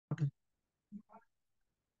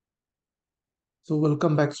So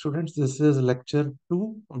welcome back, students. This is lecture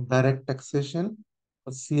 2 of direct taxation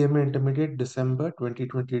for CMA Intermediate December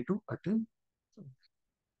 2022 attempt.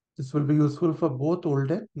 This will be useful for both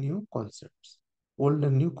old and new concepts, old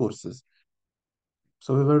and new courses.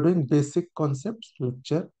 So we were doing basic concepts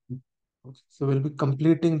lecture. So we'll be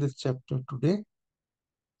completing this chapter today.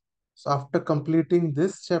 So after completing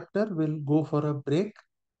this chapter, we'll go for a break.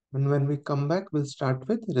 And when we come back, we'll start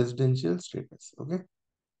with residential status. Okay.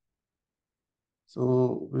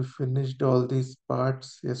 So we finished all these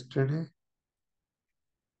parts yesterday.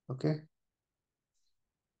 Okay.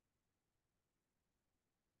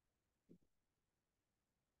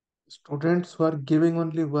 Students who are giving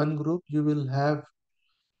only one group, you will have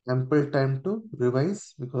ample time to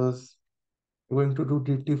revise because you're going to do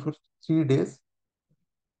DT for 3 days.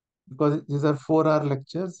 Because these are 4-hour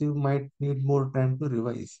lectures, you might need more time to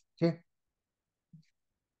revise. Okay.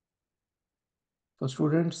 For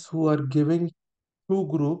students who are giving two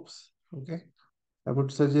groups, okay, I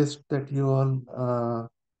would suggest that you all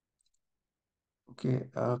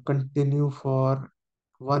continue for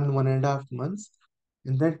 1.5 months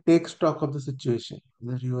and then take stock of the situation,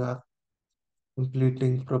 whether you are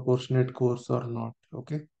completing proportionate course or not.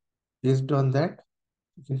 Okay. Based on that,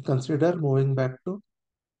 you can consider moving back to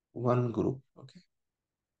one group. Okay.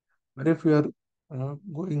 But if you are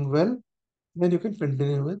going well, then you can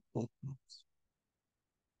continue with both groups.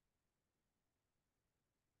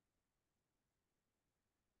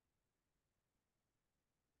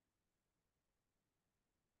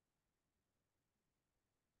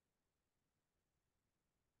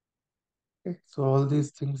 Okay. So all these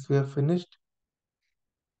things we have finished.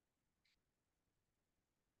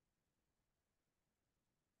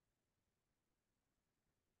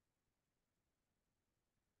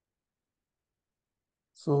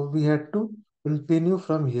 So we had to continue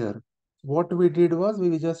from here. What we did was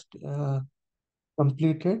we just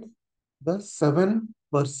completed the 7%,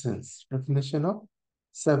 definition of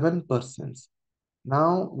 7%.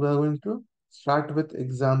 Now we are going to start with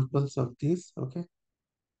examples of these. Okay.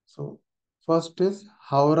 So first is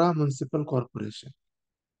Howrah Municipal Corporation.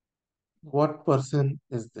 What person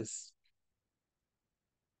is this?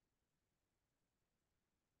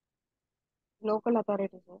 Local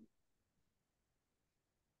authority, sir.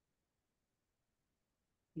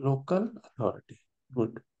 Local authority.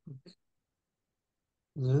 Good.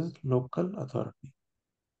 This is local authority.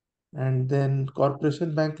 And then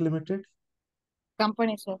Corporation Bank Limited,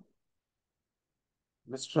 Company, sir.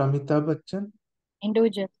 Mr. Amitabh Bachchan,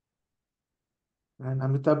 Individual. and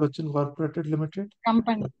Amitabh Bachchan Corporated Limited,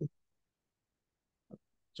 Company.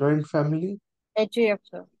 joint family. HUF,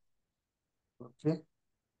 sir. Okay.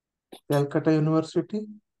 Calcutta University.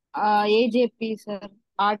 AJP, sir.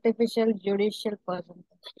 Artificial Judicial Person.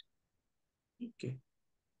 Okay.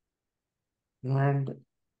 And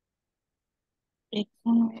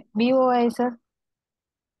BOI, sir.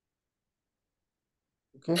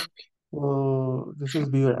 okay. So this is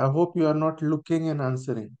BY. I hope you are not looking and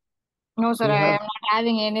answering. No, sir. You I have am not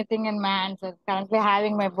having anything in my hand, sir. Currently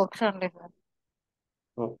having my books only, sir.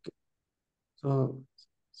 okay. So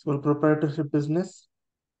sole proprietorship business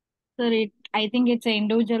Sir, I think it's an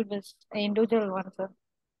individual individual one, sir.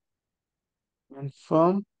 and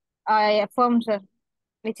firm. I affirm, sir,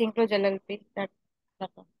 which includes LLP. That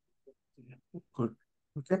one. Good.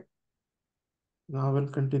 Okay. Now we'll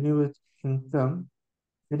continue with income.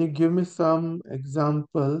 Can you give me some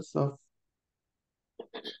examples of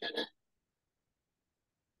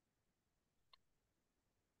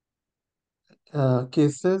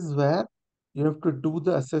cases where you have to do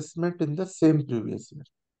the assessment in the same previous year?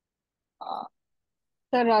 Uh,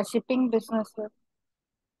 Sir, shipping business, sir.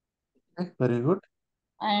 Okay, very good.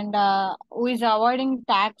 And who is avoiding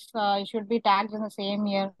tax should be taxed in the same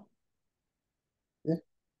year. Okay.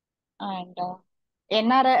 And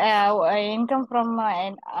NR income from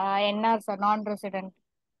NRs, non-resident.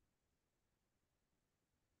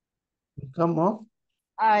 Income of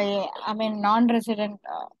I mean non-resident.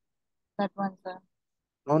 That one, sir.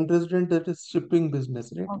 non-resident, that is shipping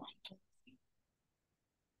business, right? Okay.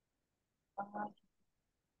 Uh,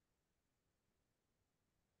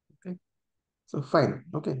 Okay. So fine.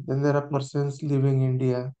 Okay. Then there are persons leaving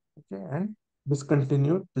India. Okay. And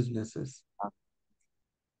discontinued businesses. Right?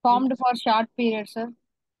 Formed for short period, sir.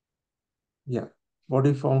 Yeah.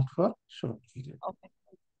 Body found for short period. Okay.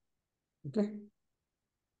 Okay.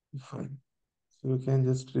 Fine. So you can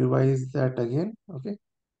just revise that again. Okay.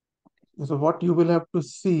 So what you will have to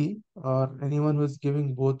see, or anyone who is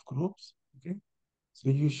giving both groups, okay. So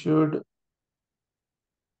you should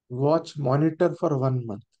monitor for 1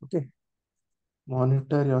 month. Okay.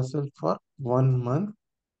 Monitor yourself for 1 month.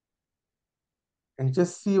 and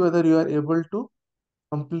just see whether you are able to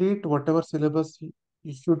complete whatever syllabus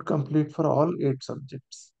you should complete for all 8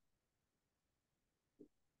 subjects.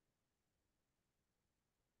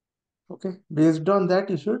 Okay, based on that,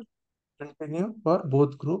 you should continue for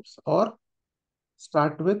both groups or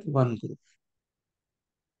start with one group.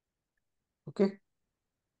 Okay,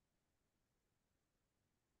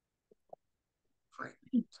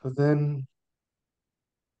 fine. So then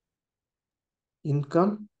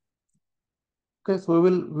income. Okay, so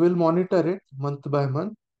we'll monitor it month by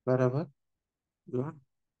month wherever you are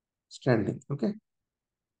standing. Okay,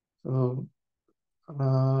 so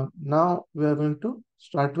now we are going to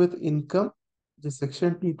start with income. The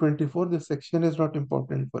section 224. This section is not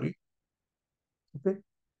important for you. Okay,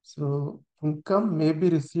 so income may be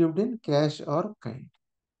received in cash or kind.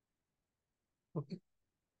 Okay,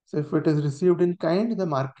 so if it is received in kind, the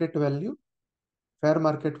market value, fair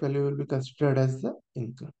market value will be considered as the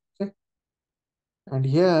income. Okay, and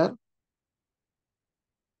here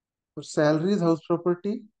for salaries, house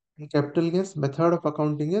property, and capital gains, method of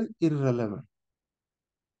accounting is irrelevant.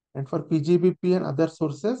 And for PGBP and other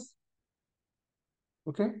sources,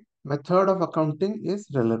 okay, method of accounting is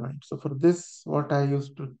relevant. So for this, what I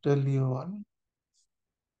used to tell you on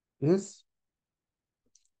is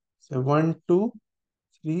say 1, 2,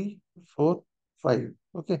 3, 4, 5.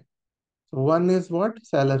 Okay. So 1 is what?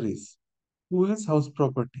 Salaries. 2 is house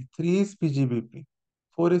property. 3 is PGBP.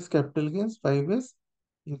 4 is capital gains. 5 is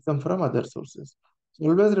income from other sources. So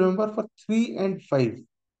always remember for 3 and 5,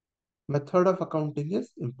 method of accounting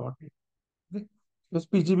is important. Okay. Because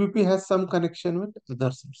PGBP has some connection with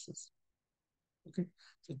other sources. Okay.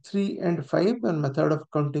 So 3 and 5 and method of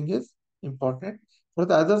accounting is important. For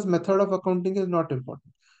the others, method of accounting is not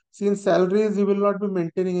important. See, in salaries, you will not be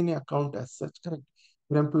maintaining any account as such, correct?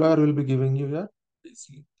 Your employer will be giving you your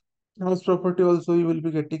payslip. House property also, you will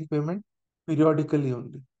be getting payment periodically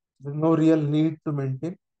only. There's no real need to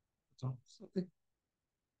maintain accounts. Okay.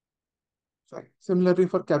 Fine. Similarly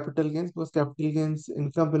for capital gains, because capital gains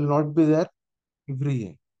income will not be there every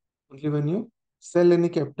year. Only when you sell any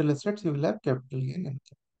capital assets, you will have capital gain income.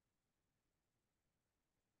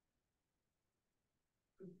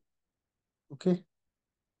 Okay.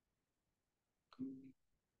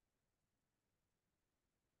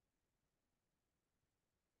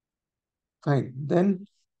 Fine. Then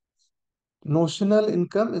notional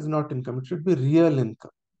income is not income. It should be real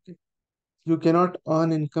income. Okay. You cannot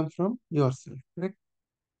earn income from yourself, correct?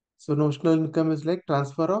 So notional income is like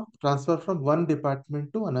transfer from one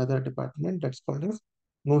department to another department. That's called as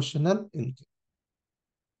notional income.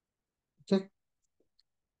 Okay.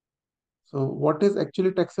 So what is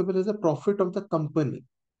actually taxable is the profit of the company,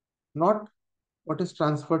 not what is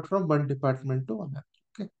transferred from one department to another.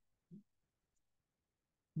 Okay.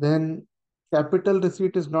 Then capital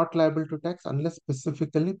receipt is not liable to tax unless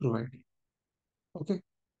specifically provided. Okay.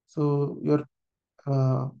 So your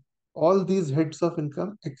uh, all these heads of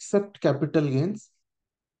income except capital gains,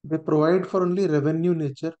 they provide for only revenue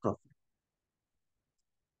nature profit.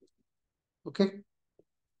 Okay.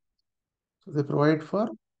 So they provide for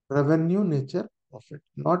revenue nature profit,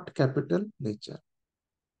 not capital nature.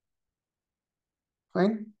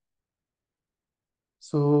 Fine.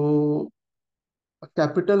 So a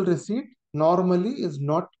capital receipt normally is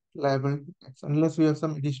not liable to tax unless we have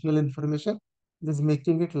some additional information that is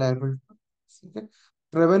making it liable to tax. Okay.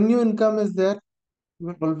 Revenue income is there, you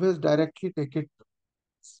will always directly take it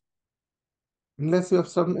unless you have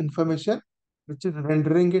some information which is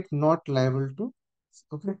rendering it not liable to.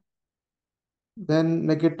 Okay. Then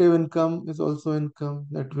negative income is also income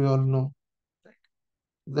that we all know.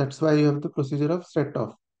 That's why you have the procedure of set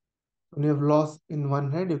off. When you have loss in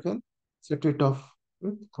one hand, you can set it off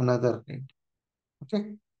with another hand.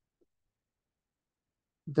 Okay.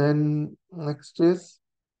 Then next is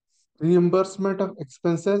reimbursement of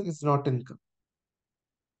expenses is not income.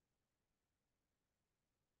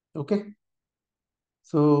 Okay.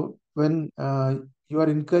 So when you are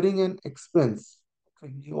incurring an expense,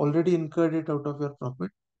 okay, you already incurred it out of your profit,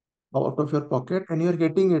 out of your pocket, and you are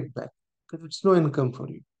getting it back because it's no income for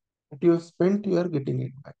you. What you have spent, you are getting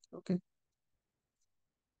it back. Okay.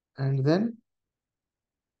 And then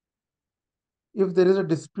if there is a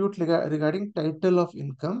dispute regarding title of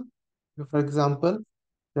income, if, for example,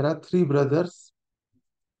 there are three brothers,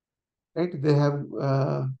 right? They have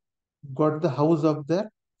got the house of their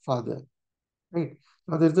father, right?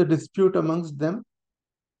 Now there is a dispute amongst them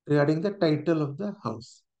regarding the title of the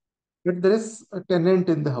house, but there is a tenant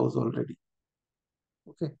in the house already.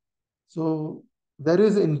 Okay, so there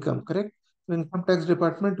is income, correct? So income tax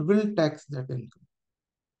department will tax that income,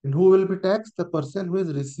 and who will be taxed? The person who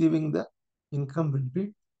is receiving the income will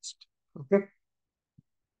be taxed. Okay.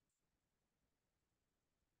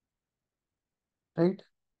 right?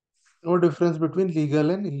 No difference between legal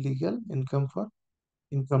and illegal income for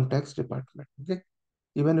income tax department. Okay,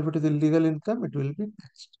 even if it is illegal income, it will be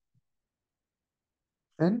taxed.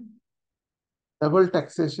 Then double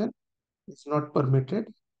taxation is not permitted.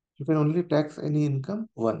 You can only tax any income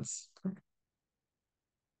once,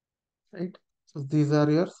 right? So these are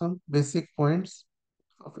your some basic points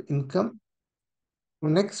of income.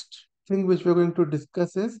 Next thing which we're going to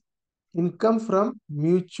discuss is income from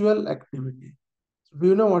mutual activity. So do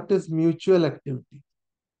you know what is mutual activity?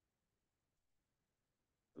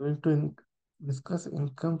 We're going to discuss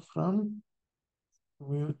income from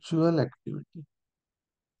mutual activity.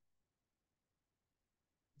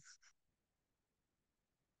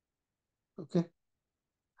 Okay.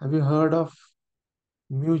 Have you heard of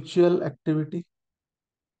mutual activity?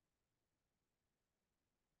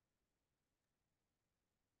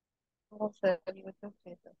 Oh, sir, you should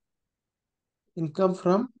say so. Income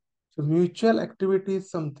from, so mutual activity is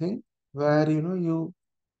something where you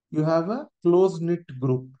have a close knit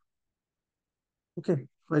group. Okay.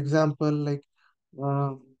 For example, like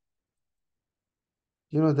um,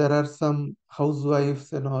 there are some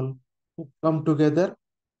housewives and all who come together.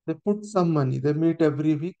 They put some money. They meet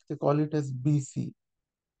every week. They call it as BC.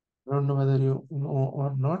 I don't know whether you know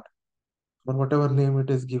or not, or whatever name it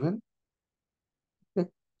is given. Okay.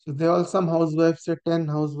 So they all, some housewives, say 10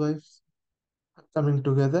 housewives are coming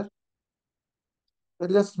together. They're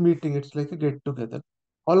just meeting. It's like a get together.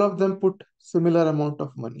 All of them put similar amount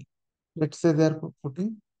of money. Let's say they're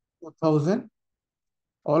putting 2,000.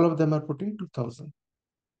 All of them are putting 2,000.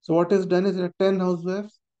 So what is done is that 10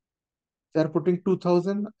 housewives, they are putting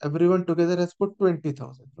 2,000. Everyone together has put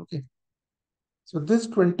 20,000. Okay. So this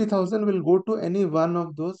 20,000 will go to any one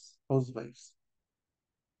of those housewives.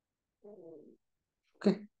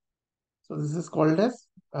 Okay. So this is called as,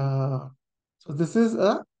 so this is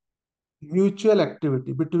a mutual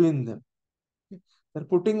activity between them. Okay. They're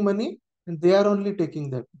putting money and they are only taking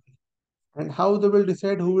that money. And how they will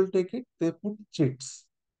decide who will take it? They put chits.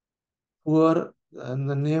 Who are, and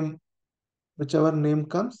the name, whichever name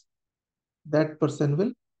comes, that person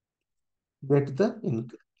will get the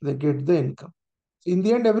income. They get the income. So in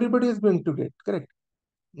the end, everybody is going to get, correct?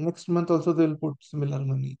 Next month also they will put similar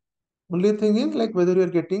money. Only thing is like whether you are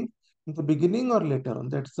getting in the beginning or later on.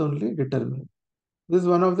 That's the only determinant. This is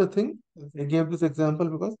one of the thing. I gave this example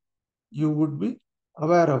because you would be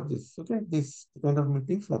aware of this. Okay, these kind of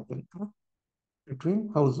meetings happen between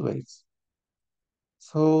housewives.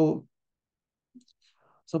 So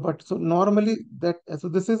so normally that, so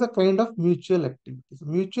this is a kind of mutual activity. So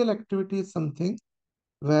mutual activity is something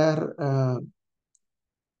where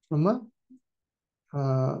from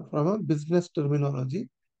a business terminology.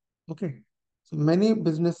 Okay, so many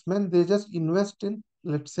businessmen, they just invest in,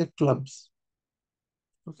 let's say, clubs.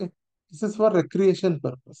 Okay, this is for recreation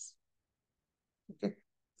purpose. Okay,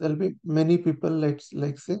 there'll be many people, like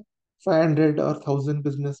say 500 or 1,000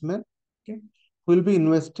 businessmen. Okay, who will be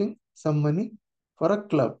investing some money for a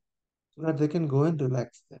club so that they can go and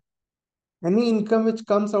relax there. Any income which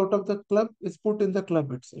comes out of the club is put in the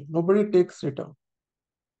club itself. Nobody takes it out.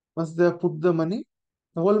 Once they have put the money,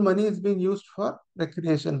 the whole money is being used for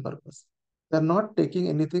recreation purpose. They are not taking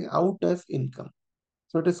anything out as income.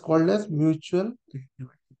 So it is called as mutual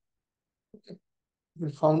activity. Okay.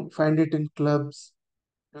 You will find it in clubs.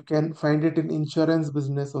 You can find it in insurance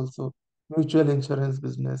business also, mutual insurance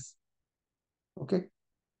business. Okay,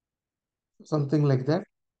 something like that.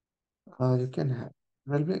 You can have.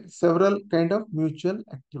 There will be several kind of mutual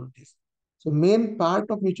activities. So main part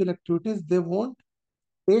of mutual activities, they won't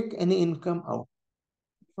take any income out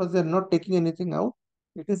because they're not taking anything out.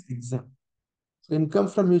 It is exempt. So income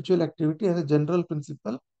from mutual activity as a general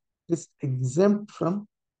principle is exempt from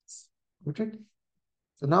it.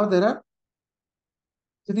 So now there are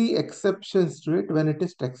three exceptions to it when it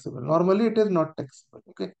is taxable. Normally it is not taxable.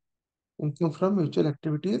 Okay. Income from mutual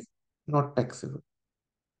activity is not taxable.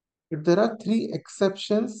 But there are three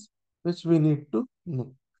exceptions which we need to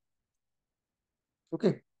know.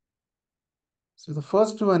 Okay. So the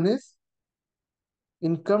first one is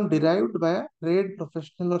income derived by a trade,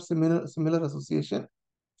 professional, or similar association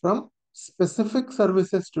from specific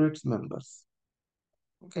services to its members.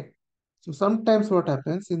 Okay. So sometimes what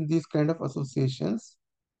happens in these kind of associations,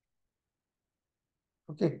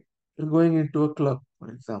 okay, you're going into a club, for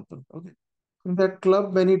example. Okay. In that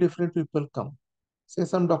club, many different people come. Say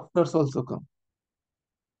some doctors also come.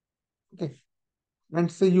 Okay.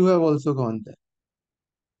 And say you have also gone there.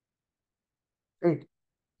 Right.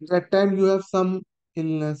 That time you have some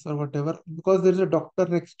illness or whatever, because there is a doctor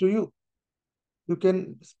next to you, you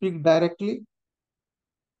can speak directly,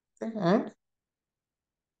 okay, and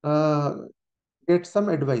uh, get some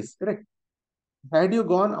advice, correct? Had you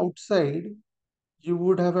gone outside, you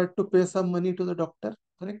would have had to pay some money to the doctor,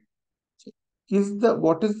 correct? So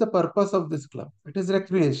what is the purpose of this club? It is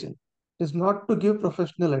recreation. It is not to give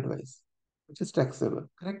professional advice, which is taxable,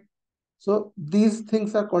 correct? So these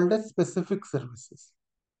things are called as specific services.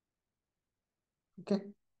 Okay.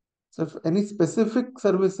 So if any specific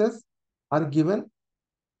services are given,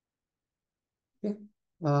 okay,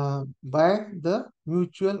 by the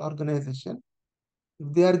mutual organization,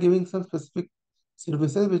 if they are giving some specific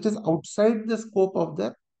services which is outside the scope of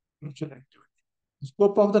the mutual activity. The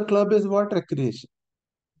scope of the club is what? Recreation.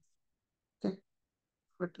 Okay.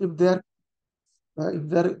 But if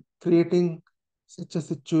they are creating such a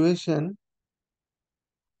situation,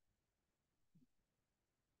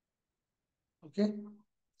 okay.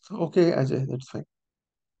 So okay, Ajay, that's fine.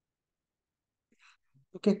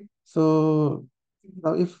 Okay. So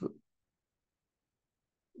now if,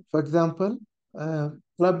 for example,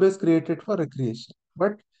 club is created for recreation,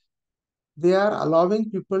 but they are allowing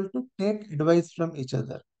people to take advice from each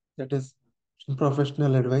other. That is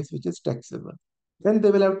professional advice, which is taxable. Then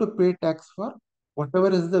they will have to pay tax for whatever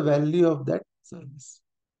is the value of that service.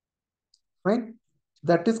 Fine.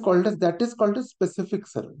 That is called a specific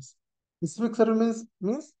service. Specific service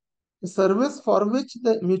means a service for which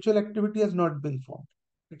the mutual activity has not been formed.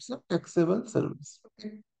 It's a taxable service.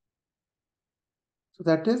 Okay. So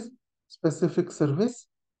that is specific service.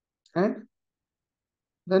 And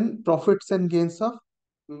then profits and gains of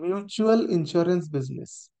mutual insurance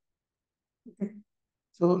business. Okay.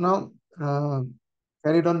 So now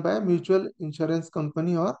carried on by a mutual insurance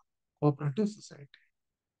company or cooperative society.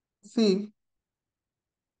 See,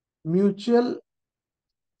 mutual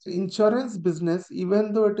insurance business,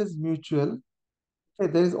 even though it is mutual,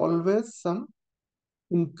 okay, there is always some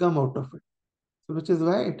income out of it. So which is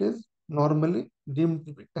why it is normally deemed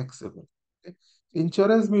to be taxable. Okay.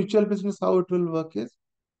 Insurance mutual business, how it will work is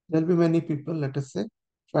there will be many people, let us say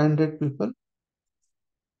 500 people.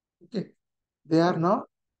 Okay. They are now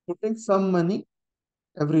putting some money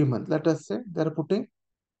every month. Let us say they are putting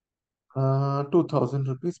 2000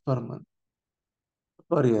 rupees per month,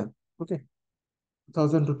 per year. Okay.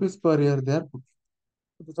 1000 rupees per year they are putting.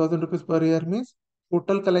 2000 rupees per year means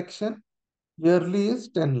total collection yearly is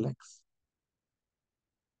 10 lakhs.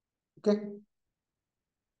 Okay.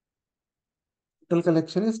 Total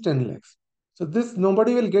collection is 10 lakhs. So this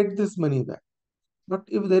nobody will get this money back. But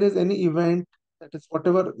if there is any event, that is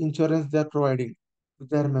whatever insurance they are providing to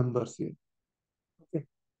their members here. Okay.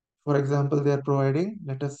 For example, they are providing,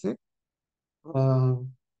 let us say, uh,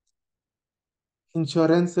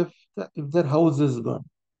 insurance if their house is gone.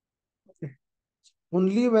 Okay.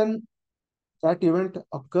 Only when that event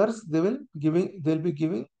occurs, they'll be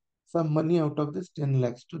giving some money out of this 10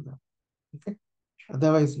 lakhs to them. Okay.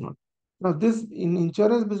 Otherwise not. Now this in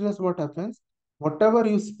insurance business, what happens? Whatever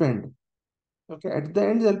you spend, okay, at the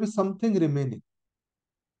end there'll be something remaining.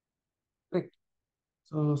 Right.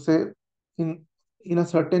 So say in in a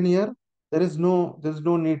certain year, there's no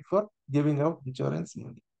need for giving out insurance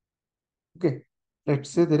money. Okay. Let's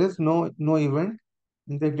say there is no event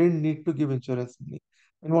and they didn't need to give insurance money.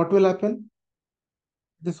 And what will happen?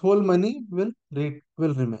 This whole money will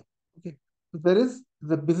remain. Okay. So there is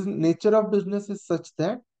the business nature of business is such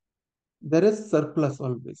that there is surplus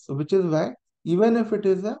always. So which is why even if it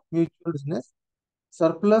is a mutual business,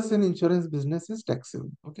 surplus in insurance business is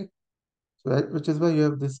taxable. Okay. So that which is why you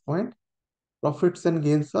have this point. Profits and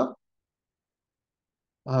gains of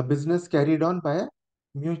business carried on by a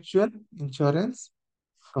mutual insurance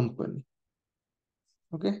company.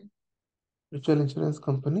 Okay. Mutual insurance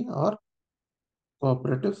company or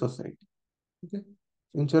cooperative society. Okay.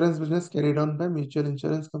 Insurance business carried on by mutual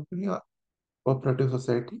insurance company or cooperative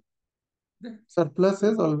society. Okay. Surplus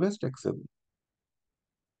is always taxable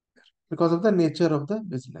because of the nature of the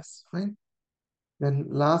business. Fine. Then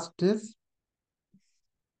last is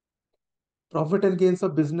profit and gains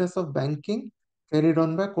of business of banking carried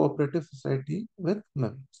on by cooperative society with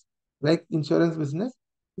members. Like insurance business,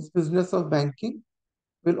 this business of banking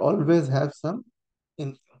will always have some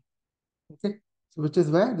income. Okay. So which is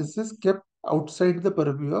why this is kept outside the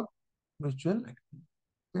purview of mutual activity.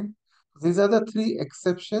 Okay. These are the three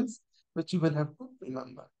exceptions which you will have to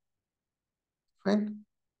remember. Fine.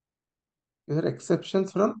 These are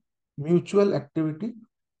exceptions from mutual activity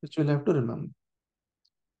which you will have to remember.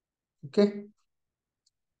 Okay.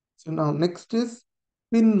 So now next is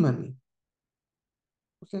pin money.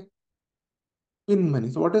 Okay. Pin money.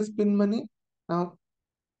 So what is pin money? Now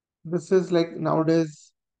this is like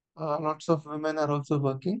nowadays lots of women are also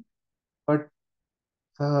working, but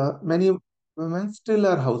many women still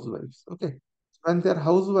are housewives. Okay. When they're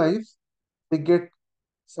housewives, they get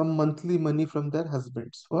some monthly money from their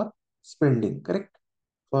husbands for spending, correct?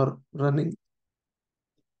 For running,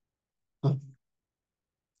 for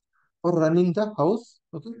running the house,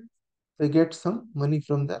 okay? They get some money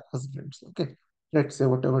from their husbands, okay? Let's say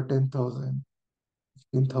whatever 10,000,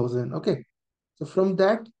 15,000, okay? So from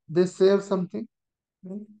that, they save something,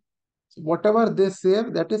 right? So whatever they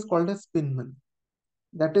save, that is called as pin money.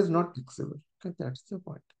 That is not taxable, okay? That's the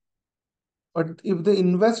point. But if they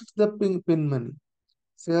invest the pin money,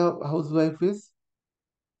 say a housewife is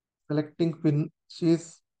collecting pin, she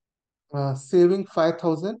is saving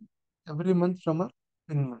 5,000 every month from her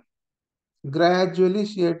pin money. Gradually,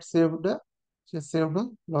 she has saved a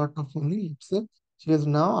lot of money. Let's say she has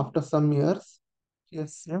now, after some years, she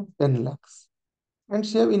has saved 10 lakhs. And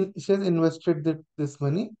she has invested this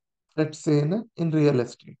money, let's say, in real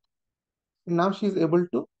estate. And now she is able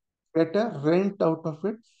to get a rent out of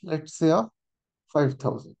it, let's say, of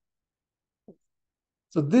 5,000.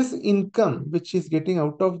 So this income which she is getting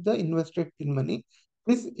out of the invested pin money,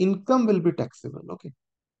 this income will be taxable. Okay.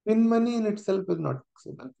 Pin money in itself is not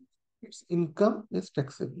taxable. Its income is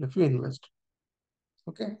taxable if you invest.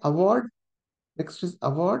 Okay. Award. Next is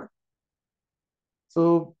award.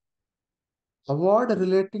 So award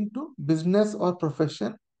relating to business or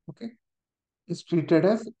profession, okay, is treated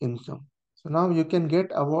as income. So now you can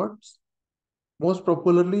get awards. Most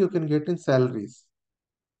popularly, you can get in salaries.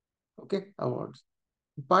 Okay, awards.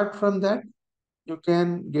 Apart from that, you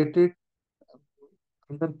can get it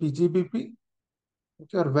under PGBP,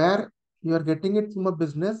 okay, or where you are getting it from a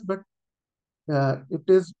business, but it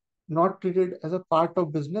is not treated as a part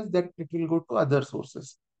of business, that it will go to other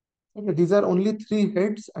sources. Okay, these are only three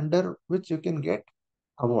heads under which you can get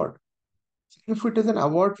award. If it is an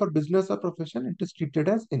award for business or profession, it is treated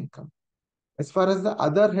as income. As far as the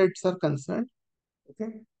other heads are concerned,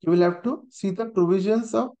 okay, you will have to see the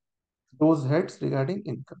provisions of those heads regarding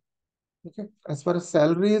income. Okay, as far as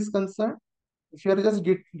salary is concerned, if you are just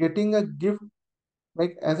getting a gift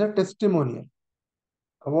like as a testimonial,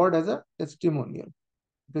 award as a testimonial,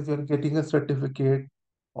 because you are getting a certificate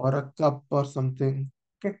or a cup or something,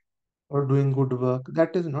 okay, or doing good work,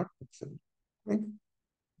 that is not taxable. Right?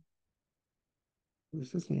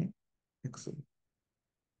 This is not taxable.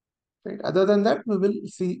 Right? Other than that, we will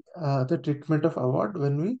see the treatment of award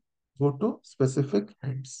when we go to specific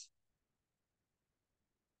heads.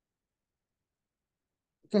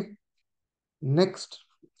 Okay. Next,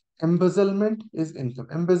 embezzlement is income.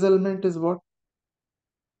 Embezzlement is what?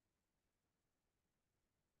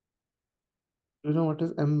 You know what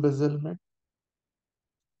is embezzlement?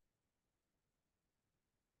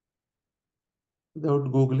 Without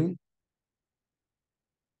Googling.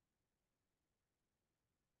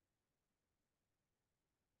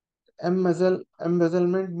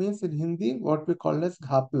 Embezzlement means in Hindi what we call as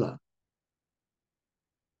ghapla.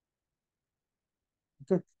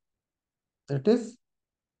 Okay. That is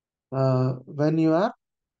when you are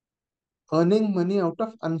earning money out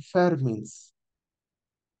of unfair means.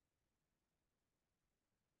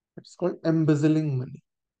 It's called embezzling money.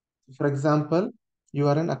 For example, you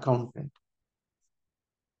are an accountant.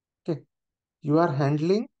 Okay. You are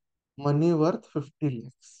handling money worth 50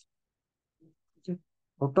 lakhs. Okay.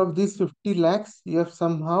 Out of these 50 lakhs, you have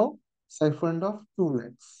somehow siphoned off 2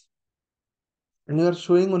 lakhs. And you are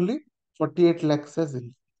showing only 48 lakhs as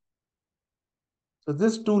income. So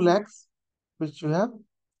this 2 lakhs, which you have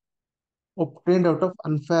obtained out of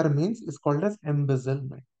unfair means, is called as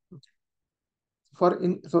embezzlement.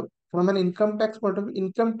 So from an income tax point of view,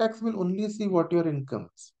 income tax will only see what your income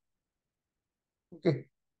is. Okay.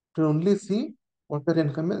 It will only see what your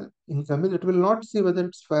income is. It will not see whether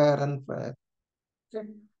it's fair, unfair. Okay.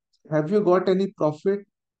 Have you got any profit?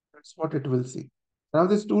 That's what it will see. Now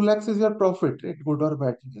this 2 lakhs is your profit, right? Good or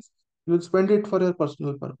bad. Yes. You will spend it for your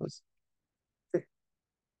personal purpose. Okay.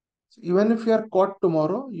 So even if you are caught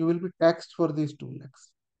tomorrow, you will be taxed for these 2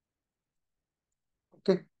 lakhs.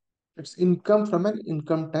 Okay. It's income from an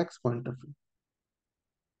income tax point of view.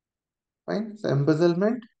 Fine. So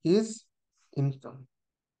embezzlement is income.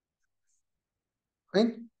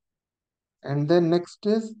 Fine. And then next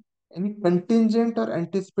is any contingent or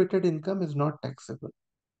anticipated income is not taxable.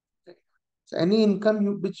 Okay. So any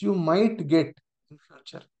income which you might get in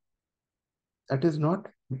future, that is not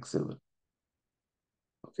taxable.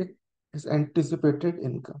 Okay. It's anticipated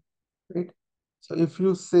income. Right. So if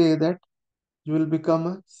you say that you will become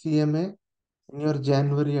a CMA in your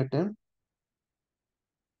January attempt,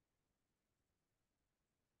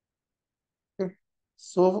 okay.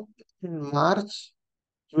 So in March,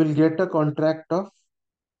 you will get a contract of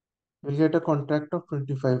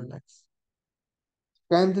 25 lakhs.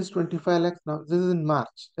 Can this 25 lakhs now? This is in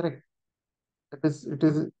March, correct?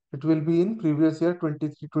 It will be in previous year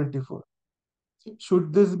 23-24.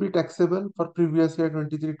 Should this be taxable for previous year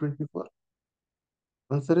 23-24?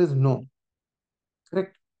 Answer is no.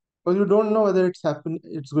 Correct? Because you don't know whether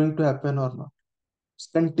it's going to happen or not. It's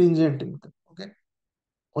contingent income. Okay.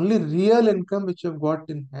 Only real income which you've got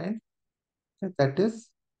in hand, that is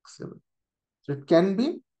taxable. So it can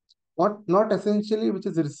be not essentially which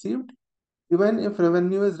is received, even if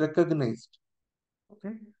revenue is recognized.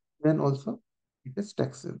 Okay. Then also it is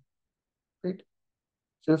taxable. Right.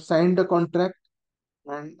 So you've signed a contract,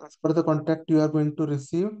 and as per the contract, you are going to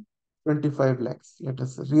receive 25 lakhs. Let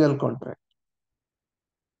us say real contract.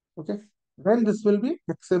 Okay. Then this will be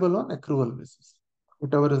taxable on accrual basis,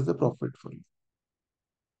 whatever is the profit for you.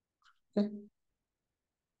 Okay.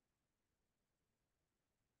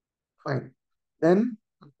 Fine. Then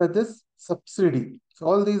after this subsidy. So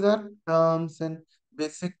all these are terms and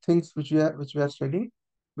basic things which we are studying,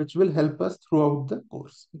 which will help us throughout the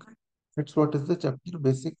course. Okay. That's what is the chapter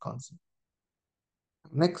basic concept.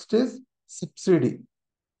 Next is subsidy.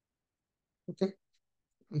 Okay.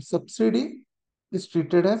 Subsidy is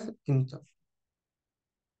treated as income.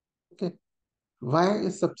 Okay. Why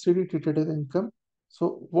is subsidy treated as income?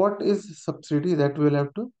 So what is subsidy, that we'll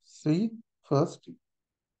have to see first.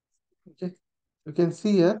 Okay. You can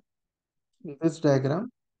see here in this diagram.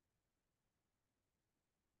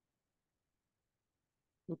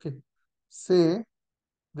 Okay. Say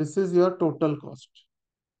this is your total cost.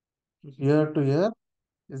 Year to year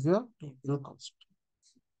is your total cost.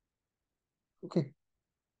 Okay.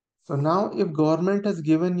 So now if government has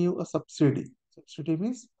given you a subsidy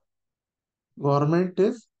means government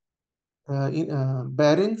is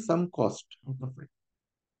bearing some cost out of it.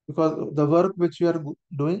 Because the work which you are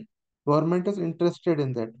doing, government is interested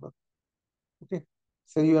in that work. Okay.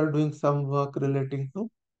 Say you are doing some work relating to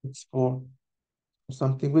export,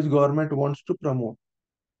 something which government wants to promote.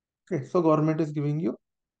 Okay. So government is giving you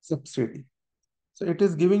subsidy. So it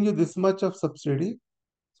is giving you this much of subsidy.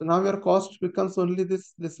 So now your cost becomes only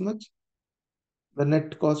this much. The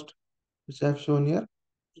net cost which I have shown here,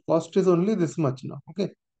 cost is only this much now.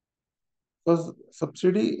 Okay. Because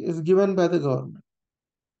subsidy is given by the government.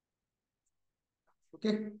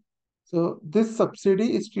 Okay. So this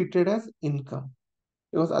subsidy is treated as income.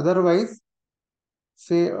 Because otherwise,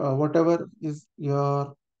 say whatever is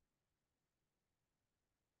your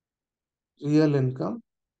real income,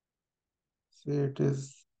 say it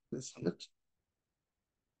is this much.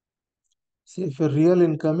 See, if your real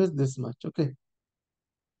income is this much, okay.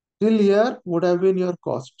 Till here would have been your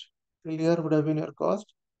cost. Till here would have been your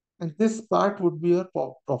cost. And this part would be your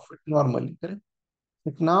profit normally, correct?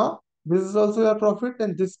 But now, this is also your profit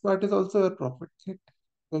and this part is also your profit, correct?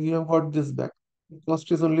 So you have got this back. The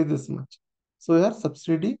cost is only this much. So your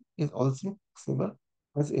subsidy is also taxable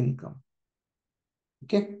as income.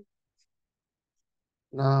 Okay.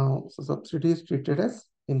 Now, so subsidy is treated as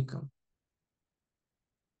income.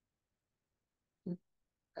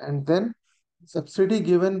 And then subsidy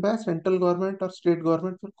given by central government or state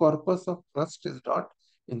government for corpus of trust is not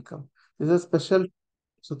income. This is a special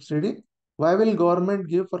subsidy. Why will government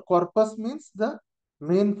give? For corpus means the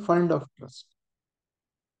main fund of trust.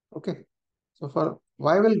 Okay. So for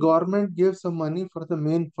why will government give some money for the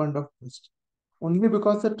main fund of trust? Only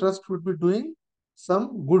because the trust would be doing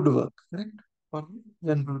some good work, correct? For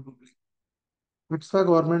general public. That's why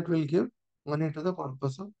government will give money to the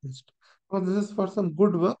corpus of trust. Because this is for some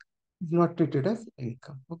good work, it's not treated as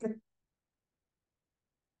income. Okay.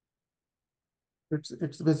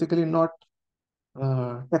 It's basically not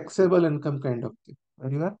taxable income kind of thing.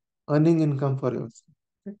 Where you are earning income for yourself.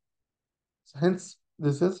 Okay. So hence,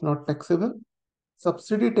 this is not taxable.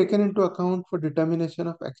 Subsidy taken into account for determination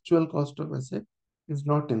of actual cost of asset is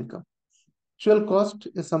not income. Actual cost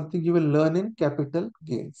is something you will learn in capital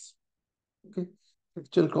gains. Okay.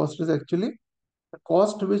 Actual cost is actually the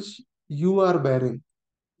cost which you are bearing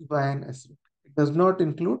by an asset. It does not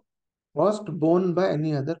include cost borne by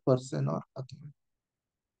any other person or authority.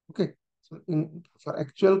 Okay. So for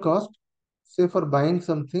actual cost, say for buying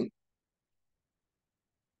something,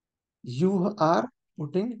 you are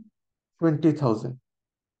putting 20,000.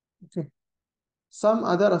 Okay. Some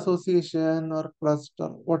other association or trust or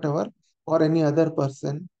whatever, or any other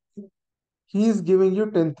person, he is giving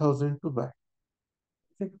you 10,000 to buy.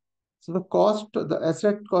 Okay. So the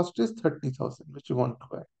asset cost is 30,000, which you want to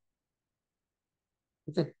buy.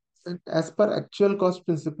 Okay. And as per actual cost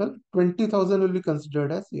principle, 20,000 will be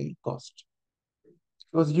considered as your cost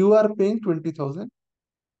because you are paying 20,000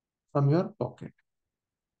 from your pocket.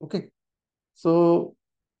 Okay. So,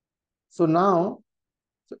 so now,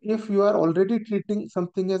 so if you are already treating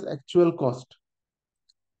something as actual cost,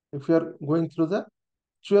 If you are going through the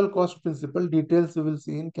actual cost principle, details you will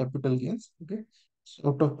see in capital gains. Okay, so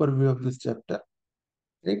out of purview of this chapter,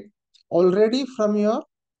 right? Already from your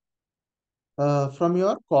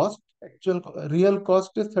cost, real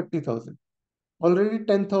cost is 30,000. Already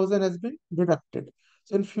 10,000 has been deducted.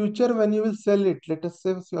 So in future, when you will sell it, let us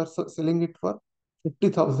say you are selling it for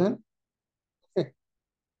 50,000. Okay.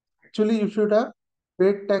 Actually, you should have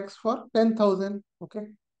paid tax for 10,000. Okay.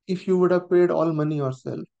 If you would have paid all money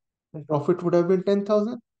yourself, the profit would have been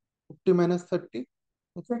 10,000. 50 minus 30.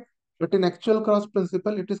 Okay. But in actual cost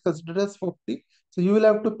principle, it is considered as 40. So you will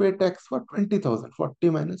have to pay tax for 20,000. 40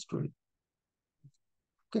 minus 20.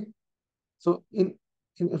 Okay. So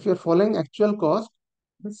if you're following actual cost,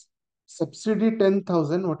 this subsidy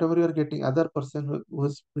 10,000, whatever you're getting, other person who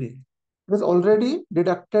is paying, it is already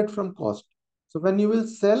deducted from cost. So when you will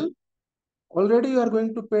sell, already you are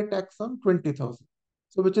going to pay tax on 20,000.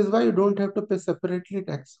 So which is why you don't have to pay separately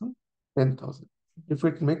tax on 10,000, if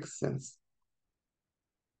it makes sense.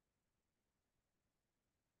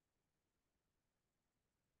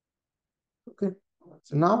 Okay.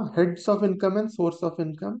 So now heads of income and source of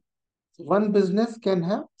income. So one business can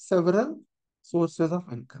have several sources of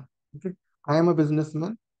income. Okay. I am a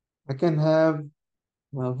businessman. I can have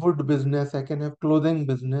wood business, I can have clothing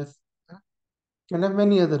business, I can have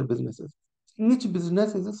many other businesses. Each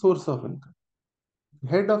business is a source of income.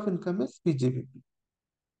 Head of income is PGBP.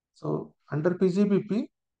 So under PGBP,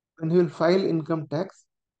 when he will file income tax,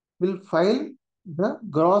 will file the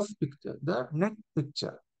gross picture, the net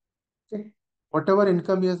picture. Okay. Whatever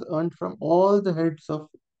income he has earned from all the heads of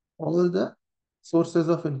all the sources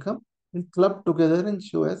of income will club together and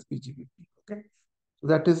show as PGBP. Okay. So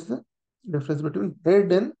that is the difference between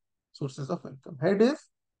head and sources of income. Head is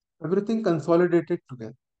everything consolidated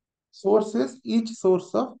together. Source is each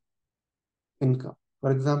source of income.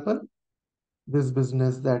 For example, this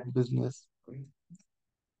business, that business.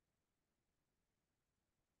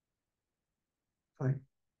 Right.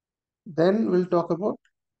 Then we'll talk about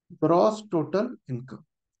gross total income.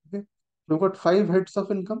 Okay. We've got five heads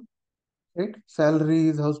of income, right?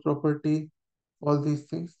 Salaries, house property, all these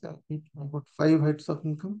things. We've got five heads of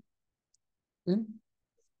income. Okay.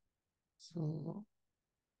 So,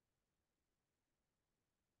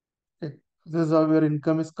 okay. This is how your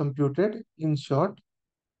income is computed in short.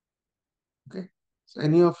 Okay. So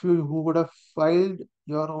any of you who would have filed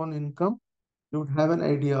your own income, you would have an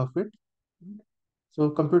idea of it. So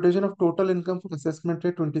computation of total income for assessment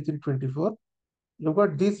year 23-24. You've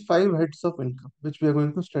got these five heads of income, which we are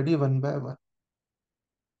going to study one by one.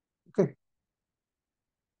 Okay.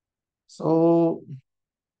 So,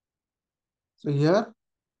 so here,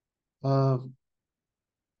 uh,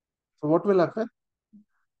 so what will happen?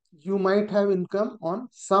 You might have income on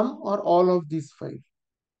some or all of these five.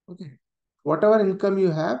 Okay. Whatever income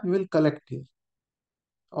you have, you will collect here.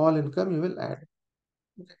 All income you will add.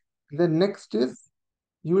 Okay. Then next is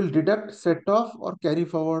you will deduct set off or carry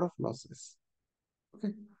forward of losses.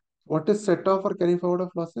 Okay. What is set off or carry forward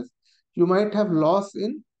of losses? You might have loss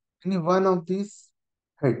in any one of these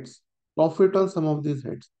heads, profit on some of these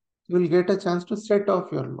heads. You will get a chance to set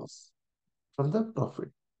off your loss from the profit.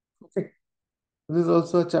 Okay. This is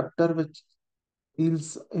also a chapter which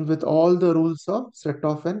deals with all the rules of set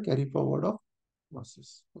off and carry forward of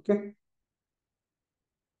losses. Okay.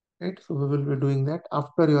 Right. So we will be doing that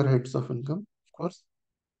after your heads of income, of course.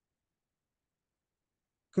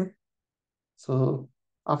 Okay. So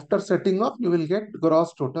after setting off, you will get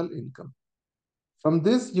gross total income. From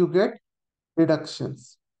this, you get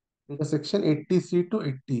deductions in the section 80C to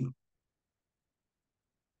 80U.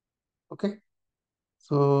 Okay.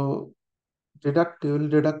 So you will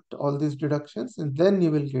deduct all these deductions and then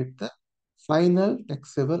you will get the final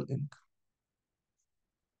taxable income.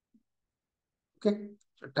 Okay.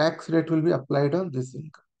 So tax rate will be applied on this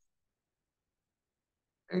income.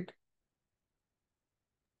 Right.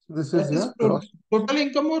 So this is That is your gross. total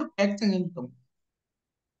income or tax income?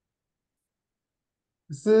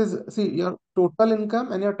 This is, see, your total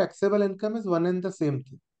income and your taxable income is one and the same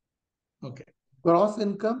thing. Okay. Gross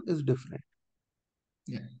income is different.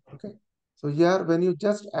 Yeah. Okay. So here, when you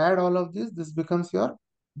just add all of this becomes your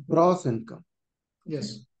gross income.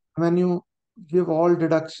 Yes. When you give all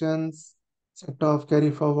deductions, set off, carry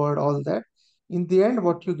forward, all that, in the end,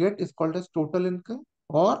 what you get is called as total income,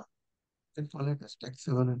 or you can call it as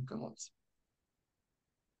taxable income also.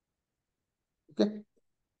 Okay.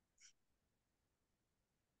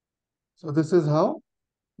 So this is how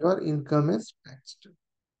your income is taxed.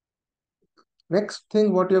 Next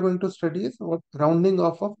thing, what you're going to study is what rounding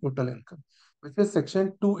off of total income, which is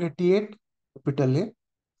section 288, capital A.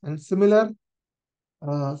 And similar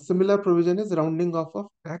Similar provision is rounding off of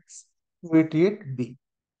tax 288B.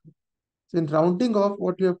 So in rounding off,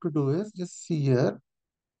 what you have to do is just see here,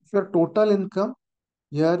 if your total income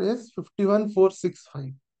here is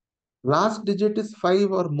 51,465. Last digit is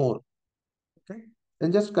 5 or more. Okay.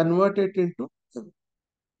 Then just convert it into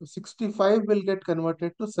 65 will get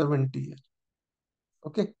converted to 70 here.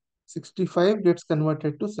 Okay. 65 gets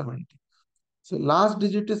converted to 70. So last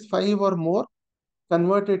digit is 5 or more,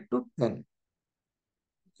 convert it to 10.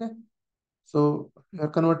 Okay. So you are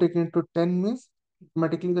converting into 10 means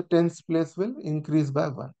automatically the tens place will increase by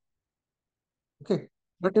 1. Okay.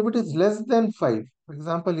 But if it is less than 5, for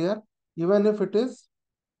example here, even if it is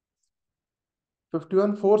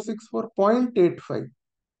 51,464.85,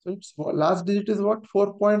 so its last digit is what?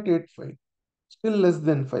 4.85. Still less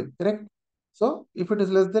than 5, correct? So if it is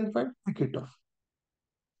less than 5, pick it off.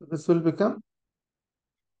 So this will become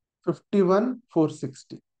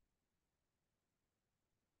 51,460.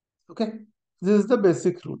 Okay. This is the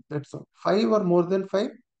basic rule. That's all. 5 or more than 5,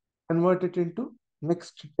 convert it into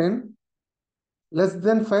next 10. Less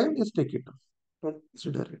than 5, just take it off. Don't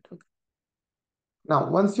consider it. Okay. Now,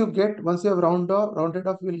 once you have rounded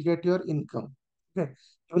off, you will get your income. Okay.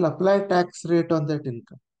 You will apply tax rate on that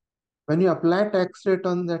income. When you apply tax rate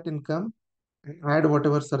on that income, add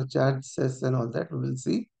whatever surcharge, cess and all that, we will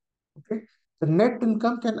see. Okay. The net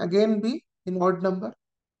income can again be in odd number.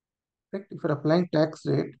 Right? If you're applying tax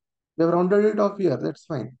rate, they have rounded it off here, that's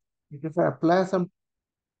fine. If I apply some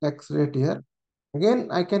tax rate here, again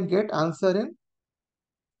I can get answer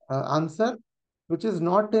which is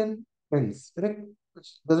not in tens, correct? Which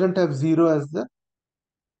doesn't have 0 as the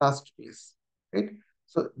last place, right?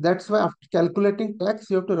 So that's why after calculating tax,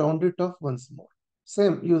 you have to round it off once more.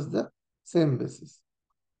 Use the same basis.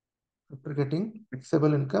 After getting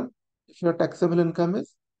taxable income, if your taxable income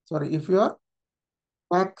is, if your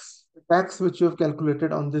tax which you have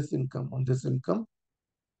calculated on this income,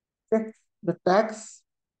 okay, the tax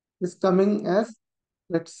is coming as,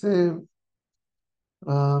 let's say,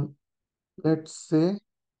 um, let's say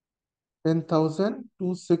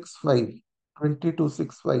 10,265,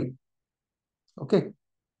 2265. Okay.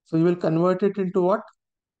 So you will convert it into what?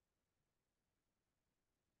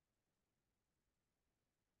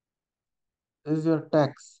 This is your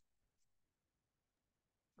tax.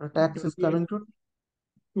 The It tax will is be coming to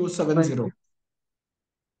 270.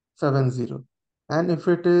 2070. And if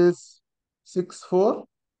it is 64,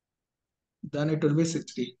 Then it will be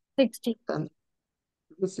 60. 60. then it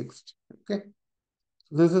will be 60. Okay.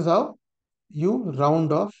 This is how you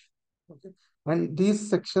round off. Okay. And these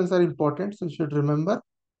sections are important. So you should remember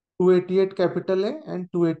 288 capital A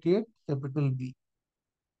and 288 capital B.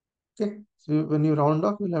 Okay. So when you round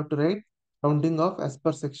off, you'll have to write rounding off as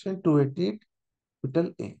per section 288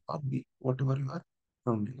 capital A or B, whatever you are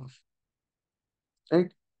rounding off.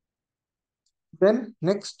 Right. Then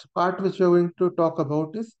next part which we are going to talk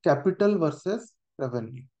about is capital versus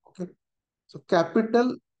revenue. Okay. So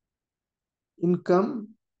capital income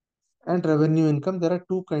and revenue income, there are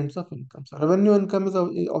two kinds of income. So revenue income is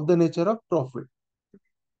of the nature of profit.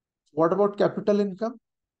 What about capital income?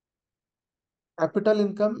 Capital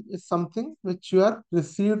income is something which you are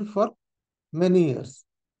received for many years.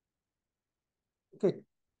 Okay.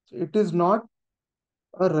 So it is not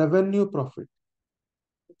a revenue profit.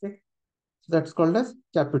 Okay. So that's called as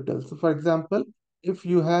capital. So for example, if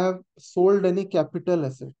you have sold any capital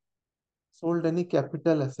asset,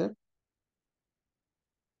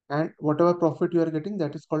 and whatever profit you are getting,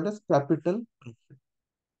 that is called as capital profit.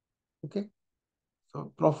 Okay.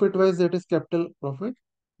 So profit wise, that is capital profit.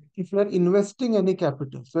 If you are investing any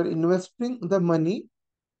capital, so you are investing the money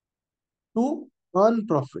to earn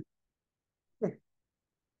profit. Okay.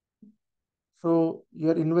 So you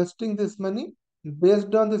are investing this money.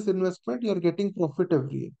 Based on this investment, you are getting profit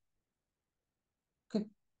every year. Okay.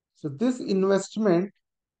 So this investment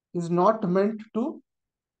is not meant to,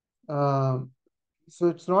 uh, so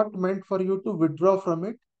it's not meant for you to withdraw from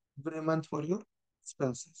it every month for your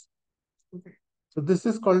expenses. Okay. So this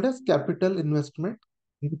is called as capital investment.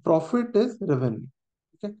 The profit is revenue.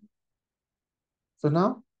 Okay. So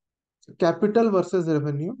now, capital versus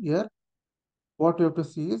revenue here, what you have to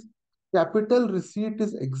see is capital receipt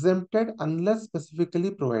is exempted unless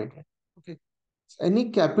specifically provided. Okay. So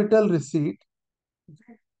any capital receipt,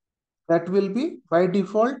 okay, that will be by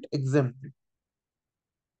default exempted.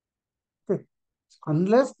 Okay.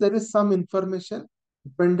 Unless there is some information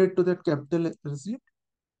dependent to that capital receipt,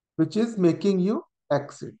 which is making you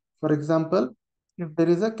tax it. For example, if there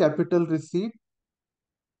is a capital receipt,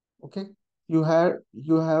 okay, you have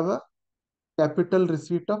a capital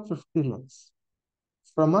receipt of 50 lakhs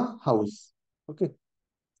from a house. Okay.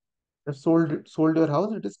 You have sold your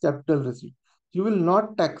house, it is capital receipt. You will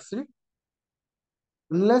not tax it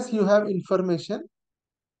unless you have information,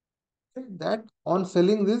 okay, that on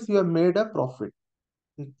selling this you have made a profit.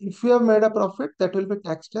 If you have made a profit, that will be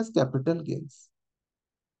taxed as capital gains.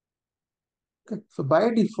 Okay. So by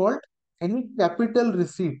default, any capital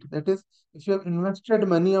receipt, that is, if you have invested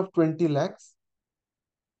money of 20 lakhs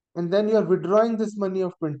and then you are withdrawing this money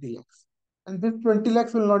of 20 lakhs, and this 20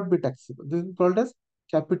 lakhs will not be taxable. This is called as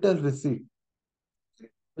capital receipt,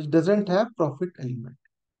 which doesn't have profit element.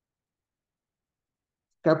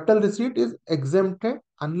 Capital receipt is exempted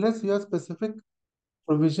unless you have specific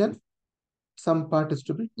provision, some part is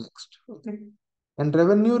to be taxed. Okay. And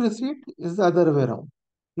revenue receipt is the other way around.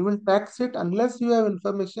 You will tax it unless you have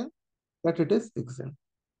information that it is exempt.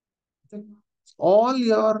 Okay. All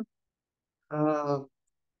your uh,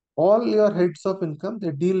 all your heads of income,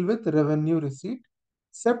 they deal with revenue receipt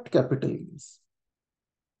except capital gains.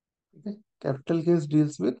 Okay. Capital gains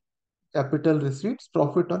deals with capital receipts,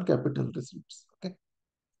 profit on capital receipts. Okay.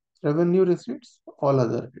 Revenue receipts, all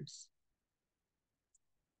other heads.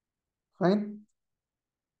 Fine.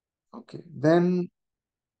 Okay. Then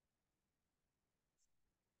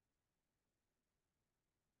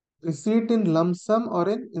receipt in lump sum or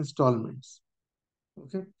in installments.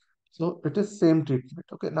 Okay. So it is same treatment.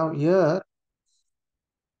 Okay. Now here,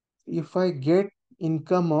 if I get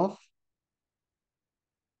income of,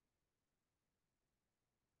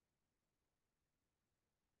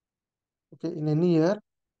 okay, in any year,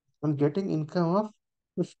 I'm getting income of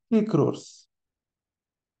 50 crores.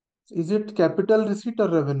 Is it capital receipt or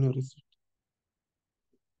revenue receipt?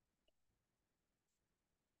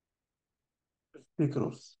 50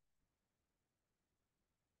 crores.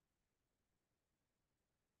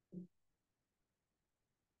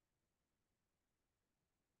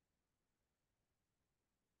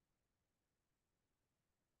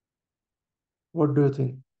 What do you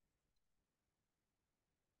think?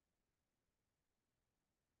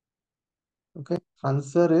 Okay.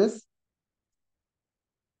 Answer is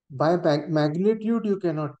by magnitude, you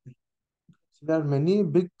cannot pay. So there are many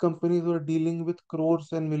big companies who are dealing with crores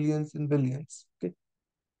and millions and billions. Okay.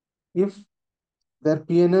 If their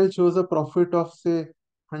P&L shows a profit of say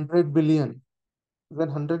 100 billion, then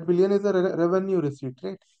 100 billion is a revenue receipt,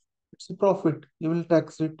 right? It's a profit. You will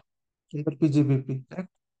tax it under PGBP, right?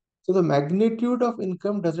 So the magnitude of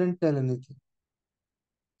income doesn't tell anything.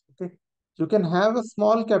 Okay. You can have a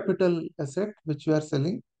small capital asset which you are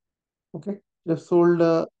selling. Okay. You have sold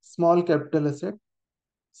a small capital asset,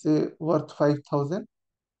 say worth 5,000.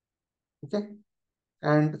 Okay.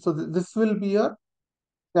 And so this will be your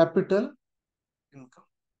capital income.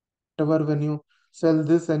 Whatever when you sell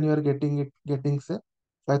this and you are getting say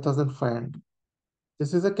 5,500.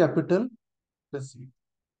 This is a capital receipt.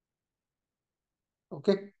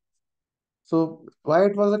 Okay. So why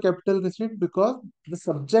it was a capital receipt? Because the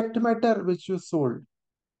subject matter which you sold,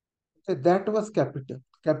 okay, that was capital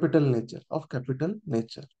nature, of capital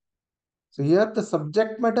nature. So here the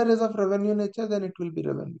subject matter is of revenue nature, then it will be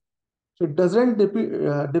revenue. So it doesn't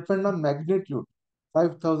depend on magnitude.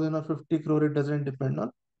 5,000 or 50 crore, it doesn't depend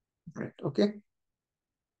on that. Okay.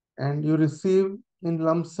 And you receive in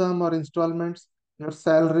lump sum or installments your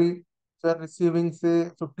salary. So you are receiving say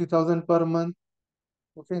 50,000 per month.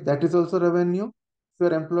 Okay. That is also revenue. So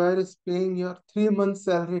your employer is paying your 3 months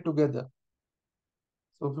salary together.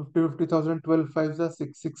 So 50,000, 12 fives are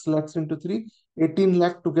 6 lakhs into 3, 18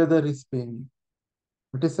 lakh together is paying you.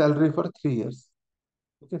 It is salary for 3 years.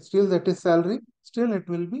 Okay, still that is salary, still it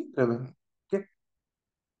will be revenue. Okay,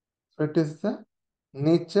 so it is the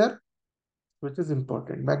nature which is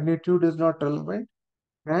important. Magnitude is not relevant,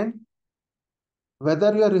 and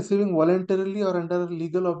whether you are receiving voluntarily or under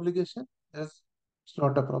legal obligation, is it's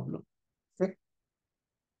not a problem. Okay,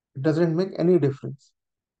 it doesn't make any difference.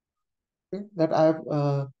 Okay, that I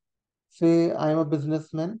have say I am a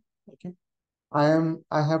businessman. Okay,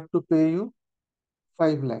 I have to pay you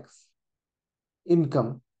 5 lakhs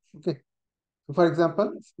income. Okay, so for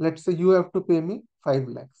example, let's say you have to pay me 5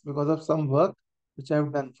 lakhs because of some work which I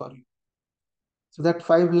have done for you. So that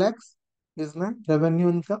 5 lakhs is my revenue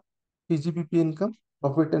income, PGPP income,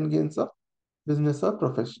 profit and gains of business or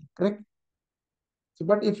profession, correct? So,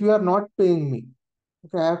 but if you are not paying me,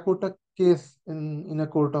 okay, I have put a case in a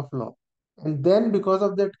court of law, and then because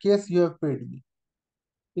of that case, you have paid me.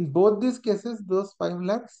 In both these cases, those 5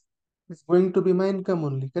 lakhs is going to be my income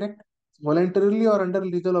only, correct? Voluntarily or under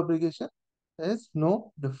legal obligation, there is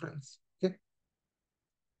no difference. Okay,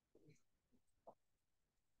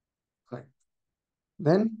 right.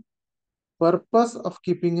 Then purpose of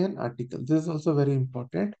keeping an article. This is also very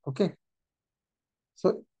important. Okay.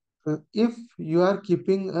 So if you are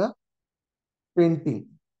keeping a painting.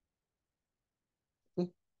 Okay.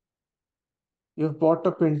 You have bought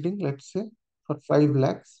a painting, let's say, for 5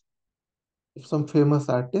 lakhs of some famous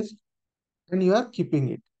artist, and you are keeping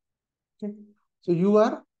it. Okay. So you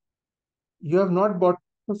have not bought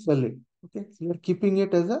to sell it. Okay. So you are keeping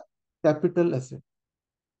it as a capital asset.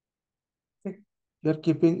 Okay. You are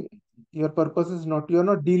keeping, your purpose is not, you are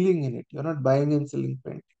not dealing in it. You are not buying and selling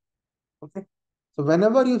paint. Okay. So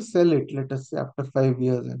whenever you sell it, let us say after 5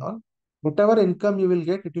 years and all, whatever income you will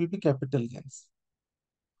get, it will be capital gains.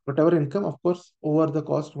 Whatever income, of course, over the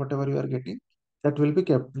cost, whatever you are getting, that will be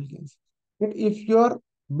capital gains. But if your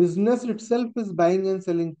business itself is buying and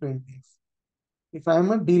selling paintings, if I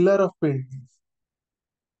am a dealer of paintings,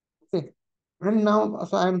 okay, and now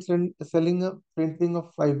so I am selling a painting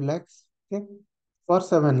of 5 lakhs, okay, for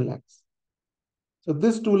 7 lakhs. So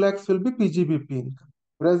this 2 lakhs will be PGBP income.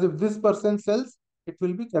 Whereas if this person sells, it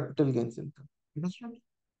will be capital gains income. Understand?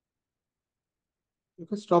 You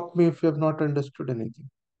can stop me if you have not understood anything.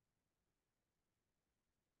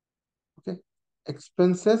 Okay.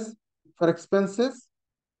 Expenses, for expenses,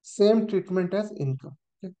 same treatment as income.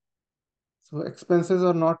 Okay. So expenses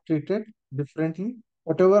are not treated differently.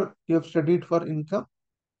 Whatever you have studied for income,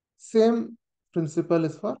 same principle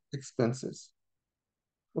is for expenses.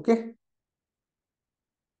 Okay.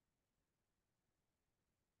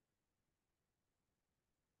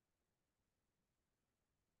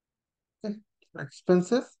 Okay.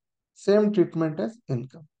 Expenses, same treatment as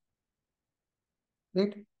income.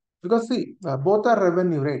 Right? Because see, both are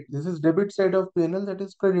revenue, right? This is debit side of P&L, that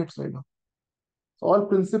is credit side of. So all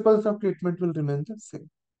principles of treatment will remain the same.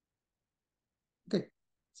 Okay.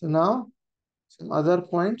 So now some other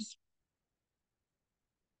points.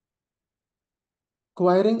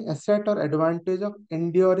 Acquiring asset or advantage of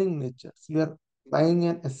enduring nature. So you are buying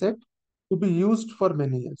an asset to be used for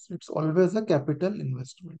many years. It's always a capital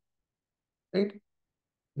investment, right?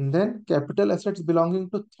 And then capital assets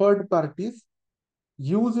belonging to third parties,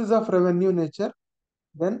 use is of revenue nature,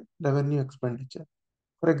 then revenue expenditure.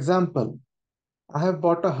 For example, I have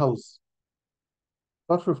bought a house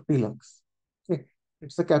for 50 lakhs. Okay.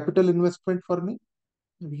 It's a capital investment for me.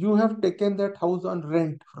 You have taken that house on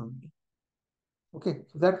rent from me. Okay.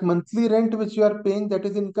 So that monthly rent which you are paying, that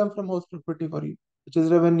is income from house property for you, which is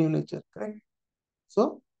revenue nature, correct?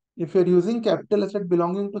 So if you're using capital asset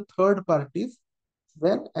belonging to third parties,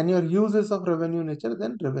 then and your use is of revenue nature,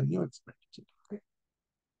 then revenue expenditure. Okay.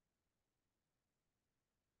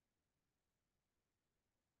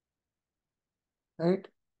 Right?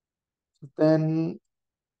 So then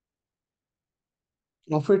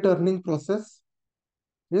profit earning process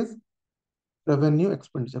is revenue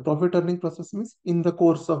expenditure. Profit earning process means in the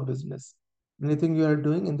course of business. Anything you are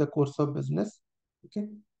doing in the course of business, okay,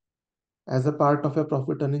 as a part of a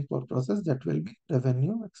profit earning process, that will be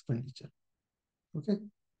revenue expenditure. Okay.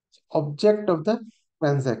 So object of the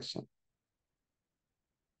transaction.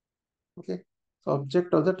 Okay. So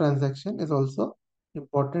object of the transaction is also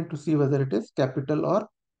important to see whether it is capital or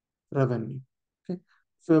revenue. Okay.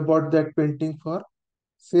 So you bought that painting for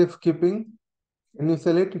safekeeping and you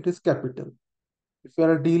sell it, it is capital. If you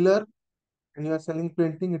are a dealer and you are selling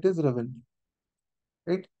painting, it is revenue.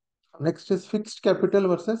 Right? Next is fixed capital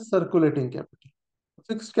versus circulating capital.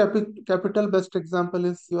 Fixed capital, best example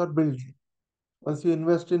is your building. Once you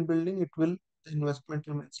invest in building, it will, the investment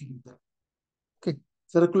remains in there. Okay.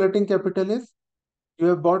 Circulating capital is you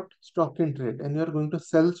have bought stock in trade and you are going to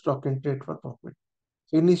sell stock in trade for profit.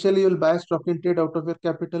 So initially you will buy stock in trade out of your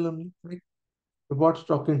capital only, right? You bought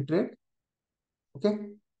stock in trade, okay?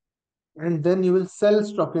 And then you will sell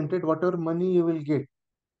stock in trade, whatever money you will get.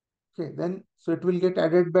 Okay, then so it will get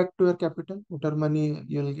added back to your capital, whatever money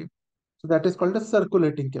you will get. So that is called a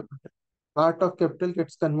circulating capital. Part of capital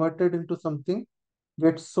gets converted into something,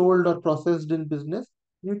 gets sold or processed in business,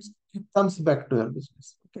 it comes back to your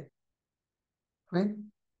business. Okay, right?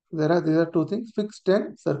 These are two things, fixed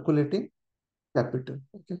and circulating capital.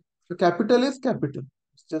 Okay. So capital is capital.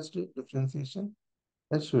 It's just a differentiation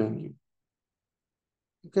that's showing you.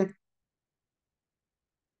 Okay.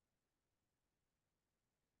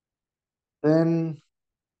 Then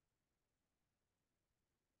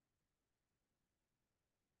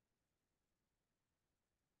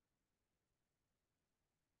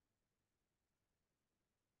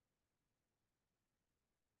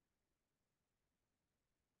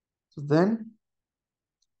then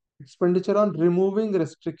expenditure on removing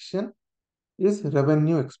restriction is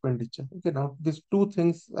revenue expenditure. Okay. Now these two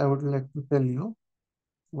things I would like to tell you.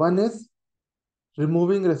 One is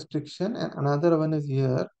removing restriction and another one is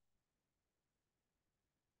here.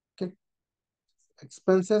 Okay.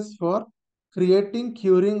 Expenses for creating,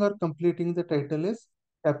 curing or completing the title is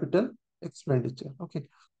capital expenditure. Okay.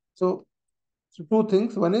 So two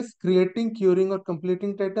things. One is creating, curing, or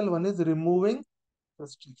completing title. One is removing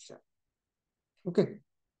restriction. Okay.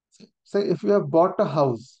 So if you have bought a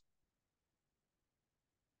house,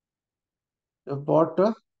 you have bought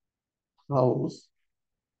a house,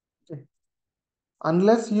 okay,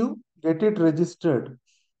 unless you get it registered,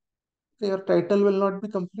 okay, your title will not be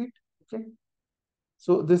complete. Okay.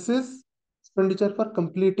 So this is expenditure for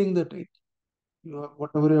completing the title. You have,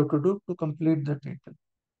 whatever you have to do to complete the title.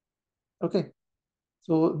 Okay.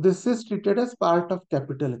 So this is treated as part of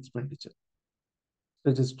capital expenditure,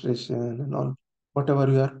 registration and all,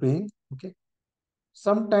 whatever you are paying. Okay.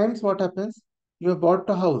 Sometimes what happens, you have bought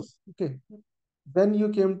a house. Okay. Then you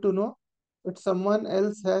came to know that someone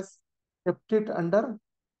else has kept it under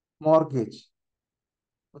mortgage.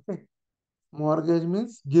 Okay. Mortgage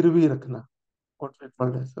means girvi rakhna, what we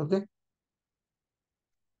call as. Okay.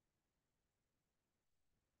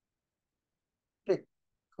 Okay.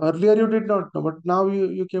 Earlier you did not know, but now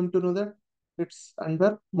you came to know that it's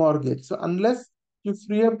under mortgage. So unless you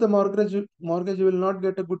free up the mortgage, you will not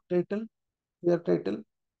get a good title, clear title.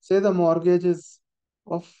 Say the mortgage is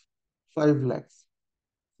of 5 lakhs.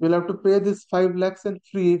 You'll have to pay this 5 lakhs and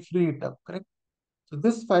free it up, correct? So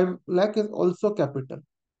this 5 lakh is also capital.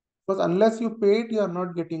 Because unless you pay it, you are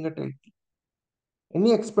not getting a title.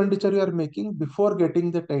 Any expenditure you are making before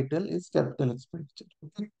getting the title is capital expenditure.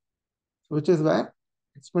 Okay? Which is why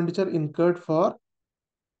expenditure incurred for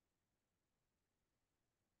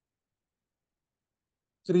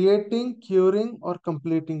creating, curing, or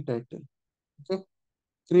completing title. Okay.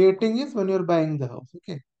 Creating is when you're buying the house.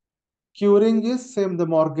 Okay. Curing is same the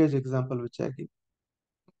mortgage example which I gave.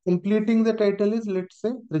 Completing the title is, let's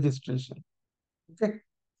say, registration. Okay.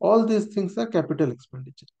 All these things are capital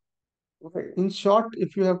expenditure. Okay. In short,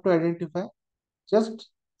 if you have to identify, just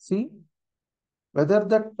see whether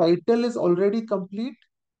the title is already complete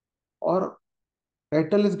or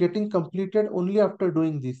title is getting completed only after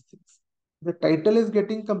doing these things. The title is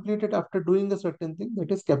getting completed after doing a certain thing,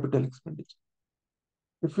 that is capital expenditure.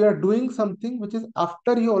 If you are doing something which is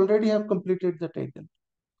after you already have completed the title,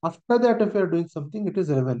 after that, if you are doing something, it is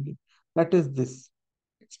revenue. That is this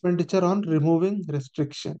expenditure on removing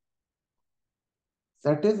restriction.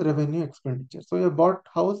 That is revenue expenditure. So you have bought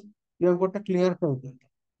house, you have got a clear title.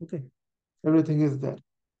 Okay, everything is there.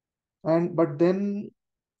 And but then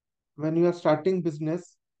when you are starting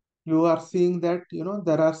business, you are seeing that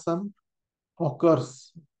there are some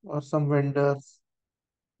hawkers or some vendors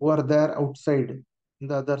who are there outside in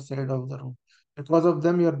the other side of the room. Because of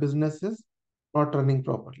them, your business is not running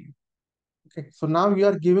properly. Okay, so now you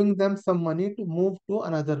are giving them some money to move to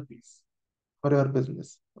another place for your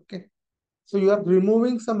business. Okay, so you are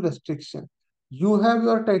removing some restriction. You have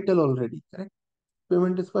your title already, correct?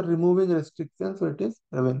 Payment is for removing restrictions, so it is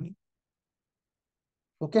revenue.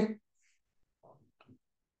 Okay,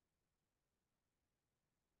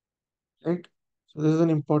 right? So this is an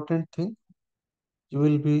important thing. You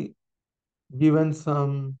will be given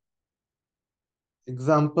some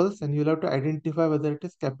examples and you'll have to identify whether it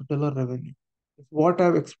is capital or revenue. If what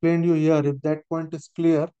I've explained you here, if that point is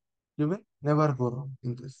clear, you will never go wrong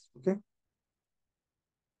in this. Okay.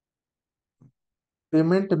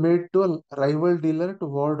 Payment made to a rival dealer to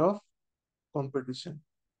ward off competition.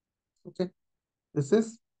 Okay. This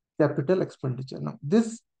is capital expenditure. Now,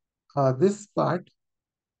 this part,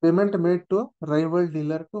 payment made to a rival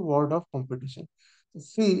dealer to ward off competition.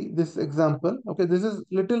 See this example. Okay, this is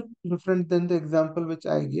little different than the example which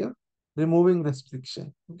I gave, removing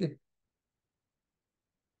restriction. Okay,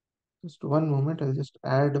 just one moment. I'll just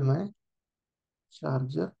add my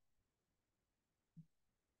charger.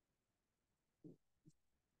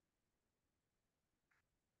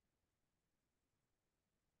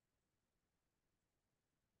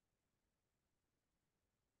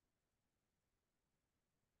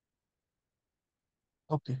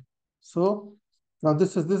 Okay, so now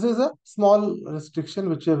this is a small restriction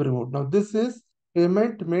which we have removed. Now this is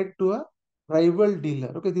payment made to a rival dealer.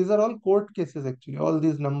 Okay, these are all court cases actually. All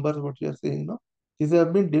these numbers what you are saying now, these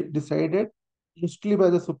have been decided mostly by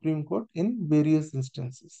the Supreme Court in various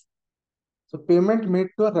instances. So payment made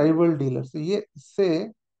to a rival dealer. So say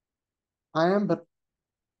I am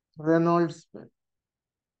Reynolds pen.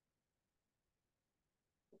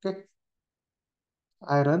 Okay,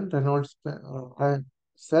 I run Reynolds pen. I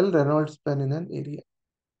sell Reynolds pen in an area.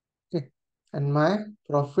 Okay, and my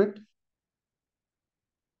profit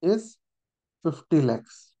is 50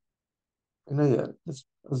 lakhs in a year. Let's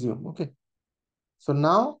assume. Okay. So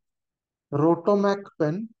now Rotomac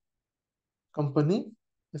pen company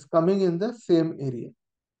is coming in the same area.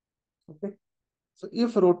 Okay. So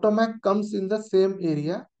if Rotomac comes in the same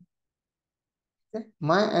area, Okay.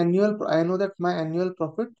 I know that my annual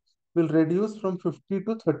profit will reduce from 50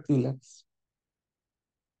 to 30 lakhs.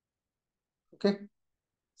 Okay.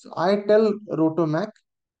 So I tell Rotomac,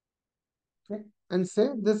 okay, and say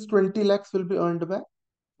this 20 lakhs will be earned by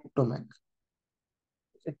Rotomac.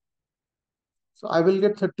 Okay. So I will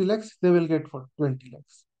get 30 lakhs, they will get for 20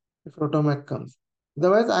 lakhs if Rotomac comes.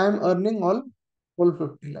 Otherwise, I am earning all full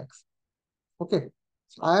 50 lakhs. Okay.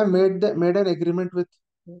 So I have made an agreement with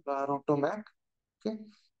Rotomac, okay,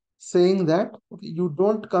 saying that okay, you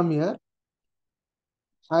don't come here,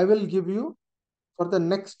 I will give you for the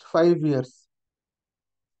next 5 years,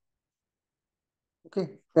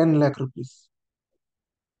 okay, 10 lakh rupees,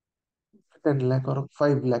 10 lakh or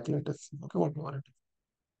 5 lakh, let us see, okay, whatever it is.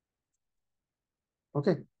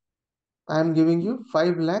 Okay, I am giving you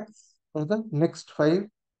 5 lakhs for the next 5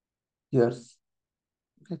 years,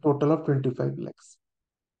 okay, total of 25 lakhs.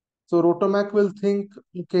 So Rotomac will think,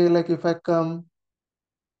 okay, like if I come,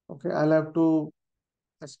 okay, I'll have to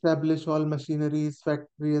establish all machineries,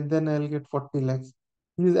 factory, and then I'll get 40 lakhs.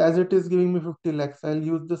 As it is giving me 50 lakhs, I'll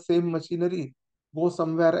use the same machinery, go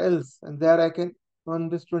somewhere else, and there I can earn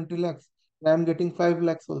this 20 lakhs. I'm getting 5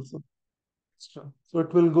 lakhs also extra. So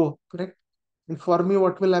it will go, correct? And for me,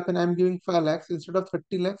 what will happen? I'm giving 5 lakhs instead of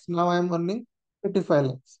 30 lakhs. Now I'm earning 35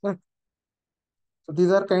 lakhs. Right? So these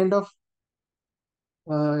are kind of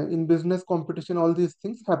in business competition, all these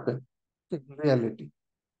things happen in reality.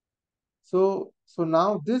 So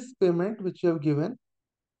now this payment which you have given,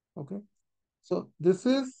 okay, so this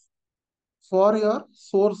is for your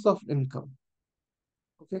source of income.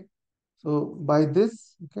 Okay. So by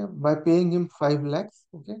this, okay, by paying him 5 lakhs,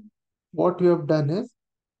 okay, what you have done is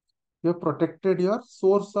you have protected your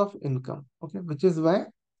source of income. Okay, which is why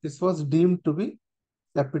this was deemed to be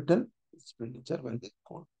capital expenditure by the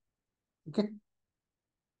court. Okay.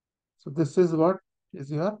 So this is what is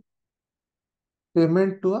your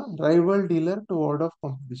payment to a rival dealer to ward off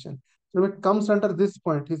competition. So it comes under this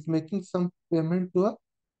point, he's making some payment to a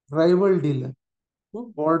rival dealer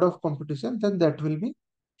to ward off competition, then that will be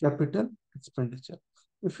capital expenditure.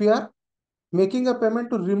 If we are making a payment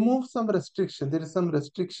to remove some restriction, there is some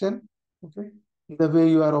restriction, okay, in the way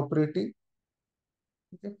you are operating,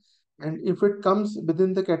 okay, and if it comes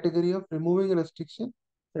within the category of removing restriction,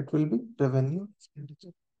 that will be revenue expenditure.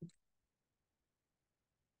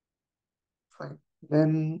 Fine.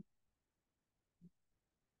 Then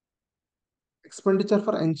expenditure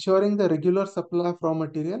for ensuring the regular supply of raw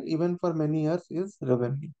material even for many years is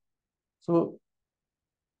revenue. So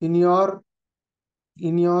in your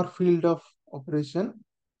field of operation,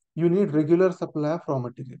 you need regular supply of raw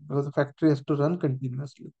material because the factory has to run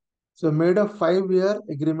continuously. So made a 5-year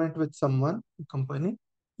agreement with someone, a company,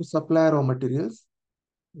 to supply raw materials,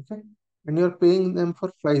 okay, and you're paying them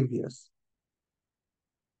for 5 years.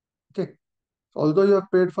 Okay. Although you have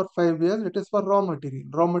paid for 5 years, it is for raw material.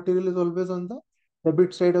 Raw material is always on the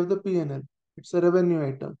debit side of the P&L. It's a revenue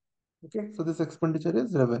item. Okay. So this expenditure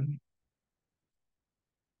is revenue.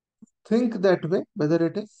 Think that way, whether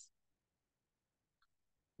it is,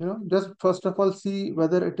 just first of all, see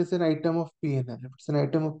whether it is an item of P&L. If it's an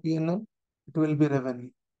item of P&L, it will be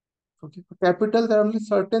revenue. Okay. For capital, there are only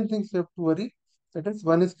certain things you have to worry. That is,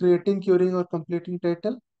 one is creating, curing, or completing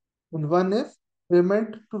title, and one is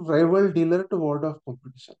payment to rival dealer to ward off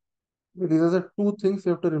competition. These are the two things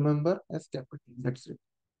you have to remember as capital. That's it.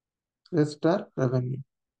 Rest are revenue.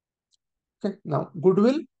 Okay. Now,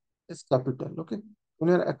 goodwill is capital. Okay. When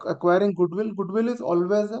you are acquiring goodwill, goodwill is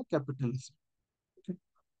always a capital. Okay.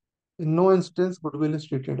 In no instance, goodwill is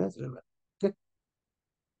treated as revenue. Okay.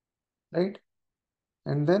 Right.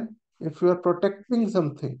 And then, if you are protecting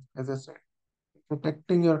something, as I said,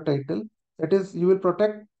 protecting your title, that is, you will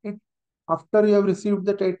protect it after you have received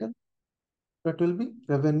the title. That will be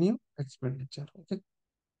revenue expenditure. Okay.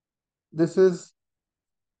 This is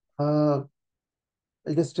I'll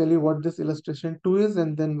just tell you what this illustration 2 is,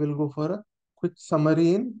 and then we'll go for a quick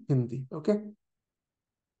summary in Hindi. Okay.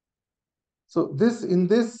 So in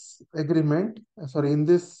this agreement, in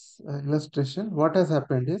this illustration, what has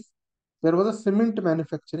happened is there was a cement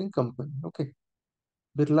manufacturing company. Okay.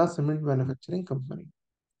 Birla Cement Manufacturing Company.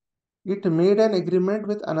 It made an agreement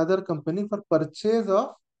with another company for purchase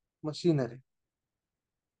of machinery.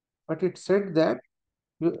 But it said that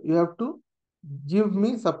you have to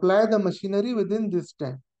supply the machinery within this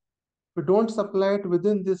time. If you don't supply it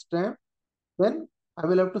within this time, then I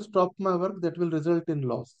will have to stop my work. That will result in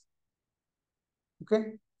loss.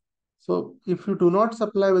 Okay. So if you do not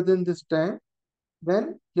supply within this time,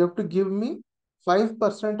 then you have to give me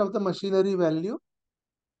 5% of the machinery value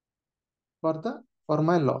for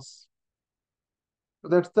my loss. So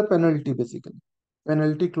that's the penalty basically.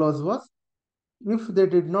 Penalty clause was if they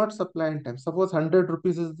did not supply in time. Suppose 100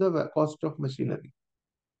 rupees is the cost of machinery.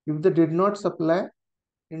 If they did not supply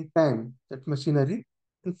in time that machinery,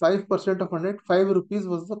 then 5% of 100, 5 rupees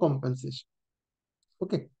was the compensation.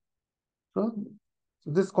 Okay. So,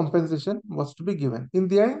 this compensation was to be given. In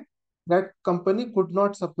the end, that company could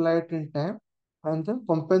not supply it in time, and the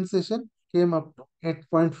compensation came up to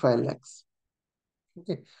 8.5 lakhs.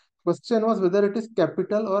 Okay. Question was whether it is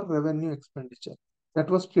capital or revenue expenditure. That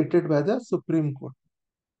was treated by the Supreme Court.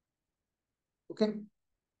 Okay.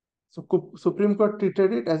 So Supreme Court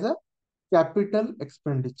treated it as a capital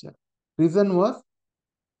expenditure. Reason was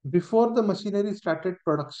before the machinery started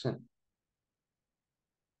production.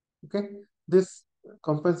 Okay. This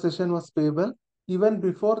compensation was payable even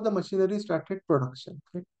before the machinery started production.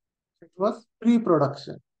 Okay. It was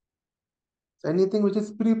pre-production. So anything which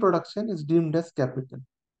is pre-production is deemed as capital.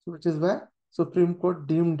 So which is why Supreme Court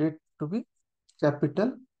deemed it to be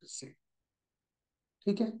capital receipt.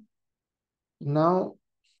 Okay. Now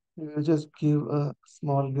we will just give a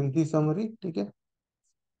small Ginti summary. Okay.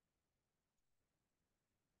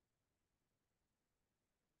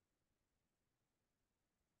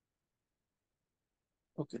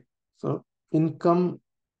 Okay so income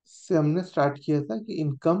से हमने start किया था कि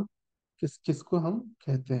income किस किस को हम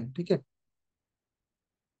कहते हैं. ठीक है.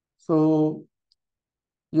 सो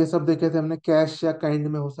ये सब देखे थे हमने. कैश या काइंड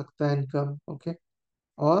में हो सकता है इनकम. ओके.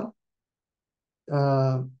 और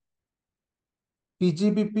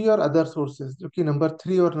पीजीबीपी और अदर सोर्सेज जो कि नंबर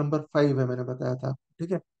 3 और नंबर 5 है मैंने बताया था.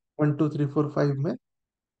 ठीक है. 1 2 3 4 5 में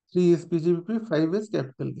 3 is PGBP, 5 is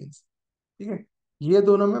capital gains. ठीक है. ये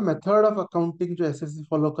दोनों में मेथड ऑफ अकाउंटिंग जो एसएससी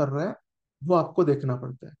फॉलो कर रहा है वो आपको देखना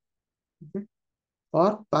पड़ता है. ठीक है.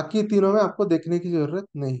 और बाकी तीनों में आपको देखने की जरूरत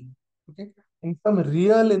नहीं. ओके. इनकम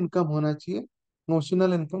रियल इनकम होना चाहिए.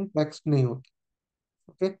 नोशनल इनकम टैक्स नहीं होती.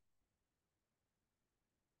 Okay.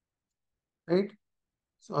 Right.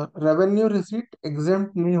 Revenue receipt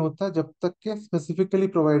exempt नहीं होता जब तक के स्पेसिफिकली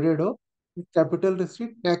प्रोवाइडेड हो. कैपिटल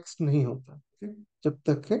रिसीट टैक्स नहीं होता. okay? जब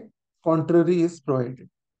तक के contrary is provided.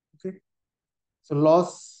 Okay. So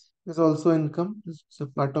loss is also income,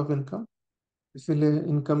 part of income. इसीलिए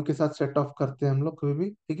इनकम के साथ सेट ऑफ करते हैं हम लोग कभी भी.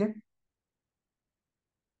 ठीक है.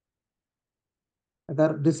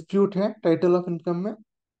 अगर डिस्प्यूट है टाइटल ऑफ इनकम में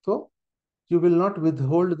तो you will not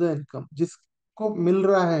withhold the income. जिसको मिल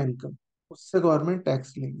रहा है इनकम उससे गवर्नमेंट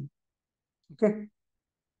टैक्स लेगी. ओके.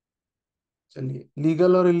 चलिए.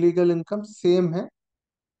 लीगल और इलीगल इनकम सेम है.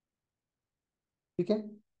 ठीक है.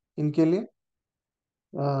 इनके लिए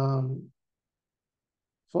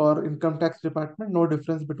for income tax department no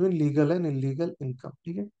difference between legal and illegal income.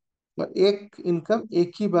 ठीक है. तो एक इनकम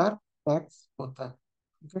एक ही बार टैक्स होता है.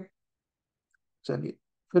 ठीक है. चलिए.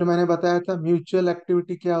 फिर मैंने बताया था म्यूचुअल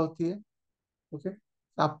एक्टिविटी क्या होती है. ओके.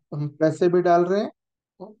 आप हम पैसे भी डाल रहे हैं,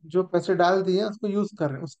 तो जो पैसे डाल दिए हैं उसको यूज कर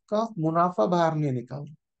रहे हैं, उसका मुनाफा बाहर नहीं निकाल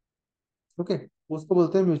रहे. ओके. उसको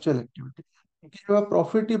बोलते हैं म्यूचुअल एक्टिविटी. क्योंकि जब आप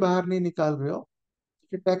प्रॉफिट ही बाहर नहीं निकाल रहे हो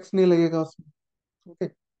तो टैक्स नहीं लगेगा उसमें. ओके.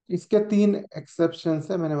 इसके 3 एक्सेप्शन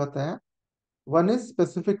है मैंने बताया. One is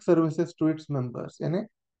specific services to its members, यानी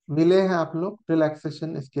मिले हैं आप लोग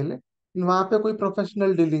रिलैक्सेशन इसके लिए, वहां पे कोई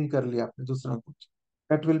प्रोफेशनल डीलिंग कर लिया आपने दूसरा कुछ,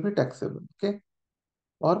 that will be taxable. Okay.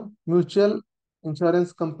 और म्यूचुअल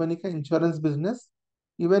इंश्योरेंस कंपनी का इंश्योरेंस बिजनेस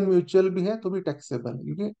इवन म्यूचुअल भी है तो भी टैक्सेबल है,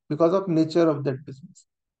 क्योंकि because of nature of that business.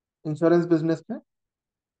 Insurance business में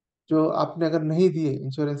जो आपने अगर नहीं दिए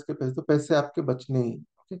इंश्योरेंस के पैसे तो पैसे आपके बचने ही.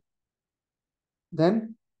 Okay. Then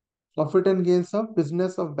profit and gains of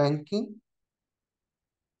business of banking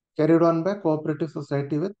carried on by cooperative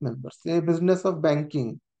society with members. ये business of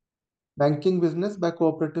banking, banking business by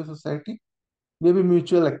cooperative society, ये भी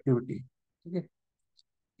म्यूचुअल एक्टिविटी. ठीक है.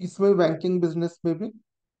 इसमें बैंकिंग बिजनेस में भी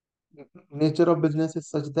nature of business is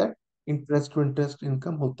such that interest to interest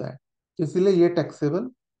income होता है, तो इसीलिए ये टैक्सेबल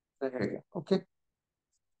रहेगा. ओके.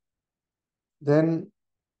 देन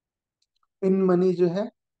इन मनी जो है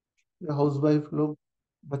हाउस वाइफ लोग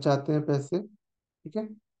बचाते हैं पैसे. ठीक है.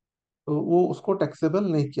 तो वो उसको टैक्सेबल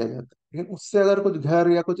नहीं किया जाता. लेकिन उससे अगर कुछ घर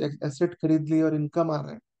या कुछ एसेट खरीद ली और इनकम आ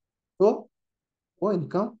रहा है तो वो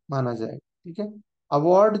इनकम माना जाएगा. ठीक है.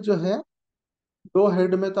 अवार्ड जो है, दो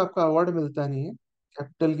हेड में तो आपका अवार्ड मिलता नहीं है,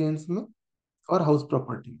 कैपिटल गेन्स में और हाउस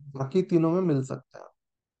प्रॉपर्टी, बाकी तीनों में मिल सकता है.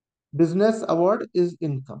 Business award is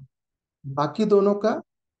income. बाकी दोनों का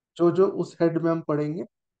जो जो उस हेड में हम पढ़ेंगे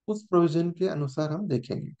उस प्रोविजन के अनुसार हम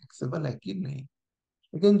देखेंगे टैक्सेबल है कि नहीं.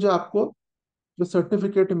 लेकिन जो आपको जो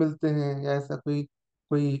सर्टिफिकेट मिलते हैं या ऐसा कोई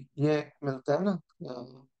कोई ये मिलता है ना,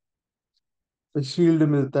 कोई शील्ड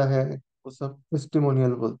मिलता है, वो सब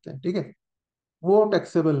टेस्टिमोनियल बोलते हैं. ठीक है. वो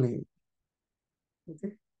टैक्सेबल नहीं. ठीक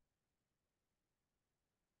है.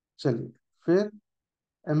 चलिए. फिर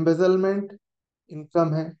एम्बेजलमेंट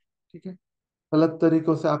इनकम है, ठीक है। गलत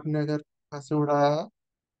तरीकों से आपने अगर पैसे उड़ाया है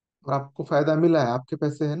और आपको फायदा मिला है, आपके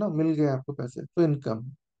पैसे है ना, मिल गए आपको पैसे, तो इनकम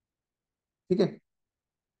है, ठीक है।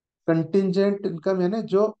 कंटिजेंट इनकम यानी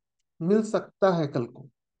जो मिल सकता है कल को,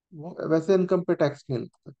 वो वैसे इनकम पे टैक्स नहीं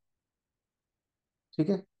लगता, ठीक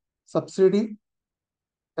है। सब्सिडी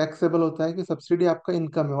टैक्सेबल होता है कि सब्सिडी आपका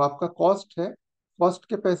इनकम है, वो आपका कॉस्ट है, कॉस्ट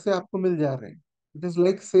के पैसे आपको मिल जा रहे हैं, it is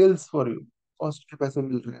like sales for you, cost के पैसे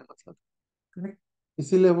मिल रहे हैं मतलब, करेक्ट।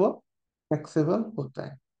 इसीलिए वो टैक्सेबल होता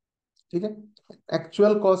है, ठीक है।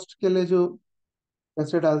 एक्चुअल कॉस्ट के लिए जो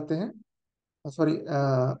पैसे डालते हैं, सॉरी,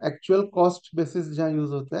 एक्चुअल कॉस्ट बेसिस जहाँ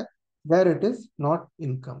यूज होता है, there it is not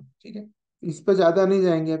income, ठीक है। इस पे ज्यादा नहीं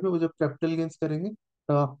जाएंगे अभी, वो जब कैपिटल गेन्स करेंगे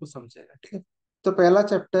तब आपको समझेगा, ठीक है। तो पहला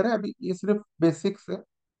चैप्टर है अभी, ये सिर्फ बेसिक्स है।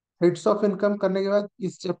 हेड्स ऑफ इनकम करने के बाद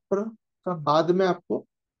इस चैप्टर का बाद में आपको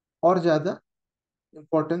और ज्यादा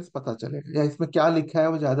इंपॉर्टेंस पता चलेगा, या इसमें क्या लिखा है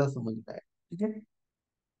वो ज्यादा समझ में आएगा, ठीक है।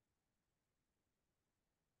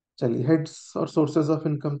 चलिए, हेड्स और सोर्सेज ऑफ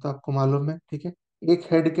इनकम तो आपको मालूम है, ठीक है। एक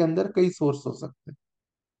हेड के अंदर कई सोर्स हो सकते हैं,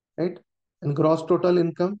 right. And gross total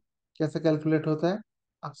income कैसे कैलकुलेट होता है,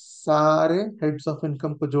 आप सारे हेड्स ऑफ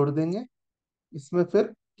इनकम को जोड़ देंगे, इसमें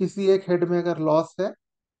फिर किसी एक हेड में अगर लॉस है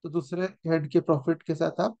तो दूसरे हेड के प्रॉफिट के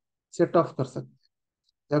साथ आप सेट ऑफ कर सकते हैं,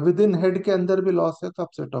 या विद इन हेड के अंदर भी लॉस है तो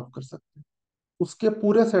आप सेट ऑफ कर सकते हैं। उसके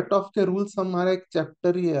पूरे सेट ऑफ के रूल्स हमारा एक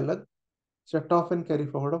चैप्टर ही है अलग, set of and carry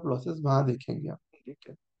forward of losses, वहां देखेंगे आप, ठीक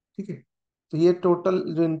है, ठीक है। तो ये टोटल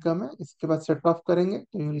जो इनकम है, इसके बाद सेट ऑफ करेंगे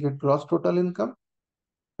तो you will get gross total income,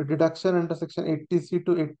 deduction under section 80C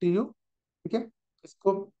to 80U, ठीक है।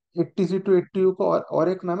 इसको 80C टू 80U को और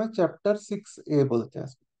एक नाम है चैप्टर 6A बोलते हैं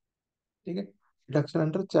इसको, ठीक है। Deduction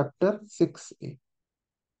under chapter 6A,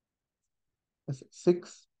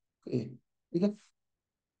 6A, ठीक है।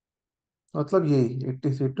 मतलब यही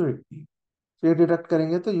 80C टू 80, तो ये डिडक्ट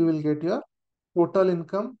करेंगे तो you will get your total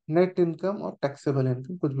income, net income और टैक्सेबल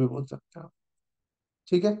इनकम, कुछ भी बोल सकते हो आप,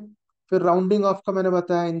 ठीक है। फिर राउंडिंग ऑफ का मैंने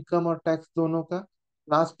बताया, इनकम और टैक्स दोनों का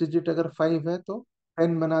लास्ट डिजिट अगर 5 है तो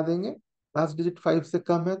 10 बना देंगे, लास्ट डिजिट 5 से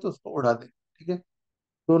कम है तो उसको उड़ा देंगे, ठीक है।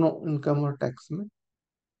 दोनों इनकम और टैक्स में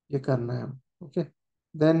ये करना है, okay.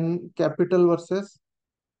 Then capital versus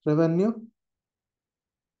revenue,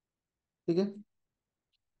 ठीक है।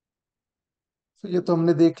 तो ये तो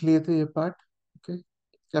हमने देख लिए थे ये part, okay.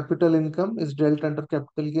 Capital income is dealt under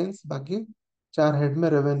capital gains, बाकी चार हेड में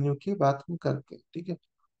रेवेन्यू की बात हम करते हैं, ठीक है।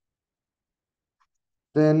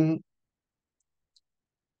 देन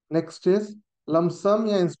नेक्स्ट इज लमसम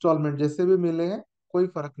या इंस्टॉलमेंट, जैसे भी मिले हैं कोई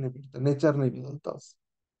फर्क नहीं पड़ता, नेचर नहीं बदलता उससे,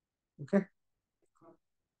 ओके।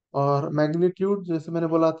 और मैग्नीट्यूड जैसे मैंने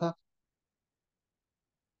बोला था,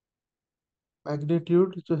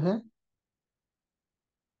 मैग्नीट्यूड जो है,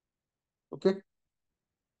 ओके,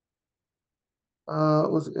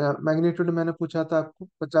 उस मैग्नीट्यूड मैंने पूछा था आपको,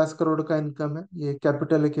 50 करोड़ का इनकम है, ये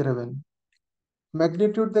कैपिटल है कि रेवेन्यू,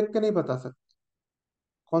 मैग्नीट्यूड देख के नहीं बता सकते,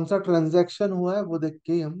 कौन सा ट्रांजैक्शन हुआ है वो देख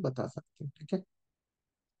के ही हम बता सकते हैं, ठीक है।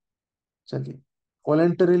 चलिए,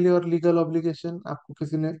 वॉलेंटरीली और लीगल ऑब्लिगेशन, आपको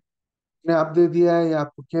किसी ने आप दे दिया है या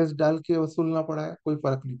आपको केस डाल के वसूलना पड़ा है, कोई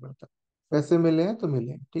फर्क नहीं पड़ता, पैसे मिले हैं तो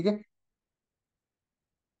मिले हैं, ठीक है।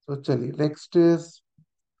 तो चलिए, next is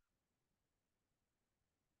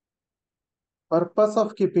purpose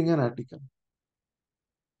of keeping an article,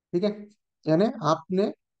 ठीक है। यानी आपने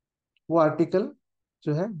वो आर्टिकल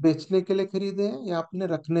जो है बेचने के लिए खरीदे हैं या आपने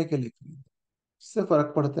रखने के लिए खरीदे, इससे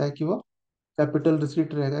फर्क पड़ता है कि वो कैपिटल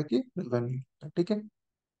रिसीट रहेगा कि रेवेन्यू, ठीक है।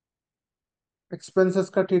 एक्सपेंसेस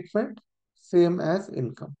का ट्रीटमेंट सेम एज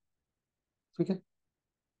इनकम, ठीक है।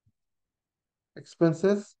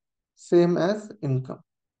 एक्सपेंसेस सेम एज इनकम,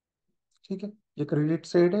 ठीक है। ये क्रेडिट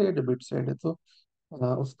साइड है, ये डेबिट साइड है, तो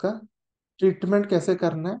उसका ट्रीटमेंट कैसे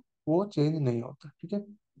करना है वो चेंज नहीं होता, ठीक है।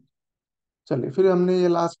 चलिए, फिर हमने ये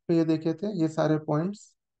लास्ट में ये देखे थे ये सारे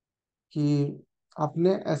पॉइंट्स, कि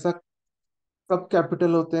आपने ऐसा कब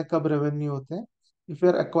कैपिटल होते हैं, कब रेवेन्यू होते हैं, if you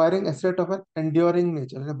are acquiring asset of N enduring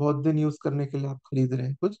nature, बहुत दिन यूज करने के लिए आप खरीद रहे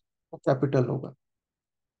हैं कुछ, वो कैपिटल होगा,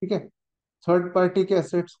 ठीक है। थर्ड पार्टी के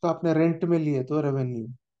एसेट्स को आपने रेंट में लिए तो रेवेन्यू,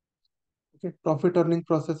 ठीक है। प्रॉफिट अर्निंग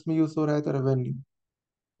प्रोसेस में यूज हो रहा है तो रेवेन्यू।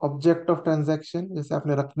 ऑब्जेक्ट ऑफ ट्रांजैक्शन, जैसे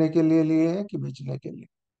आपने रखने के लिए लिए हैं कि बेचने के लिए,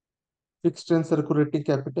 फिक्स्ड एंड सर्कुलेटिंग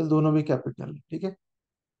कैपिटल दोनों भी कैपिटल है, ठीक है।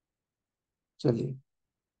 चलिए,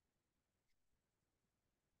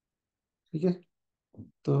 ठीक है।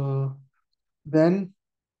 तो then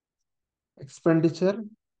expenditure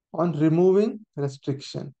on removing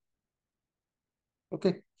restriction,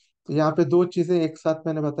 okay. तो यहाँ पे दो चीजें एक साथ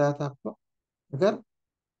मैंने बताया था आपको, अगर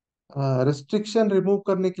रेस्ट्रिक्शन रिमूव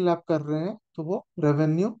करने के लिए आप कर रहे हैं तो वो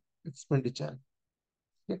रेवेन्यू एक्सपेंडिचर है,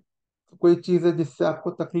 ठीक है? तो कोई चीज है जिससे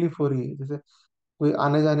आपको तकलीफ हो रही है, जैसे कोई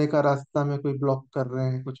आने जाने का रास्ता में कोई ब्लॉक कर रहे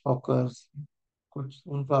हैं, कुछ हॉकर्स, कुछ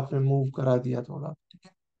उनको आपने मूव करा दिया थोड़ा, ठीक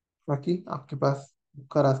है, ताकि आपके पास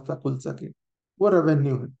का रास्ता खुल सके, वो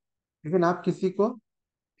रेवेन्यू है। लेकिन आप किसी को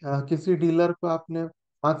किसी डीलर को आपने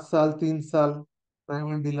 5 साल 3 साल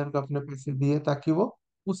प्राइवेट डीलर को अपने पैसे दिए ताकि वो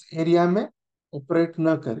उस एरिया में ऑपरेट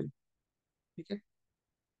ना करे, ठीक है,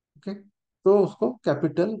 ओके, तो उसको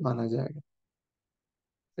कैपिटल माना जाएगा,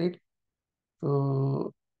 राइट।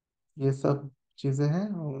 तो ये सब चीजें हैं।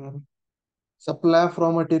 और सप्लाई ऑफ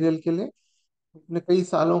रॉ मटेरियल के लिए अपने कई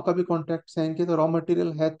सालों का भी कॉन्ट्रैक्ट साइन किया, तो रॉ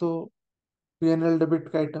मटेरियल है तो पीएनएल डेबिट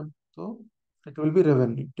का आइटम, तो इट विल बी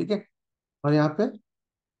रेवेन्यू, ठीक है। और यहाँ पे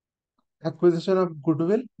एक्विजिशन ऑफ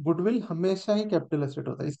गुडविल, गुडविल हमेशा ही कैपिटल एसेट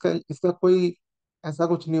होता है, इसका इसका कोई ऐसा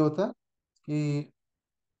कुछ नहीं होता कि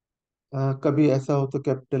कभी ऐसा हो तो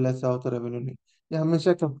कैपिटल, ऐसा हो तो रेवेन्यू, नहीं, ये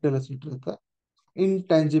हमेशा कैपिटल एसेट रहता है,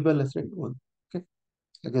 इनटेंजिबल एसेट बोलते हैं,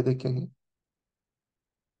 ओके, आगे देखेंगे।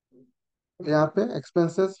 यहाँ पे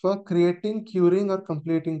एक्सपेंसेस फॉर क्रिएटिंग, क्यूरिंग और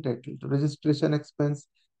कंप्लीटिंग टाइटल, तो रजिस्ट्रेशन एक्सपेंस,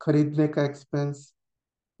 खरीदने का एक्सपेंस,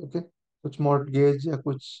 ओके, कुछ मॉर्टगेज या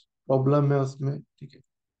कुछ प्रॉब्लम है उसमें, ठीक है,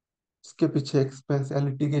 उसके पीछे एक्सपेंस या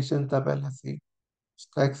लिटिगेशन था पहले से,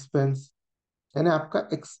 उसका एक्सपेंस, यानी आपका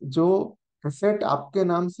जो एसेट आपके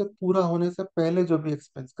नाम से पूरा होने से पहले जो भी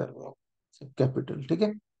एक्सपेंस कर रहे हो, सब कैपिटल, ठीक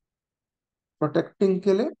है, प्रोटेक्टिंग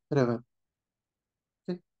के लिए रेवेन्यू,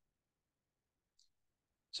 ठीक।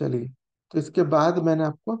 चलिए, तो इसके बाद मैंने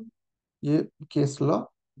आपको ये केस लॉ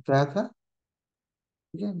बताया था,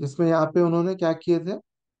 ठीक है, जिसमें यहाँ पे उन्होंने क्या किए थे,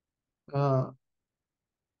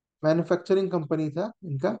 मैन्युफैक्चरिंग कंपनी था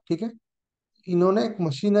इनका, ठीक है, इन्होंने एक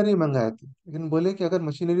मशीनरी मंगाए थे, लेकिन बोले कि अगर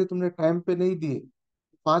मशीनरी तुमने टाइम पे नहीं दिए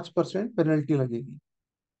 5% पेनल्टी लगेगी।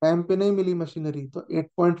 टाइम पे नहीं मिली मशीनरी तो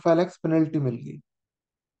 8.5 लाख पेनल्टी मिल गई,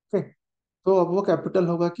 ओके। तो अब वो कैपिटल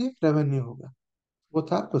होगा कि रेवेन्यू होगा, वो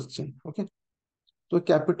था क्वेश्चन, ओके। तो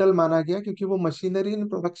कैपिटल माना गया क्योंकि वो मशीनरी ने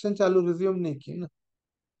प्रोडक्शन चालू रिज्यूम नहीं की ना,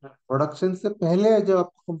 प्रोडक्शन से पहले जब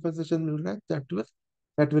आपको कंपनसेशन मिल रहा है,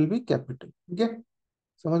 दैट विल बी कैपिटल, ठीक है,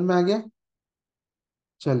 समझ में आ गया।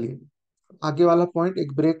 चलिए, आगे वाला पॉइंट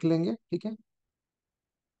एक ब्रेक लेंगे, ठीक है।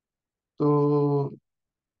 तो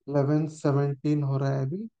 11:17 हो रहा है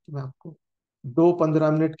अभी, तो मैं आपको 2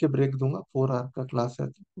 15 मिनट के ब्रेक दूंगा, 4 आवर का क्लास है,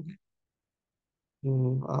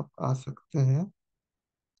 तो आप आ सकते हैं।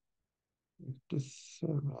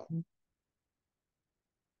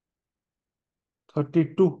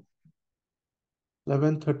 32,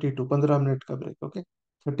 11:32, 15 मिनट का ब्रेक, ओके।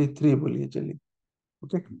 33 बोलिए, चलिए,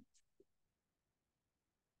 ओके।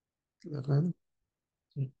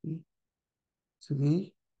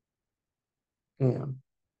 11:33 AM,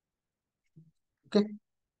 okay.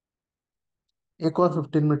 एक और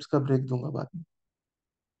 15 मिनट्स का ब्रेक दूंगा बाद में,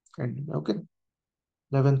 एंड में, ओके।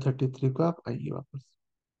 11:33 को आप आइए वापस।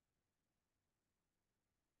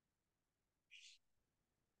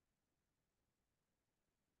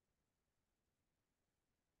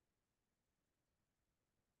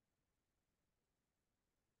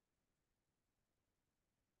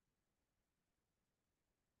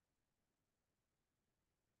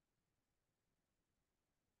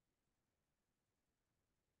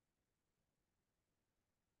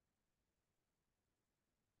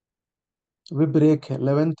 अभी ब्रेक है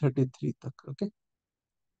 11:33 तक, okay.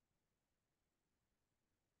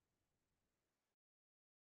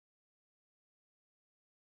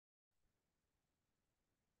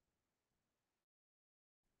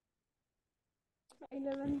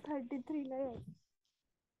 Eleven thirty थ्रीला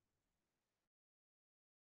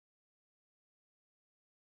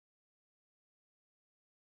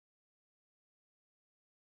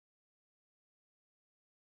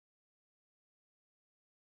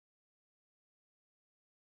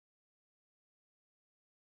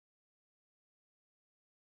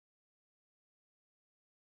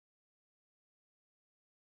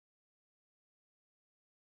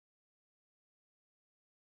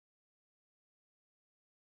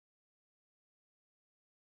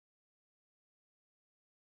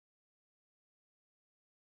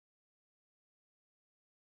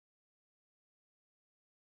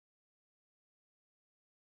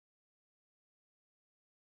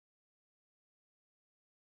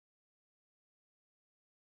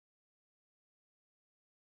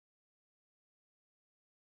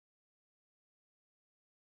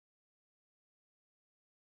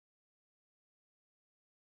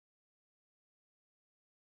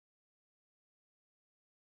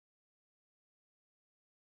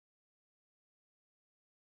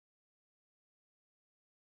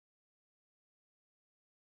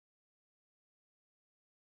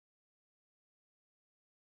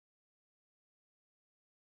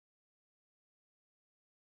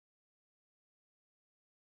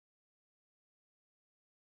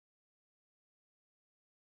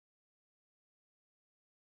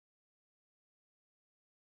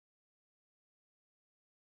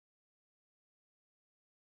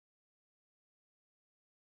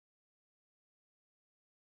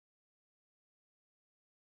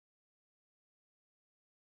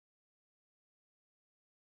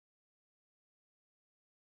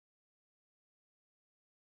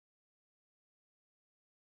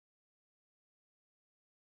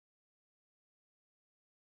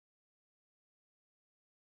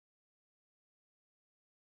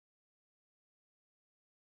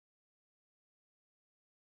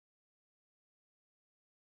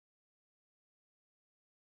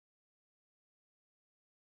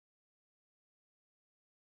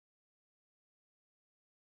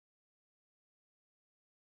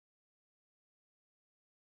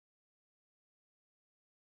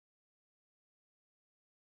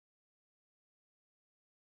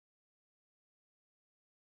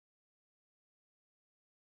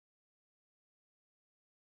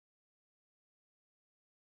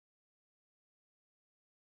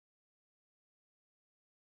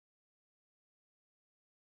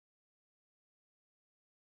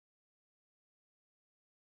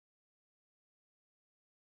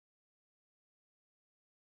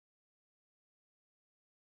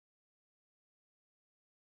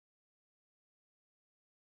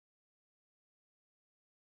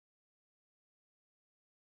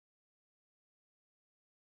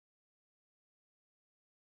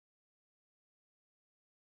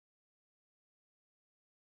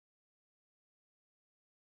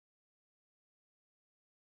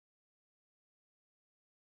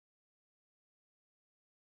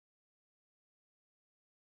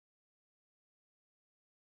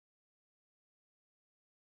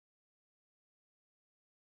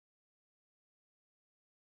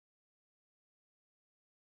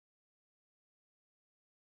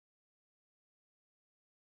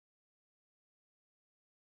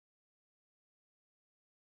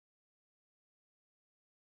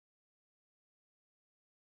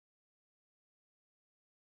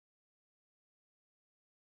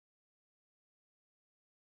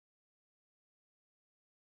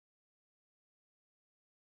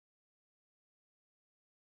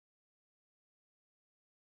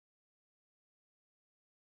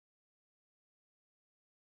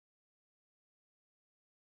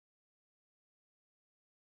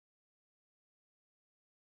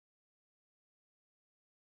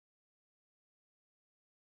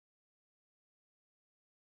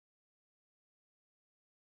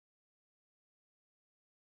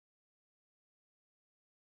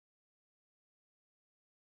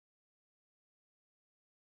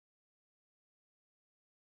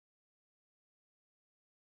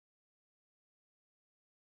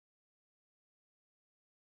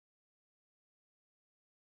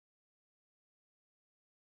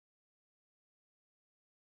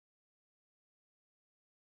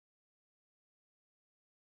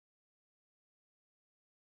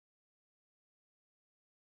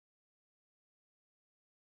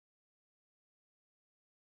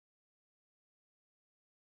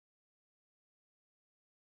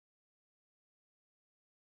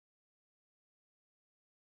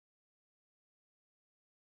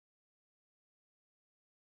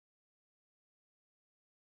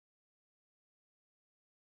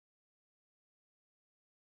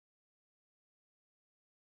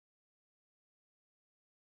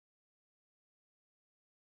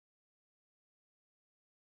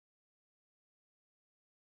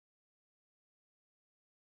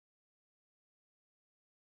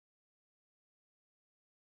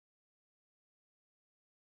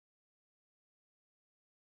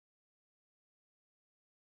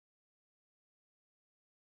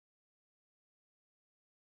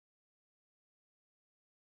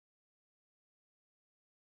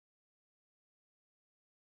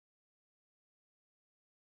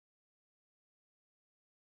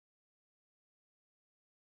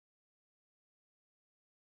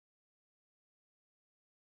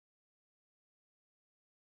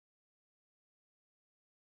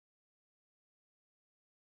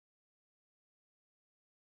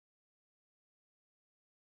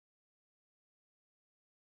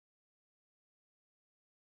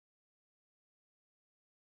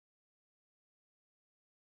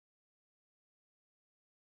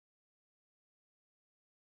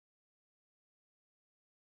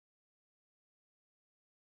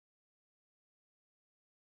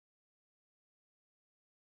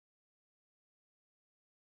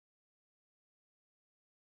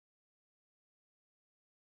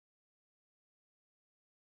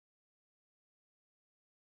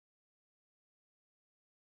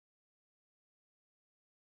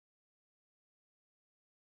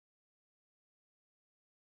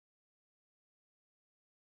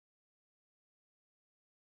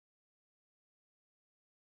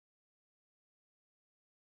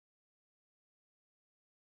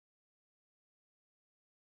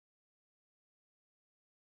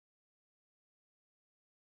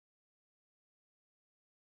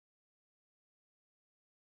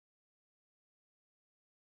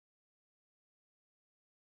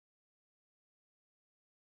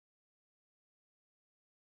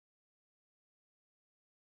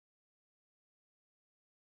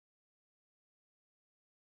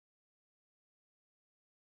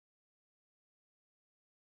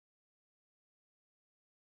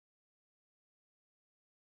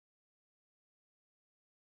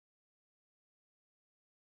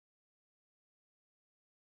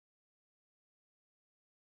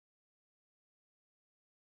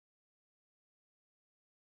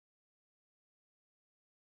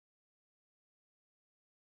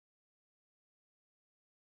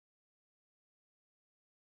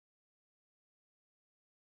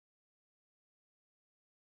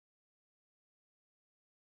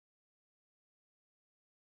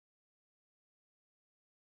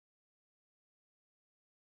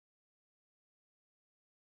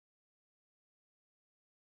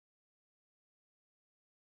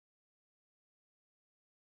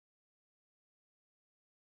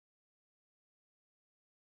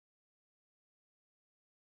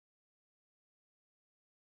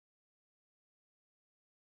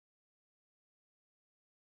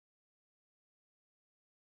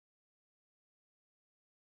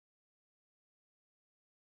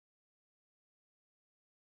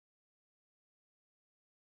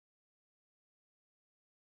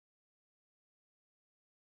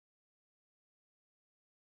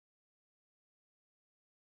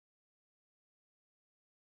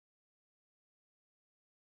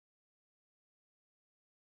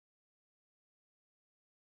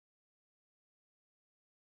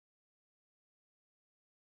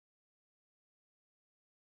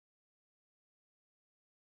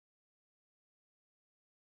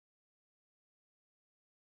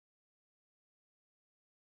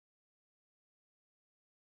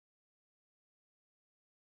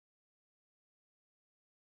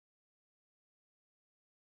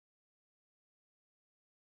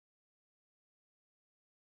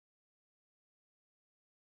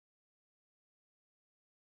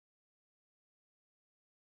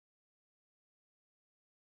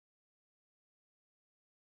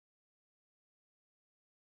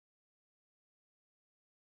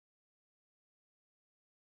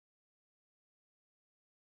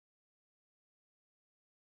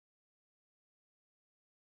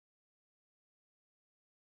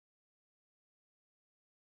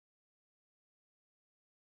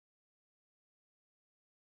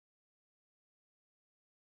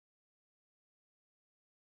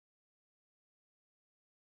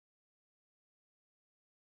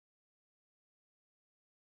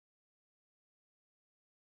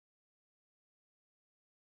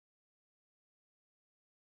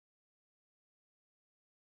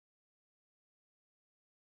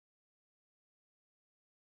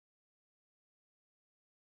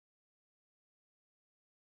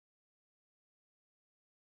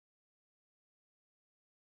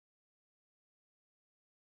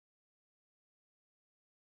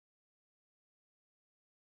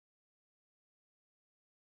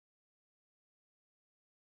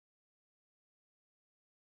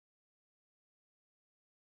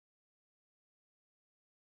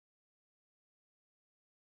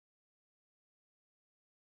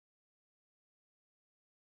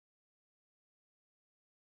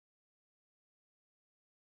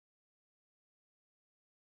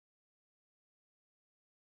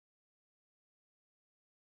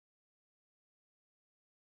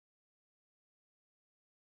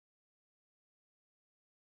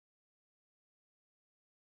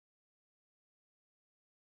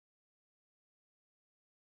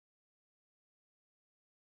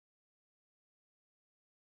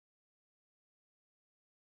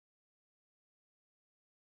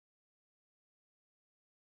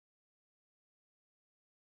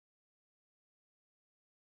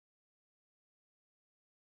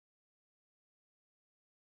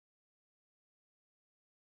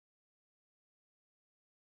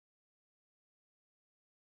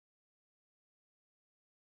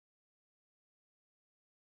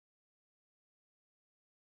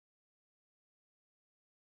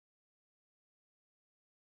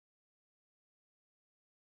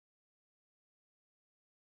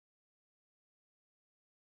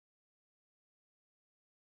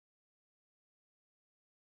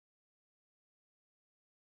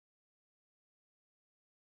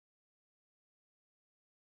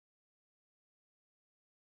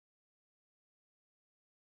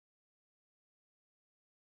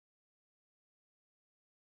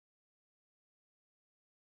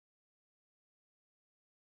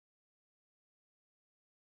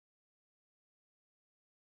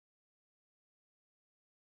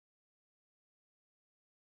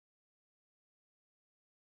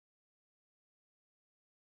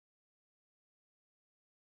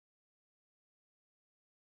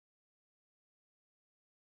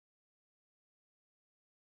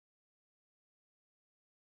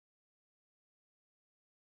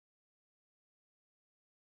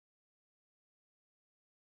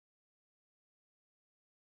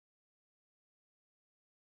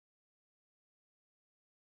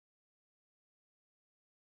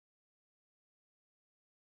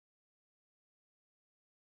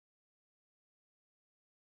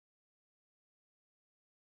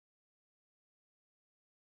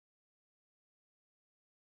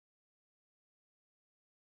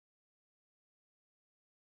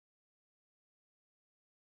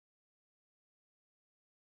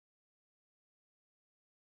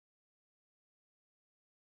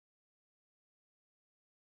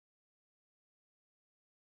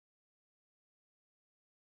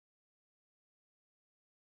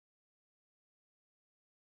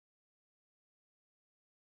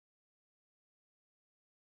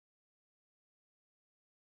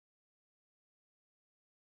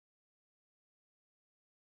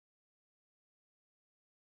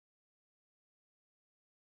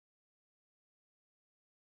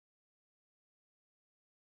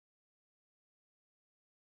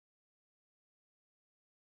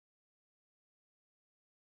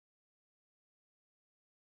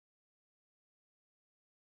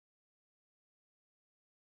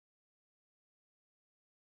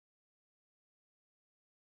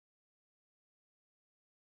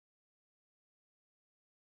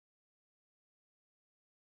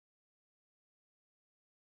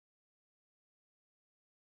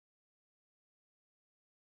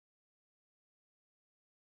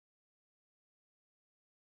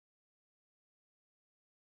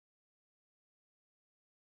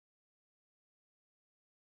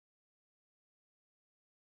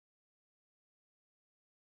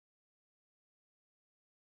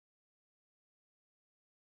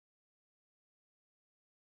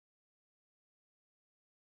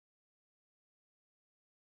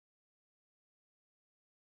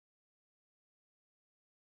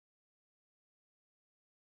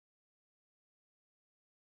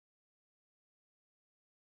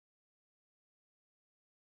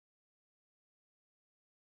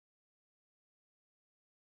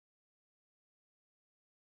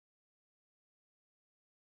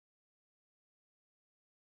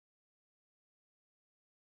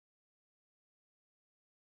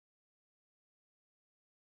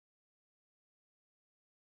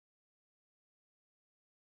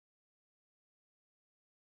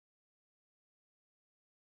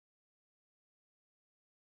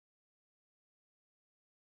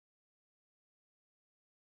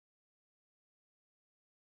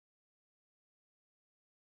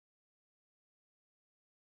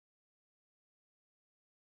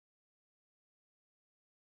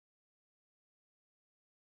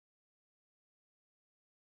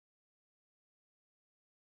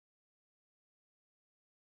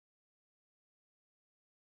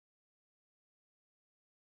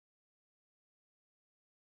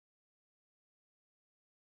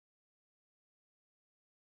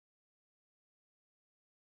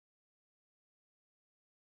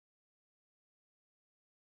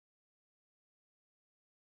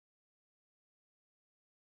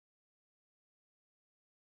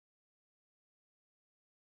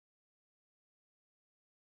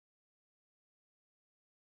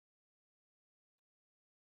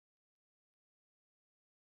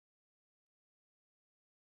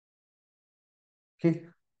Okay,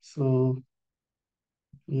 so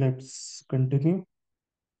let's continue.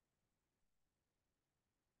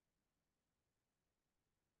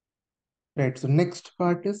 Right, so next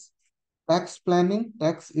part is tax planning,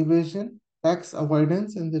 tax evasion, tax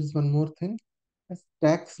avoidance, and there's one more thing, as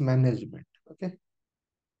tax management. Okay,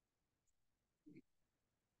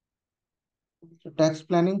 so tax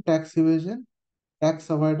planning, tax evasion,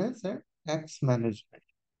 tax avoidance, and tax management.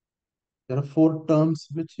 There are four terms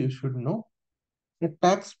which you should know. The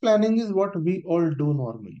tax planning is what we all do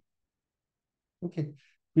normally. Okay,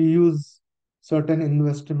 we use certain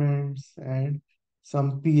investments and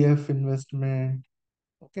some PF investment,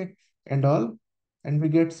 okay, and all, and we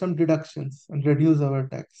get some deductions and reduce our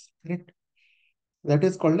tax, correct? That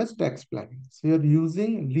is called as tax planning. So you're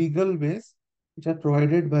using legal ways which are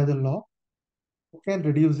provided by the law, okay, and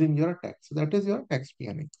reducing your tax. So that is your tax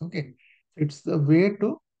planning, okay. It's the way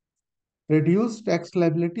to reduce tax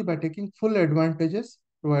liability by taking full advantages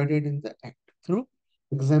provided in the act through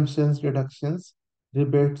exemptions, deductions,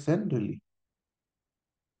 rebates, and relief.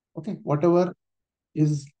 Okay, whatever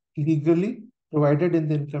is legally provided in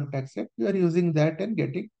the income tax act, you are using that and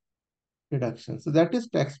getting deductions. So that is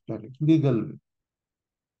tax planning, legal way.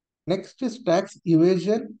 Next is tax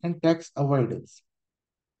evasion and tax avoidance.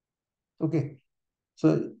 Okay,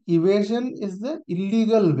 so evasion is the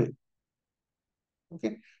illegal way.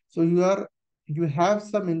 Okay, so you have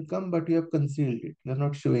some income, but you have concealed it. You're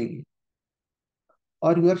not showing it,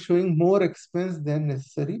 or you are showing more expense than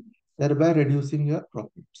necessary, thereby reducing your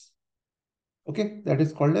profits. Okay, that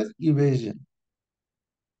is called as evasion.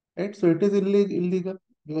 Right, so it is illegal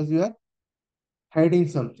because you are hiding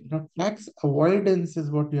something. Now, tax avoidance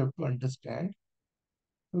is what you have to understand.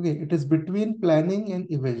 Okay, it is between planning and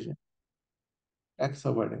evasion. Tax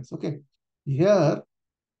avoidance. Okay, here,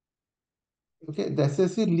 okay, the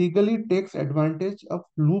SSC legally takes advantage of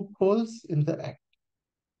loopholes in the act.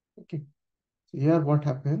 Okay, so here what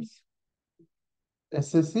happens?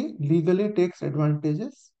 SSC legally takes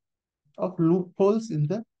advantages of loopholes in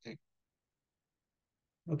the act.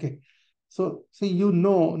 Okay, so see,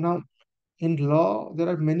 now in law there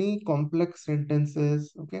are many complex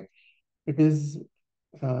sentences. Okay, it's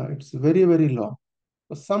very long.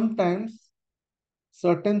 So sometimes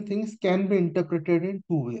certain things can be interpreted in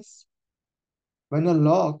two ways. When a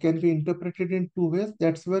law can be interpreted in two ways,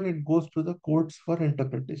 that's when it goes to the courts for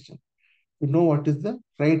interpretation. To know what is the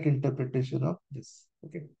right interpretation of this.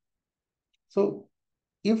 Okay. So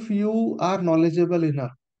if you are knowledgeable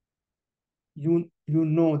enough, you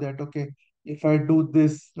know that okay, if I do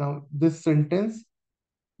this now, this sentence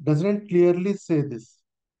doesn't clearly say this.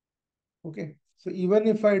 Okay. So even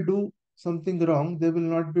if I do something wrong, they will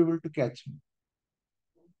not be able to catch me.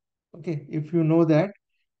 Okay. If you know that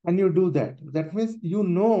and you do that, that means you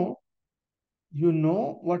know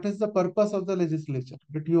what is the purpose of the legislature,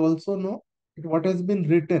 but you also know what has been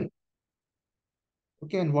written.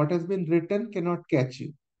 Okay, and what has been written cannot catch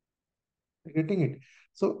you. You're getting it?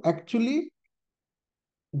 So actually,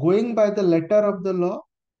 going by the letter of the law,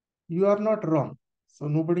 you are not wrong. So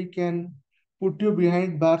nobody can put you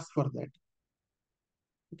behind bars for that.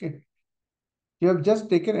 Okay, you have just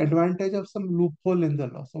taken advantage of some loophole in the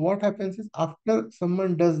law. So what happens is after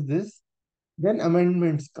someone does this, then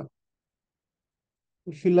amendments come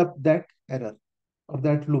to fill up that error or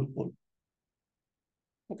that loophole.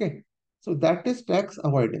 Okay, so that is tax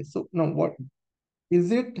avoidance. So now what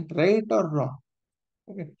is it right or wrong?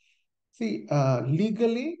 Okay, see,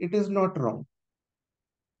 legally it is not wrong.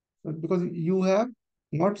 So because you have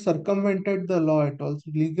not circumvented the law at all.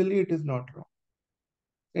 So legally it is not wrong,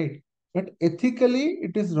 right? But ethically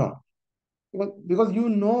it is wrong because you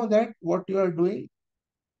know that what you are doing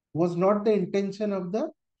was not the intention of the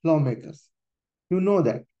lawmakers. You know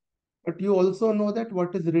that, but you also know that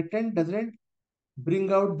what is written doesn't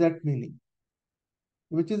bring out that meaning,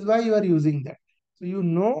 which is why you are using that. So you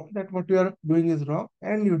know that what you are doing is wrong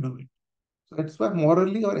and you do it. So that's why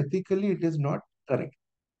morally or ethically it is not correct.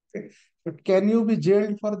 Okay. But can you be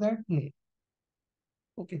jailed for that? No.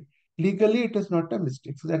 Okay. Legally it is not a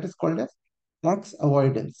mistake. So that is called as tax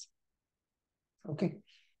avoidance. Okay.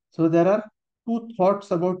 So there are two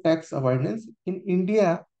thoughts about tax avoidance. In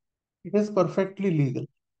India, it is perfectly legal.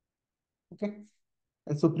 Okay.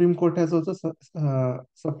 And Supreme Court has also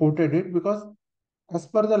supported it because as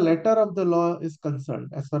per the letter of the law is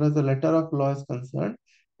concerned, as far as the letter of law is concerned,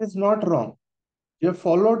 it's not wrong. You have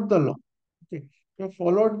followed the law. Okay. You have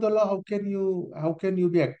followed the law. How can you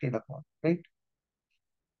be acted upon? Right?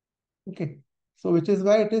 Okay. So which is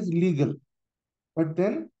why it is legal. But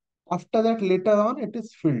then after that, later on, it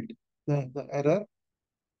is filled. The error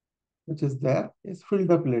which is there is filled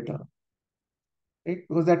up later. right?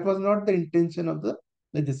 Because that was not the intention of the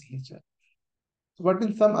legislature. But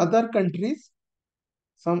in some other countries,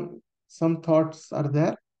 some thoughts are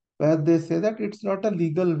there where they say that it's not a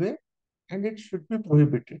legal way and it should be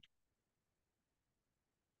prohibited.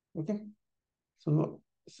 Okay, so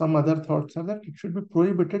some other thoughts are that it should be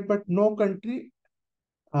prohibited, but no country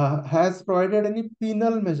has provided any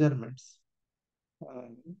penal measurements uh,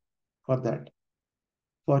 for that,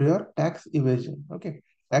 for your tax evasion. Okay,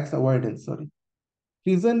 tax avoidance. Sorry.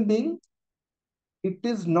 Reason being, it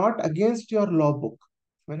is not against your law book.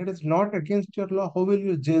 When it is not against your law, how will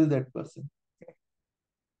you jail that person?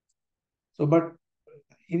 So, but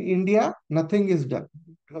in India, nothing is done.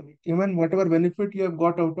 Even whatever benefit you have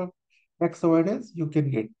got out of tax avoidance, you can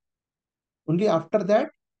get. Only after that,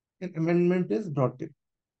 an amendment is brought in,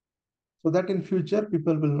 so that in future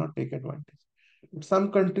people will not take advantage. But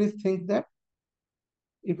some countries think that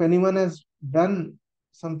if anyone has done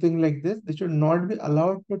something like this, they should not be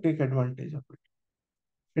allowed to take advantage of it.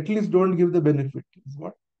 At least don't give the benefit, is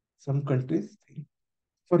what some countries think.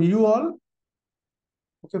 For you all,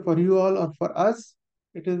 okay, for you all or for us,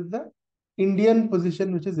 it is the Indian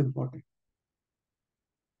position which is important.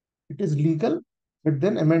 It is legal, but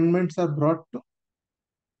then amendments are brought to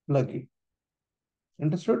plug it.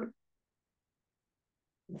 Understood?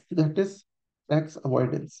 That is tax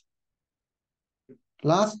avoidance.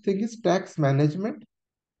 Last thing is tax management.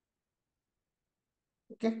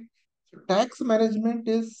 Okay. So tax management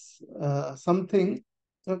is something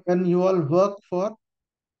when you all work for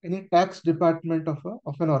any tax department of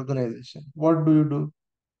an organization. What do you do?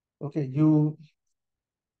 Okay, you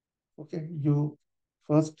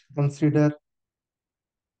first consider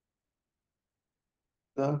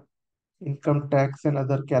the income tax and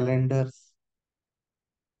other calendars.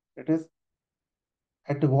 That is,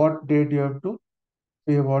 at what date you have to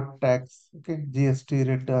pay what tax. Okay, GST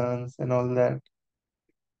returns and all that.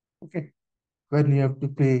 Okay, when you have to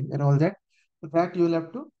pay and all that. So that you will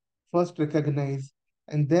have to first recognize,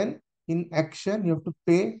 and then in action you have to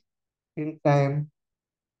pay in time.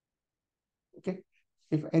 Okay,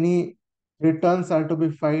 if any returns are to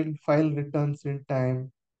be filed, file returns in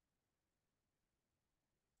time.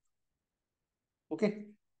 Okay,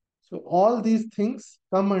 so all these things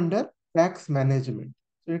come under tax management.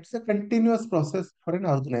 So it's a continuous process for an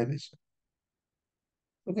organization.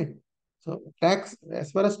 Okay, so tax,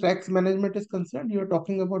 as far as tax management is concerned, you are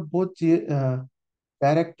talking about both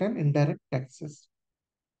direct and indirect taxes.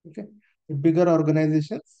 Okay, with bigger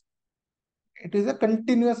organizations, it is a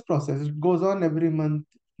continuous process. It goes on every month.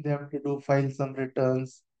 They have to do file some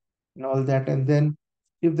returns and all that, and then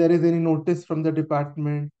if there is any notice from the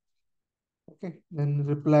department, okay, then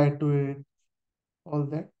reply to it. All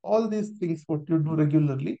that, all these things, what you do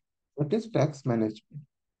regularly, that is tax management.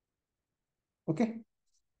 Okay.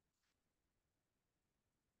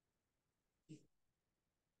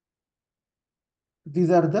 These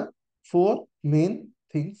are the four main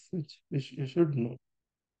things which you should know.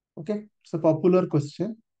 Okay, it's a popular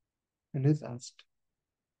question and is asked.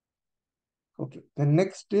 Okay, the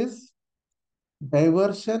next is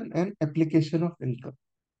diversion and application of income.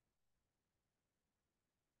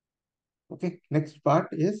 Okay, next part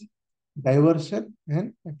is diversion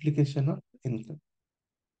and application of income.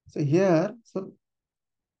 So here, so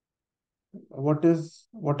what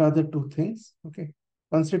are the two things? Okay,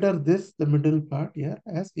 consider this, the middle part here,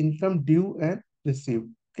 as income due and received.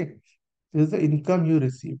 Okay, this is the income you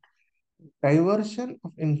received. Diversion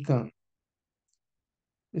of income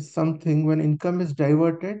is something when income is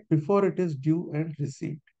diverted before it is due and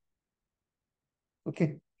received.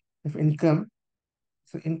 Okay, if income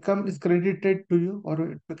is credited to you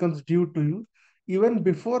or it becomes due to you, even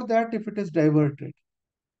before that, if it is diverted,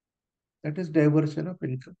 that is diversion of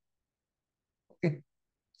income. Okay,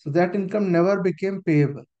 so that income never became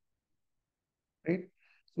payable, right?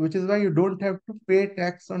 So which is why you don't have to pay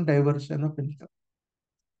tax on diversion of income.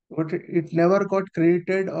 But it never got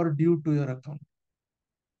credited or due to your account.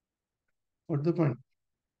 What's the point?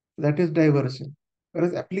 That is diversion.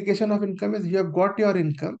 Whereas application of income is you have got your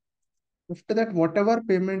income. After that, whatever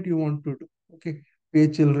payment you want to do, okay, pay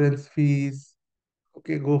children's fees,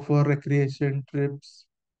 okay, go for recreation trips,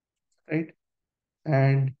 right?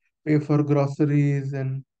 And pay for groceries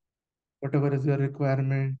and whatever is your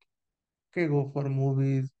requirement. Okay, go for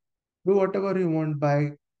movies, do whatever you want,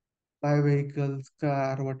 buy vehicles,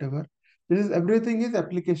 car, whatever. This is everything is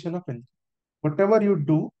application of income. Whatever you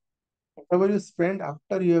do, whatever you spend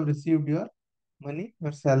after you have received your money,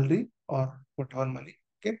 your salary or whatever money,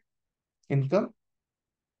 okay, income.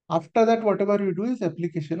 After that, whatever you do is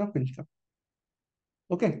application of income.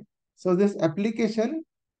 Okay. So this application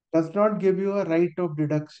does not give you a right of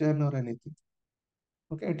deduction or anything.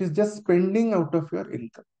 Okay, it is just spending out of your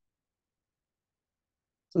income.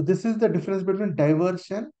 So this is the difference between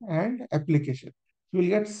diversion and application. You will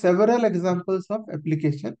get several examples of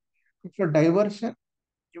application. For diversion,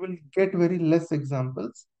 you will get very less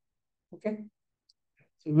examples. Okay,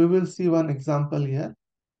 so we will see one example here.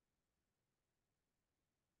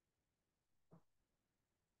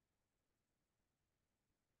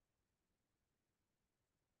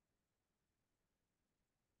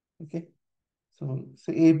 Okay, so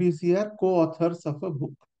ABC are co-authors of a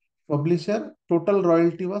book. Publisher, total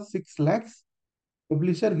royalty was 6 lakhs.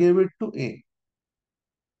 Publisher gave it to A.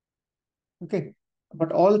 Okay,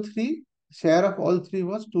 but all three, share of all three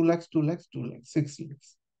was 2 lakhs, 2 lakhs, 2 lakhs, 6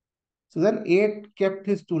 lakhs. So then A kept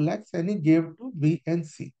his 2 lakhs and he gave to B and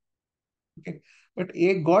C. Okay, but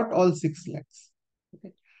A got all 6 lakhs.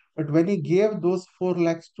 Okay, but when he gave those 4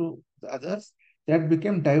 lakhs to the others, that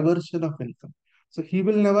became diversion of income. So he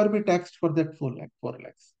will never be taxed for that 4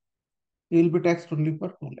 lakhs. He will be taxed only for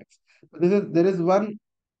 4 lakhs. There is one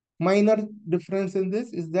minor difference in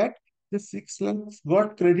this is that the 6 lakhs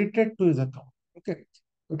got credited to his account. Okay.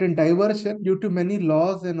 But in diversion, due to many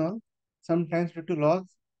laws and all, sometimes due to laws,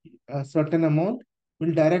 a certain amount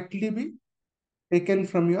will directly be taken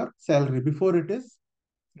from your salary before it is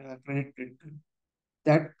credited.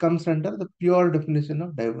 That comes under the pure definition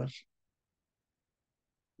of diversion.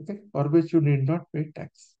 Okay, for which you need not pay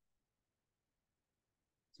tax.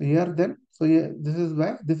 So here then, so here, this is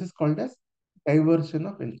why this is called as diversion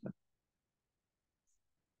of income.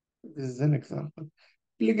 This is an example.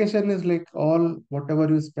 Application is like all whatever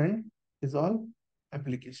you spend is all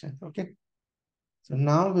application. Okay. So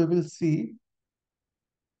now we will see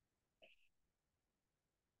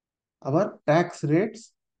our tax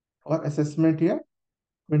rates or assessment year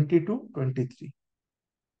 22-23.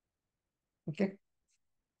 Okay.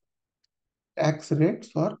 Tax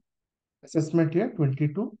rates for assessment year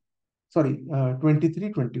 22, sorry,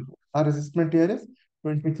 23-24. Our assessment year is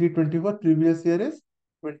 23-24. Previous year is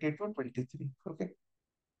 22-23. Okay.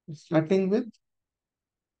 Starting with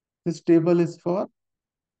this table is for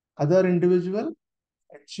other individual,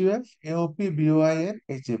 HUF, AOP, BOI, and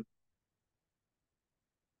HF.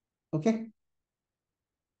 Okay.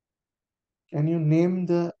 Can you name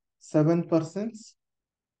the 7 persons?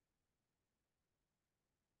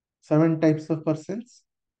 7 types of persons?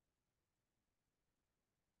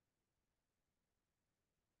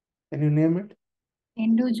 Can you name it?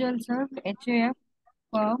 Individual, sir, HAF,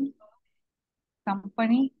 firm,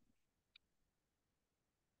 company,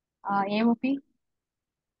 AOP,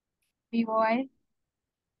 POI,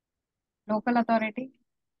 local authority,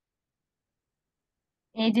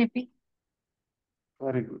 AJP.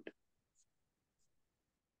 Very good.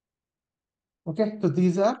 Okay, so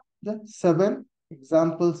these are the 7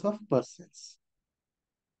 examples of persons.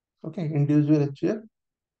 Okay, individual, HUF,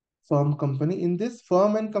 firm, company. In this,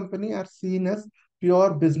 firm and company are seen as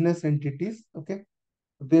pure business entities. Okay,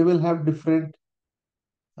 they will have different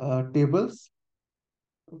tables.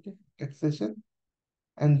 Okay, taxation.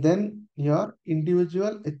 And then your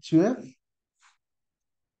individual, HUF,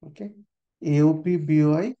 okay, AOP,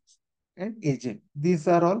 BOI, and AJ. These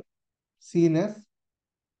are all seen as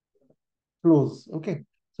flows. Okay,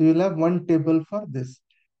 so you'll have one table for this.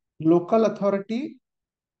 Local authority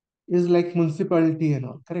is like municipality and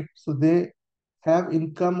all, correct? So they have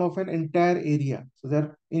income of an entire area. So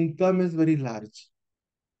their income is very large,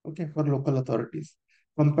 okay, for local authorities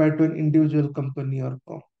compared to an individual company or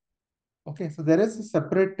firm. Okay, so there is a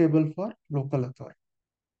separate table for local authority.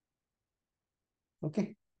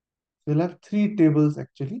 Okay, so you'll have 3 tables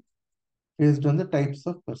actually based on the types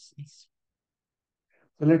of persons.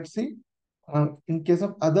 So let's see. In case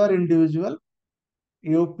of other individual,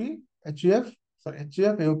 AOP, HUF, sorry,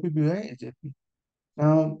 HUF, AOP, BOI, AJP.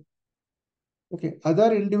 Now, okay,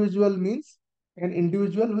 other individual means an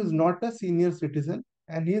individual who is not a senior citizen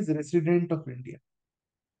and he is resident of India.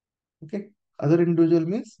 Okay, other individual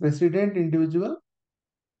means resident individual.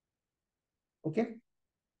 Okay,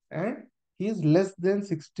 and he is less than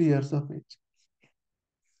 60 years of age.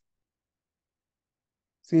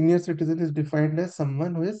 Senior citizen is defined as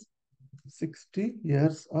someone who is 60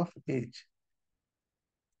 years of age.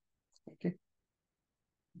 Okay.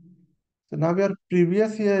 So now your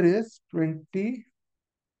previous year is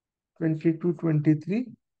 2022-23.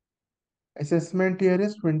 Assessment year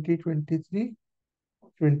is 2023-24.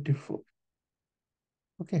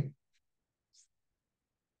 Okay.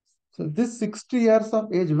 So this 60 years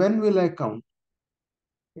of age, when will I count?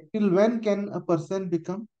 Till when can a person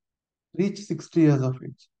reach 60 years of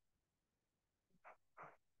age?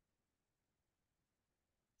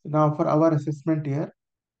 So now for our assessment year,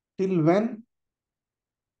 till when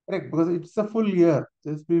Correct, because it's a full year.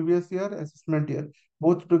 This previous year, assessment year.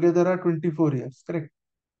 Both together are 24 years. Correct.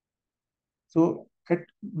 So at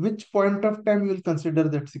which point of time you will consider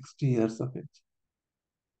that 60 years of age?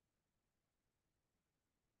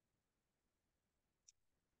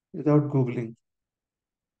 Without Googling.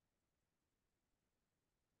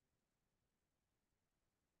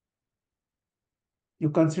 You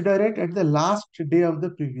consider it at the last day of the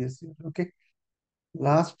previous year. Okay.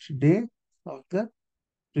 Last day of the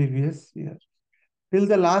previous year. Till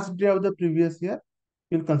the last day of the previous year,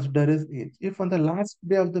 you'll consider his age. If on the last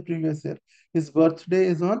day of the previous year, his birthday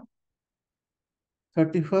is on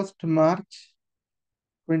 31st March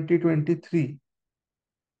 2023,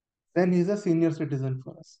 then he's a senior citizen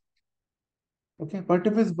for us. Okay, but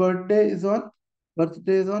if his birthday is on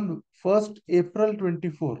 1st April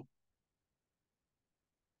 24,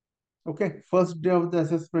 okay, first day of the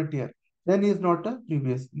assessment year, then he is not a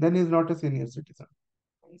then he is not a senior citizen.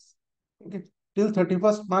 Okay, till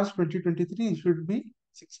 31st March 2023, he should be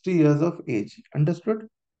 60 years of age. Understood?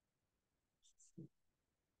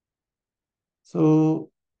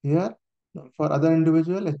 So here, for other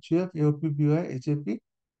individual, HUF, AOP, BOI, HAP,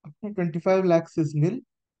 up to 25 lakhs is nil.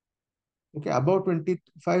 Okay, above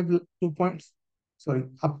 25 2 points, sorry,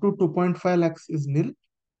 up to 2.5 lakhs is nil.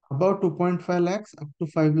 About 2.5 lakhs up to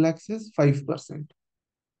 5 lakhs is 5%.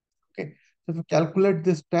 Okay, so if you calculate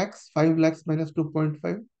this tax, 5 lakhs minus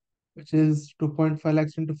 2.5, which is 2.5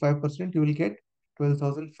 lakhs into 5%, you will get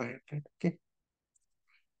 12,500. Okay,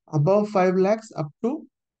 above 5 lakhs up to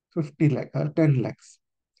 50 lakh, 10 lakhs.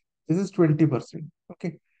 This is 20%.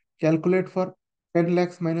 Okay, calculate for 10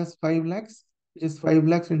 lakhs minus 5 lakhs, which is 5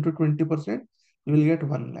 lakhs into 20%, you will get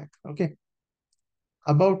 1 lakh. Okay,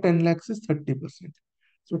 above 10 lakhs is 30%.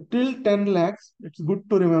 So till 10 lakhs, it's good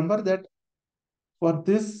to remember that for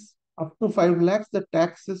this up to 5 lakhs, the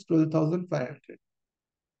tax is 12,500.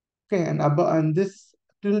 Okay, and above and this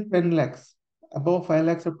till 10 lakhs, above 5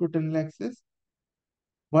 lakhs up to 10 lakhs is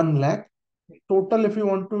 1 lakh. Total, if you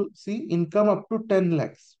want to see income up to 10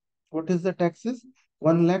 lakhs, what is the taxes?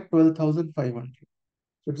 1 lakh 12,500.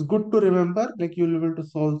 So it's good to remember, like you'll be able to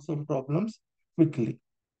solve some problems quickly.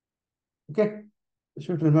 Okay, you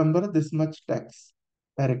should remember this much tax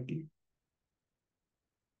directly.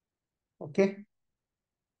 Okay,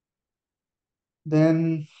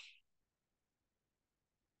 then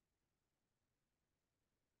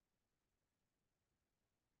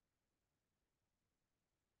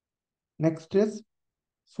next is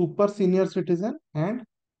super senior citizen and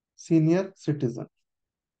senior citizen.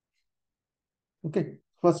 Okay,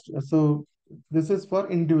 first, so this is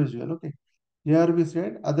for individual. Okay, here we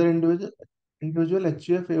said other individual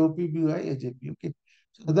HUF, AOP, BOI, AJP. Okay,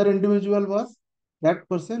 so other individual was that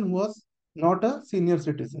person who was not a senior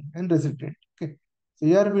citizen and resident. Okay, so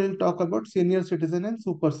here we will talk about senior citizen and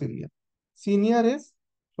super senior. Senior is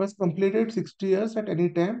was completed 60 years at any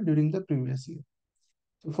time during the previous year.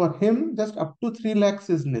 So for him, just up to 3 lakhs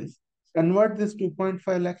is nil. Convert this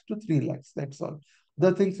 2.5 lakhs to 3 lakhs. That's all.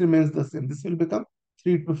 The things remains the same. This will become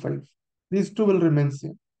 3 to 5. These two will remain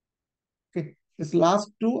same. Okay. This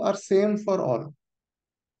last two are same for all.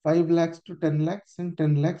 5 lakhs to 10 lakhs and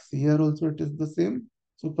 10 lakhs. Here also it is the same.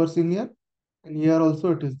 Super senior. And here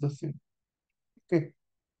also it is the same. Okay.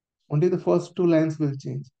 Only the first two lines will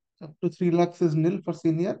change. Up to 3 lakhs is nil for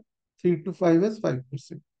senior. 3 to 5 is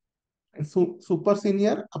 5%. And so super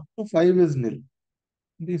senior up to 5 is nil.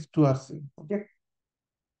 These two are same. Okay.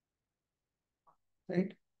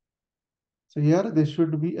 Right. So here there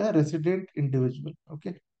should be a resident individual.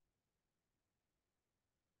 Okay.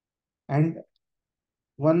 And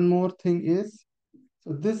one more thing is,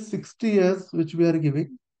 so this 60 years which we are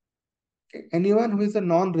giving, okay, anyone who is a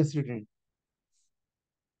non-resident,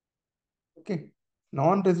 okay,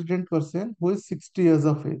 non-resident person who is 60 years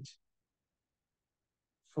of age,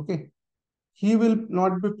 okay, he will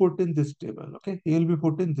not be put in this table. Okay, he will be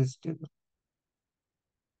put in this table.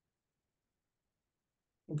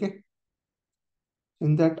 Okay,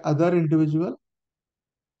 in that other individual,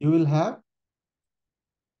 you will have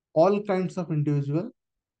all kinds of individual.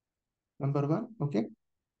 Number one, okay,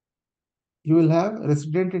 you will have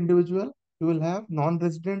resident individual, you will have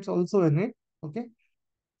non-residents also in it. Okay,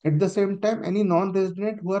 at the same time, any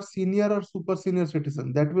non-resident who are senior or super senior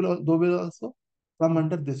citizen, that will also come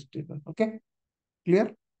under this table. Okay,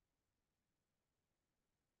 clear?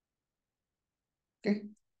 Okay,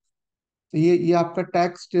 तो ये आपका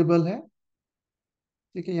tax table है.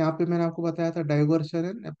 ठीक है, यहाँ पे मैंने आपको बताया था डाइवर्शन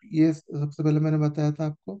है, ये सबसे पहले मैंने बताया था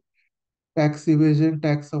आपको टैक्स इवेजन,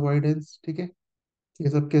 टैक्स अवॉइडेंस. ठीक है, ये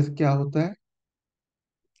सब कैसे क्या होता है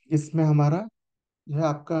इसमें हमारा जो है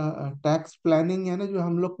आपका टैक्स प्लानिंग है ना, जो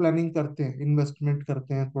हम लोग प्लानिंग करते हैं, इन्वेस्टमेंट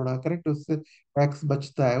करते हैं थोड़ा, करेक्ट, उससे टैक्स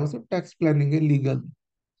बचता है, वो सब टैक्स प्लानिंग है, लीगल।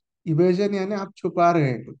 इवेजन यानी आप छुपा रहे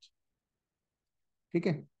हैं कुछ, ठीक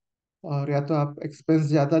है, और या तो आप एक्सपेंस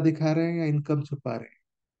ज्यादा दिखा रहे हैं या इनकम छुपा रहे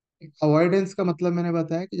हैं। अवॉइडेंस का मतलब मैंने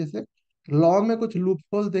बताया कि जैसे लॉ में कुछ लूप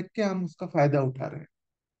होल देख के हम उसका फायदा उठा रहे हैं,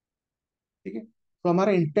 ठीक है, तो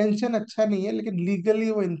हमारा इंटेंशन अच्छा नहीं है लेकिन लीगली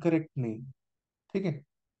वो इनकरेक्ट नहीं है, ठीक है,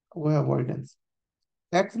 वो है अवॉइडेंस।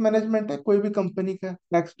 टैक्स मैनेजमेंट है, कोई भी कंपनी का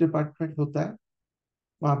टैक्स डिपार्टमेंट होता है,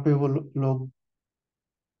 वहाँ पे वो लोग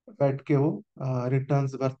बैठ के वो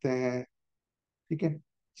रिटर्न्स भरते हैं, ठीक है,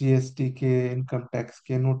 जीएसटी के, इनकम टैक्स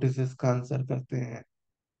के नोटिस का आंसर करते हैं,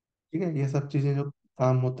 ठीक है, ये सब चीजें जो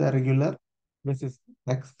काम होता है रेगुलर बेसिस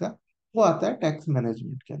टैक्स का, वो आता है टैक्स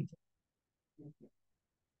मैनेजमेंट के अंदर,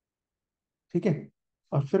 ठीक है।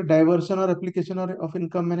 और फिर डाइवर्शन और एप्लीकेशन और ऑफ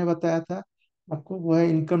इनकम मैंने बताया था आपको, वो है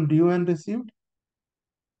इनकम ड्यू एंड रिसीव्ड।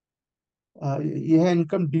 ये है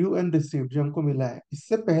इनकम ड्यू एंड रिसीव्ड जो हमको मिला है,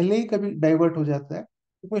 इससे पहले ही कभी डाइवर्ट हो जाता है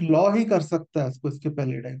तो कोई लॉ ही कर सकता है उसको, इसके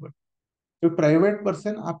पहले डाइवर्ट। तो प्राइवेट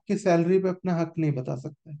पर्सन आपकी सैलरी पे अपना हक नहीं बता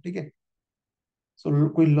सकता, ठीक है। सो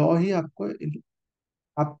कोई लॉ ही आपको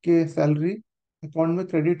आपके सैलरी अकाउंट में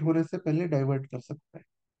क्रेडिट होने से पहले डाइवर्ट कर सकता है,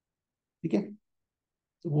 ठीक है।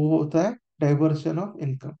 तो वो होता है डाइवर्शन ऑफ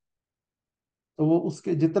इनकम। तो वो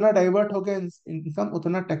उसके जितना डाइवर्ट हो गया इनकम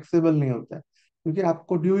उतना टैक्सेबल नहीं होता है, क्योंकि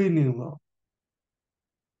आपको ड्यू ही नहीं हुआ,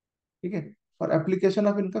 ठीक है। और एप्लीकेशन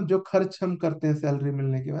ऑफ इनकम, जो खर्च हम करते हैं सैलरी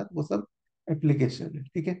मिलने के बाद, वो सब एप्लीकेशन है,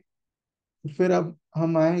 ठीक है। तो फिर अब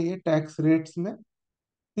हम आए ये टैक्स रेट्स में।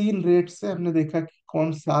 तीन रेट्स से हमने देखा कि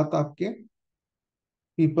कौन सात आपके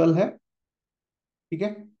पीपल है, ठीक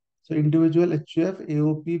है। So individual, HUF,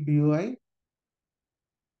 AOP, BOI,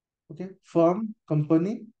 okay, firm,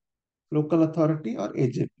 company, local authority और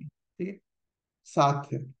एजेपी, ठीक है, सात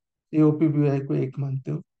है। एओपी बीओआई को एक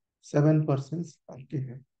मानते हो, 7% आपके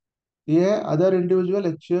हैं। ये है other individual,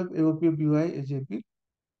 HUF, AOP, BOI, AJP,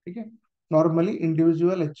 ठीक है। Normally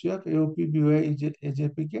individual, HUF, AOP, BOI,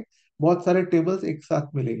 AJP के बहुत सारे टेबल्स एक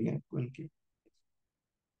साथ मिलेंगे आपको इनके।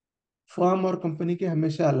 फर्म और कंपनी के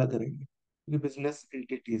हमेशा अलग रहेंगे क्योंकि बिजनेस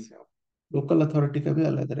एंटिटीज है। लोकल अथॉरिटी का भी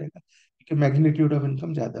अलग रहेगा क्योंकि मैग्नीट्यूड ऑफ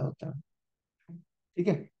इनकम ज्यादा होता है, ठीक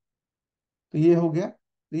है। तो ये हो गया।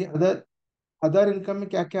 तो ये अदर अदर इनकम में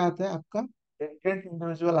क्या क्या आता है आपका, रेजिडेंट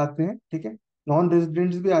इंडिविजुअल आते हैं, ठीक है, नॉन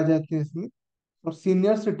रेजिडेंट्स भी आ जाते हैं इसमें, और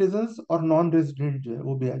सीनियर सिटीजन्स और नॉन रेजिडेंट जो है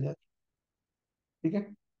वो भी आ जाते हैं, ठीक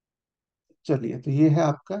है। चलिए, तो ये है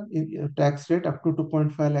आपका tax rate up to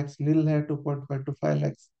 2.5 lakh नील है, 2.5 to 5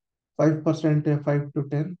 लाख 5% है, 5 to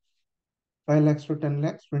 10, 5 lakhs to 10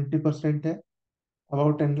 lakhs 20% है,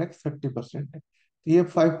 अबाउट 10 lakhs 30% है। तो ये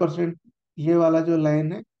 5%, ये वाला जो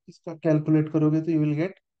लाइन है, इसका कैलकुलेट करोगे तो you will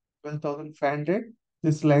get 12,500।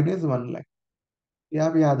 This line is 1 lakh. ये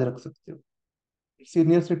आप याद रख सकते हो।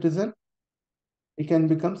 Senior citizen, he can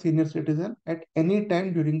become senior citizen at any time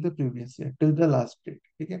during the previous year till the last date,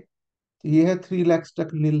 ठीक है। तो ये है 3 लाख तक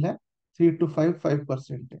नील है, 3 to 5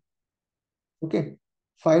 5% है, ओके,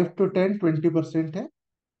 5 to 10 20% है,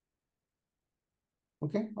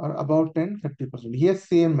 ओके, और अबाउट 10 30%। ये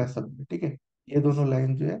सेम है सब में, ठीक है। ये दोनों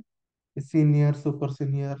लाइन जो है, senior, super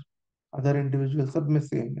senior, other individual, सब में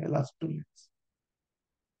सेम है लास्ट 2 लाख,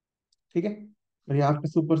 ठीक है। और यहाँ पे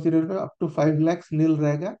सुपर सीनियर में अप टू 5 लाख नील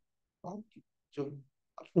रहेगा, और जो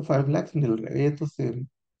अप टू 5 लाख नील रहेगा, ये तो सेम,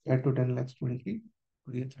 5 to 10 lakhs 20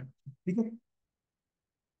 और ये 30, ठीक है।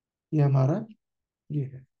 ये हमारा ये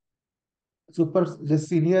है सुपर। जो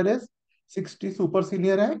सीनियर है 60, सुपर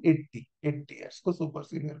सीनियर है 80 ईयर्स को सुपर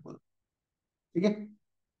सीनियर बोलते हैं, ठीक है।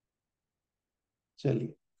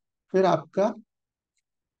 चलिए, फिर आपका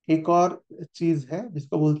एक और चीज है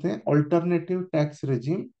जिसको बोलते हैं ऑल्टरनेटिव टैक्स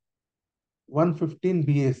रेजिम, 115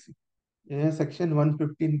 BAC। ये है section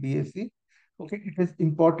 115 BAC, okay. It is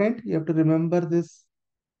important, you have to remember this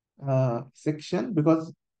section because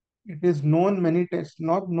it is known many times,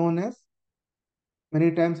 not known as many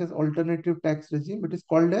times as alternative tax regime. It is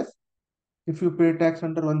called as if you pay tax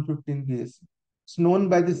under 115 BAC. It's known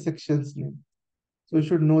by this section's name, so you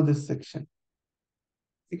should know this section,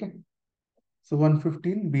 okay. So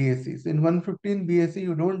 115 BAC, so in 115 BAC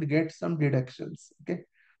you don't get some deductions, okay.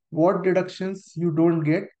 What deductions you don't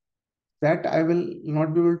get, that I will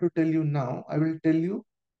not be able to tell you now. I will tell you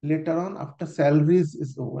later on after salaries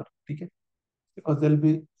is over, okay, because there will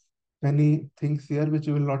be many things here which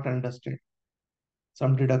you will not understand,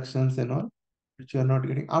 some deductions and all which you are not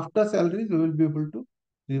getting. After salaries we will be able to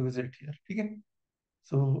revisit here, okay.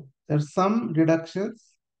 So there are some deductions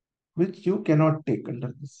which you cannot take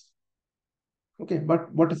under this, okay.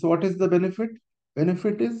 But what is the benefit?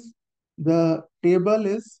 Benefit is the table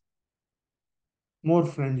is more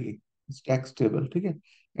friendly. It's tax stable. Okay.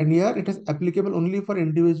 And here it is applicable only for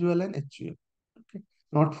individual and HUF. Okay.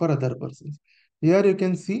 Not for other persons. Here you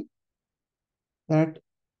can see that,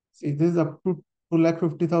 see, this is up to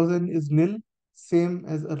 2,50,000 is nil, same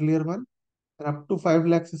as earlier one. And up to 5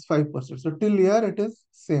 lakhs is 5%. So till here it is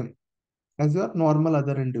same as your normal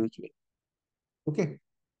other individual. Okay.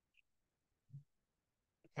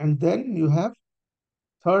 And then you have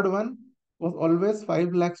third one was always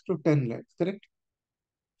 5 lakhs to 10 lakhs, correct?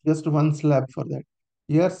 Just one slab for that.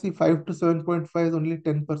 Here, see, 5 to 7.5 is only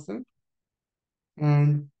 10%,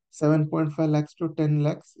 and 7.5 lakhs to 10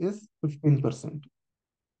 lakhs is 15%.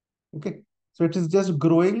 Okay. So it is just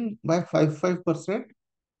growing by 5%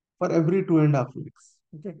 for every 2.5 lakhs.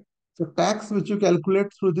 Okay. So tax which you calculate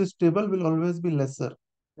through this table will always be lesser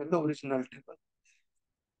than the original table.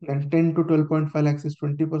 Then 10 to 12.5 lakhs is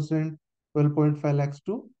 20%, 12.5 lakhs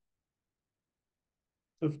to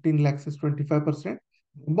 15 lakhs is 25%.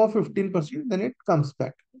 Above 15%, then it comes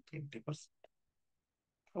back to 20%.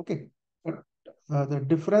 Okay. But the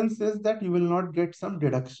difference is that you will not get some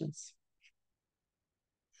deductions.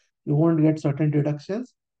 You won't get certain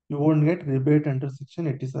deductions. You won't get rebate under Section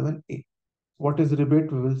 87A. What is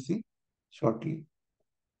rebate? We will see shortly.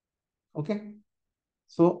 Okay.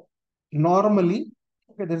 So normally,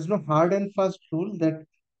 okay, there is no hard and fast rule that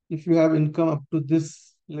if you have income up to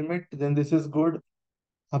this limit, then this is good.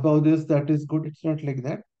 Above this, that is good. It's not like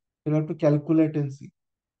that. You have to calculate and see.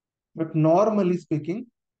 But normally speaking,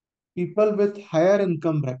 people with higher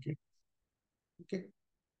income bracket, okay,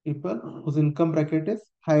 people whose income bracket is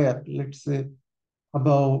higher, let's say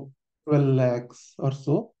above 12 lakhs or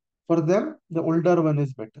so, for them, the older one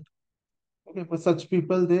is better. Okay, for such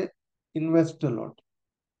people, they invest a lot.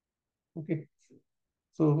 Okay,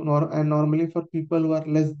 so and normally for people who are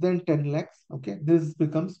less than 10 lakhs, okay, this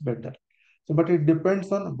becomes better. So, but it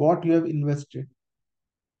depends on what you have invested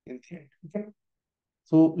in the end. Okay.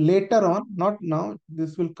 So later on, not now,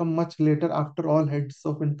 this will come much later after all heads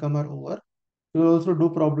of income are over. We will also do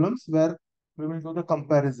problems where we will do the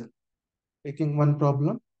comparison, taking one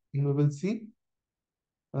problem and we will see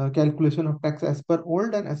calculation of tax as per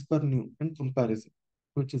old and as per new and comparison,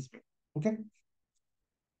 which is better. Okay.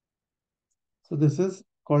 So this is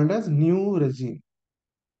called as new regime.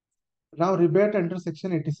 Now rebate under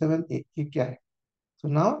section 87A. ये क्या है? So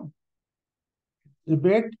now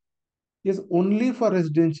rebate is only for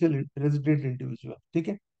resident individual.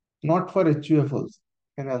 Okay. Not for HUF also,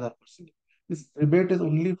 any other person. This rebate is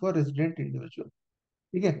only for resident individual.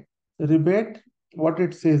 Okay. The rebate, what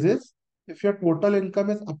it says is, if your total income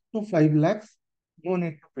is up to 5 lakhs, no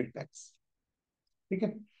need to pay tax.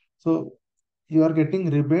 Okay. So you are getting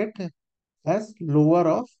rebate as lower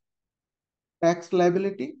of tax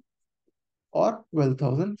liability or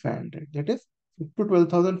 12,500. That is, up to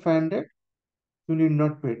 12,500, you need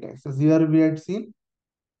not pay tax. As here we had seen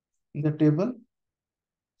in the table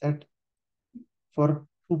that for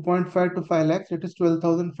 2.5 to 5 lakhs, it is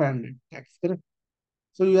 12,500 tax, correct?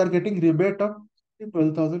 So you are getting rebate of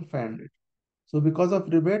 12,500. So because of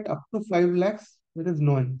rebate up to 5 lakhs, there is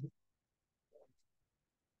no income.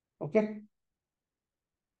 Okay.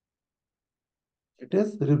 It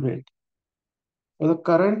is rebate. For the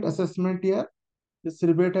current assessment year, this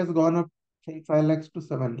rebate has gone up from 5 lakhs to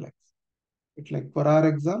 7 lakhs. It's like for our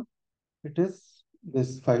exam, it is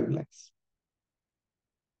this 5 lakhs.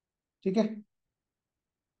 Okay.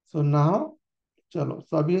 So now, chalo.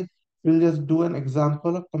 So abhi we'll just do an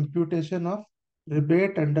example of computation of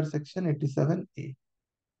rebate under section 87A.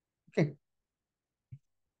 Okay.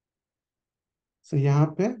 So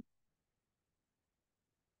यहाँ पे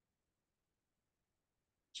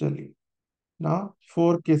चलिए. Now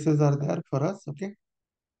 4 cases are there for us. Okay.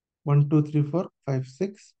 1, 2, 3, 4, 5,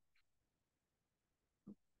 6.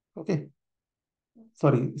 Okay.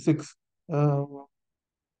 Sorry, 6. So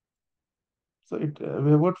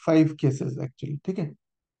we have got 5 cases actually. Okay.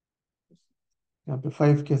 यहाँ पे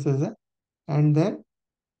 5 cases है. And then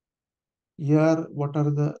here, what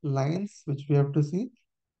are the lines which we have to see?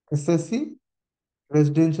 SSC,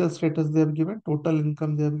 residential status they have given, total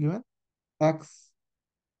income they have given, tax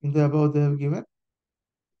in the above they have given.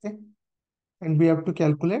 Okay. And we have to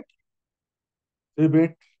calculate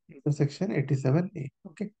rebate into section 87A.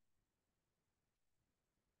 Okay.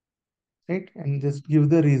 Right. And just give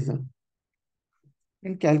the reason.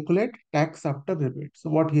 And calculate tax after rebate. So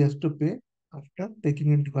what he has to pay after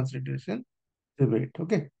taking into consideration rebate.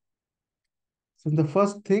 Okay. So the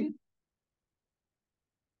first thing,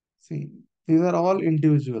 see, these are all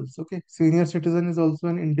individuals. Okay. Senior citizen is also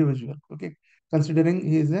an individual. Okay. Considering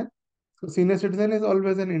he is a, so senior citizen is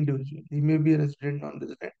always an individual. He may be a resident,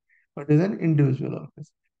 non-resident, but is an individual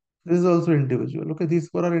always. This is also individual. Okay, these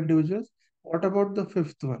four are individuals. What about the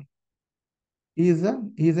fifth one? He is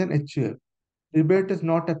an HUF. Rebate is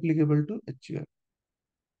not applicable to HUF.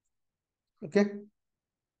 Okay,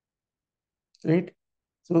 right?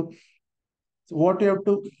 So what you have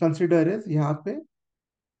to consider is यहाँ पे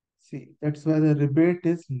see, that's why the rebate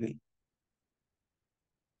is nil.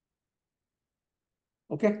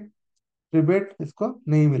 Okay, rebate इसको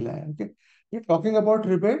नहीं मिला है. Okay, we're talking about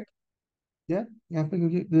rebate. Yeah, यहाँ पे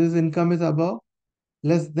क्योंकि this income is above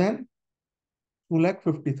less than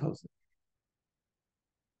 2,50,000.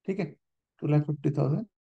 ठीक है, 2,50,000.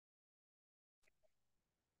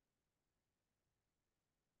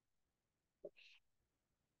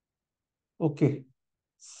 Okay,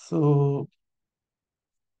 so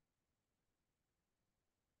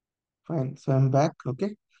fine. So I'm back.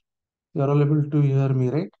 Okay, you are all able to hear me,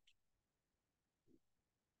 right?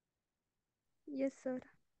 Yes, sir.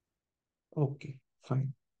 Okay,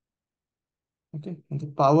 fine. Okay, and the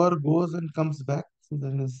power goes and comes back. So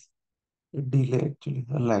there is a delay, actually,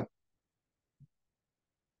 a lag.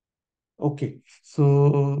 Okay,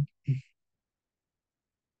 so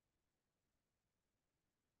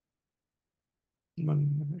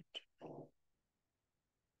 1 minute.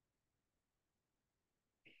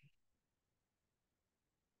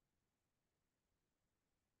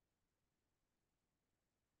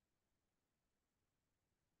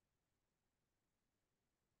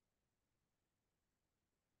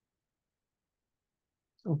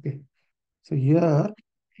 Okay, so here,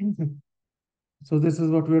 so this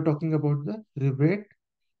is what we are talking about, the rebate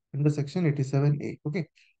under section 87A. Okay,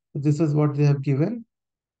 so this is what they have given,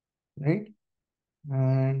 right?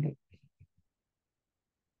 And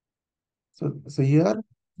so here,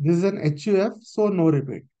 this is an HUF, so no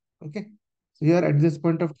rebate. Okay, so here at this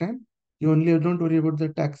point of time, you only don't worry about the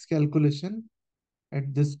tax calculation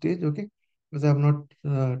at this stage. Okay, because I have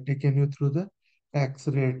not taken you through the tax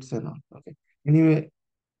rates and all. Okay, anyway,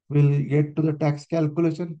 we'll get to the tax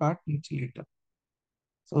calculation part much later.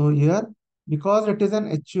 So here, because it is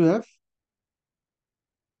an HUF,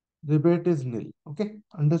 rebate is nil. Okay,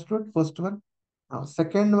 understood? First one. Now,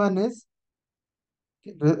 second one is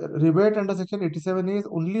rebate under section 87 is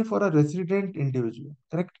only for a resident individual.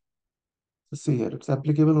 Correct? So see here, it's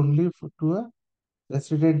applicable only to a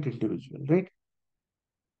resident individual, right?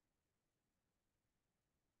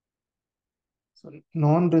 So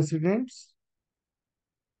non-residents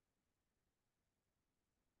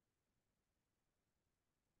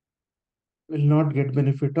will not get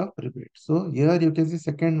benefit of rebate. So here you can see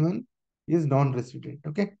second one is non-resident.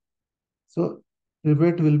 Okay, so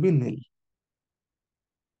rebate will be nil.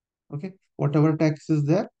 Okay, whatever tax is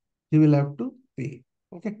there, he will have to pay.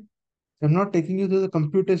 Okay, I'm not taking you to the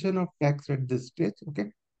computation of tax at this stage.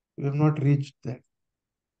 Okay, we have not reached that.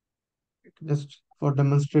 Just for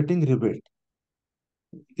demonstrating rebate.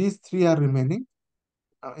 These three are remaining.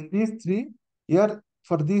 Now in these three, here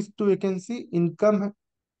for these two, you can see income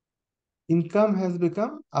has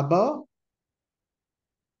become above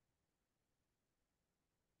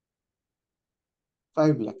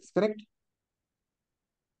 5 lakhs, correct?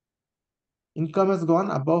 Income has gone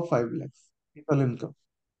above 5 lakhs, total income.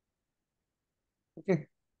 Okay.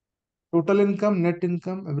 Total income, net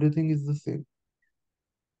income, everything is the same.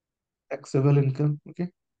 Taxable income. Okay.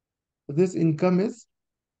 So this income is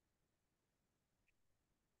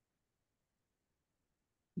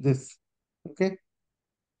this. Okay.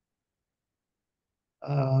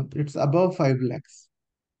 It's above 5 lakhs.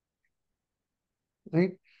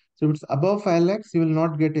 Right? So if it's above 5 lakhs, you will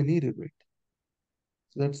not get any rebate.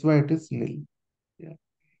 So that's why it is nil. Yeah.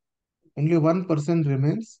 Only 1%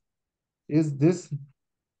 remains is this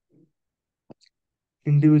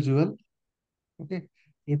individual. Okay.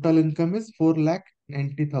 Total income is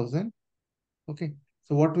 4,90,000. Okay.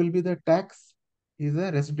 So what will be the tax? Is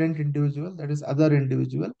a resident individual, that is other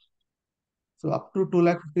individual. So up to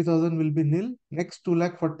 2,50,000 will be nil. Next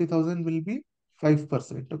 2,40,000 will be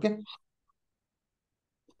 5%. Okay.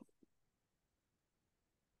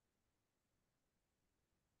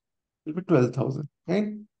 Will be 12,000.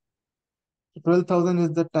 Right. So 12,000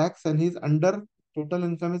 is the tax, and he's under, total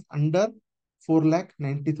income is under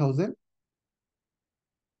 4,90,000.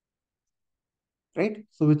 Right.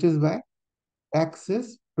 So which is why tax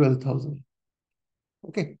is 12,000.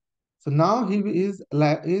 Okay. So now he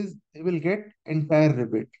will get entire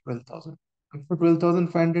rebate 12,000. For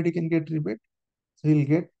 12,500 he can get rebate. So he'll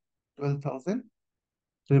get 12,000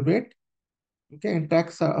 rebate. Okay, and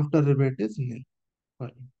tax after rebate is nil.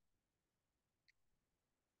 Sorry.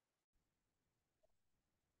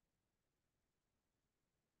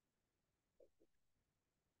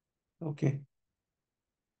 Okay.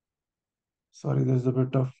 Sorry, there's a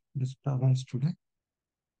bit of disturbance today.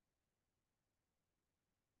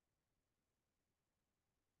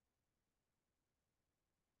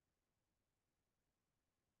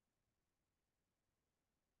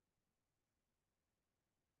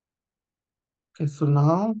 Okay, so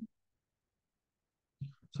now,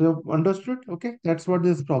 so you've understood? Okay, that's what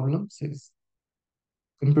this problem says.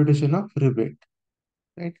 Computation of rebate,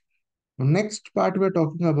 right? Next part we're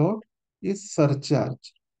talking about is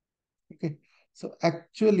surcharge. Okay, so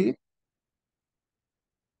actually,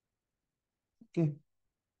 okay,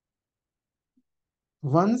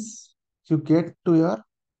 once you get to your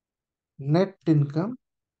net income,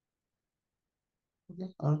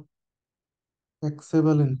 okay, or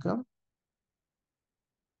taxable income,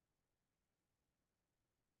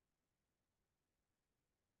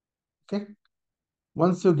 okay,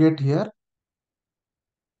 once you get here,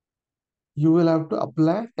 you will have to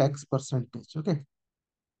apply tax percentage. Okay,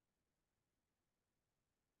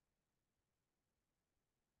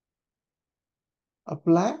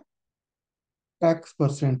 apply tax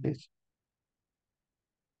percentage.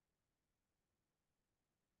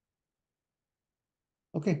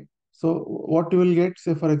 Okay, so what you will get,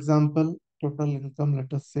 say for example, total income,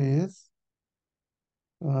 let us say is,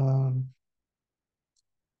 um,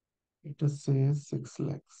 let us say is 6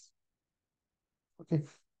 lakhs. Okay,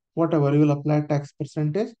 whatever, you will apply tax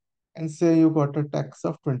percentage and say you got a tax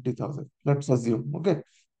of 20,000. Let's assume. Okay,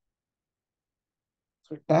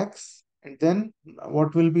 so tax, and then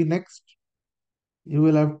what will be next? You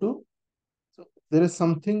will have to, so there is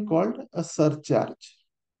something called a surcharge.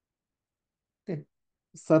 Okay,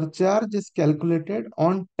 surcharge is calculated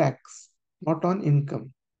on tax, not on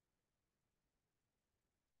income.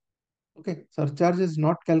 Okay, surcharge is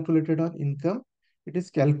not calculated on income, it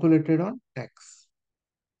is calculated on tax.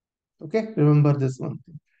 Okay, remember this one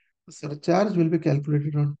thing. Surcharge will be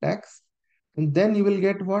calculated on tax, and then you will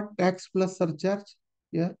get what? Tax plus surcharge.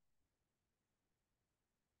 Yeah,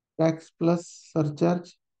 tax plus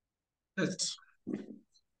surcharge. Yes.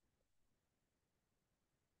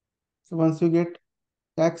 So once you get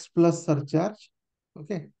tax plus surcharge,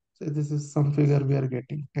 okay, so this is some figure we are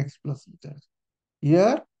getting, tax plus surcharge.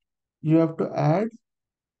 Here you have to add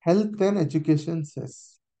health and education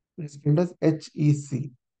cess. It's called as HEC,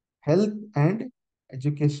 health and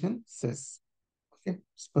education cess. Okay,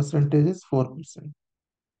 its percentage is 4%.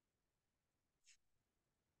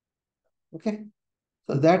 Okay,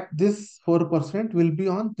 so that this 4% will be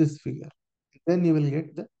on this figure. Then you will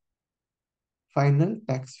get the final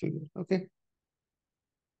tax figure. Okay,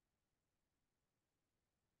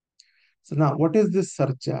 so now what is this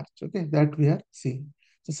surcharge? Okay, that we are seeing.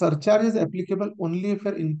 So surcharge is applicable only if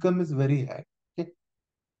your income is very high. Okay,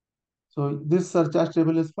 so this surcharge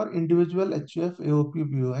table is for individual HUF, AOP,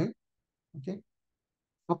 BOI. Okay,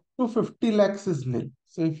 up to 50 lakhs is nil.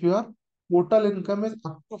 So if your total income is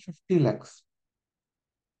up to 50 lakhs,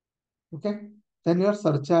 okay, then your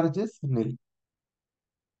surcharge is nil.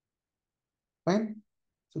 Fine.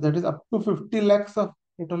 So that is up to 50 lakhs of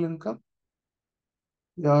total income.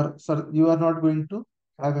 You are not going to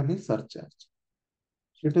have any surcharge.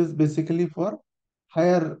 It is basically for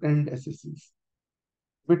higher end SSCs.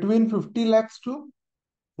 Between 50 lakhs to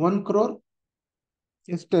 1 crore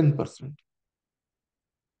is 10%.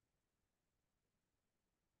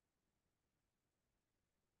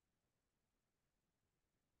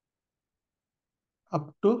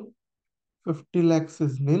 Up to 50 lakhs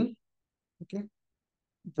is nil. Okay.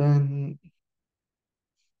 Then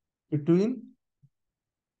between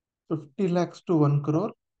 50 lakhs to 1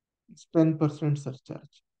 crore is 10%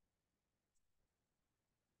 surcharge.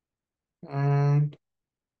 And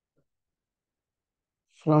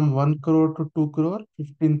from 1 crore to 2 crore,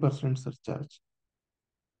 15% surcharge.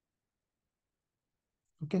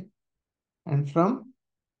 Okay. And from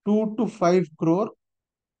 2 to 5 crore,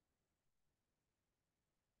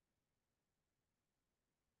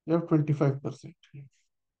 you have 25%.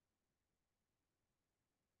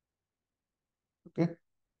 Okay.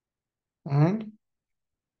 And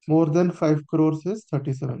more than 5 crores is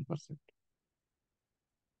 37%.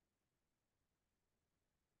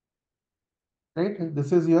 Right?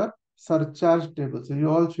 This is your surcharge table. So you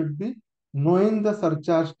all should be knowing the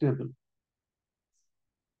surcharge table.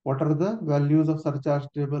 What are the values of surcharge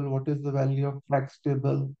table? What is the value of tax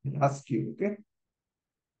table? I ask you. Okay.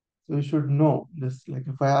 So you should know this. Like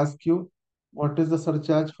if I ask you, what is the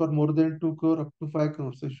surcharge for more than 2 crore up to 5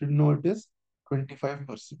 crores? So you should know it is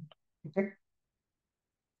 25%. Okay.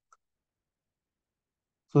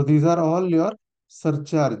 So these are all your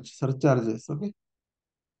surcharges. Okay.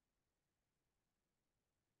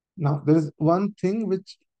 Now there is one thing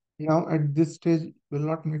which now at this stage will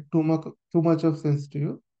not make too much of sense to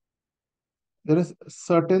you. there is a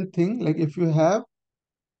certain thing, like if you have,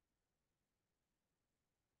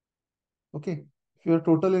 okay, if your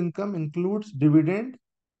total income includes dividend,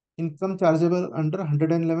 income chargeable under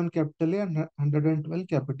 111 capital A and 112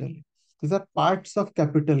 capital A. These are parts of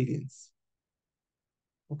capital gains.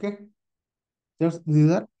 Okay.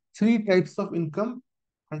 These are three types of income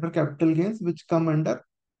under capital gains which come under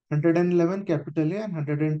 111 capital A and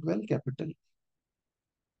 112 capital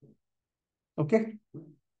A. Okay.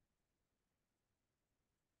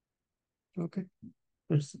 Okay.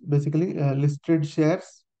 It's basically listed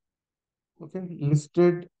shares. Okay.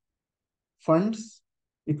 Listed funds,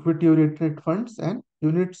 equity oriented funds, and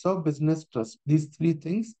units of business trust. These three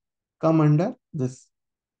things come under this.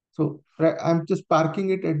 So I'm just parking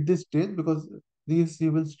it at this stage because these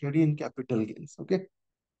you will study in capital gains. Okay.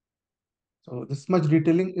 So this much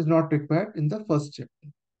detailing is not required in the first chapter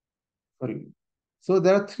for you. So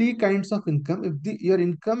there are three kinds of income. If your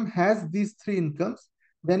income has these three incomes,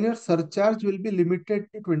 then your surcharge will be limited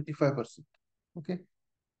to 25%. Okay.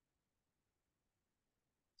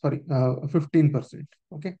 Sorry, 15%.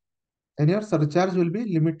 Okay. And your surcharge will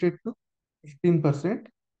be limited to 15%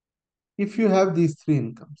 if you have these three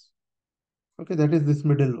incomes. Okay, that is this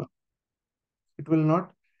middle one. It will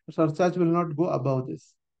not, surcharge will not go above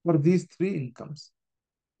this for these three incomes.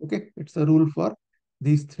 Okay, it's a rule for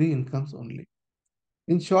these three incomes only.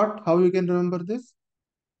 In short, how you can remember this?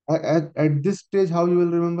 At this stage, how you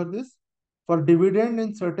will remember this? For dividend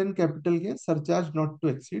in certain capital gains, surcharge not to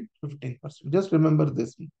exceed 15%. Just remember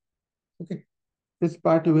this. Okay, this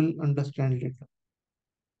part you will understand later.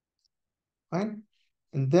 Fine.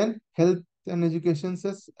 And then health and education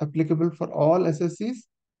says applicable for all SSCs.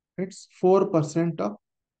 It's 4% of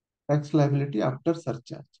tax liability after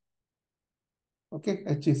surcharge. Okay,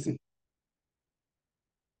 HEC.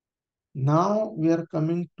 Now we are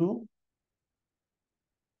coming to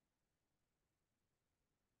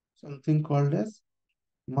something called as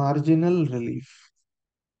marginal relief.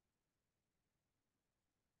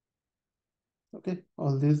 Okay,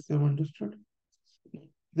 all this you have understood.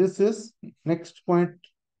 This is next point.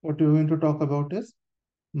 What we're going to talk about is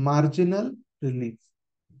marginal relief.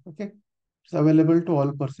 Okay, it's available to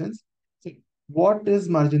all persons. So, what is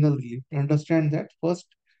marginal relief? To understand that, first,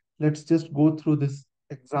 let's just go through this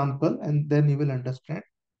example and then you will understand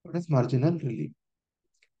what is marginal relief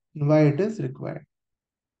and why it is required.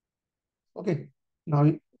 Okay,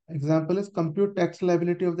 now example is compute tax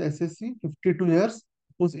liability of the SSC 52 years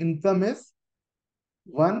whose income is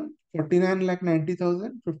 149 lakh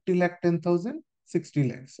 90,000, 50 lakh 10,000, 60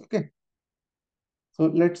 lakhs. Okay. So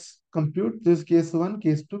let's compute this case 1,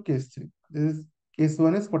 case 2, case 3. This is case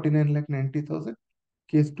 1 is 49 lakh 90,000.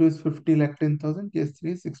 Case 2 is 50 lakh 10,000. Case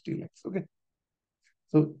 3 is 60 lakhs. Okay.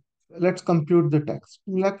 So let's compute the tax.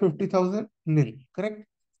 2 lakh 50,000 nil. Correct.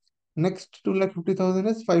 Next 2 lakh 50,000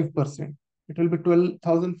 is 5%. It will be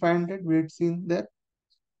 12,500. We had seen that.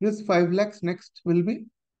 This 5 lakhs next will be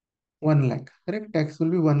 1 lakh. Correct. Tax will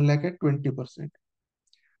be 1 lakh at 20%.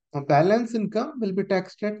 Now balance income will be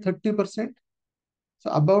taxed at 30%. So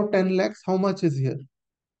about 10 lakhs, how much is here?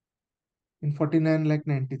 In 49 lakh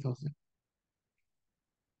 90,000.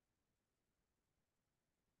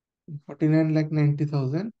 49 lakh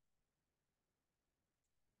 90,000.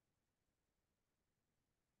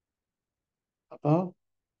 About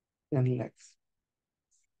 10 lakhs.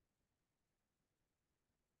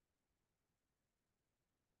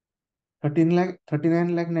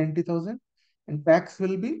 39 lakh 90,000. And tax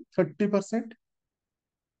will be 30%.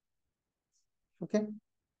 Okay.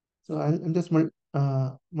 So I'm just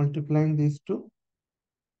multiplying these two.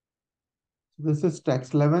 This is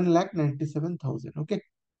tax 11 lakh 97,000. Okay.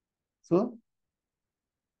 So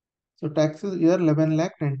tax is here 11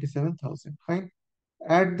 lakh 97,000. Fine.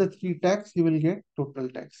 Add the three tax, you will get total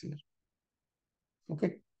tax here.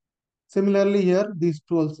 Okay. Similarly, here these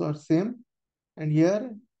two also are same. And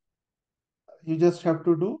here you just have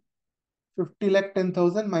to do 50 lakh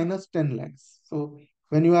 10,000 minus 10 lakhs. So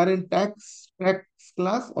when you are in tax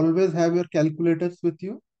class, always have your calculators with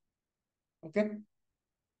you. Okay.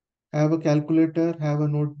 Have a calculator, have a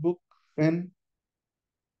notebook, pen.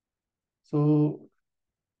 So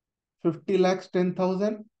 50 lakhs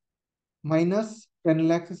 10,000 minus 10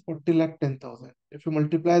 lakhs is 40 lakh 10,000. If you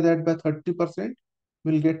multiply that by 30%,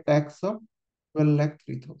 we'll get tax of 12 lakh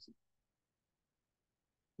 3,000.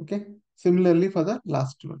 Okay. Similarly for the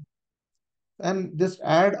last one. And just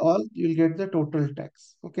add all, you'll get the total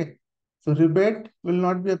tax. Okay. So rebate will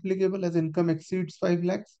not be applicable as income exceeds 5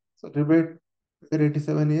 lakhs. So rebate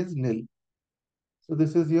 87 is nil. So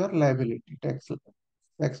this is your liability, tax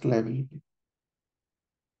liability.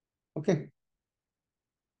 Okay.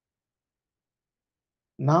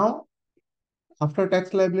 Now After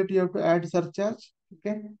tax liability, you have to add surcharge.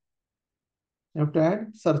 Okay. You have to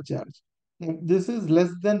add surcharge. Now, this is less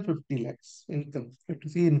than 50 lakhs income. You have to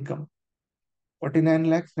see income. 49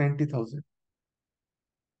 lakhs 90,000.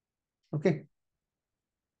 Okay.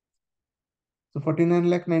 So 49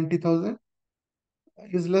 lakh 90,000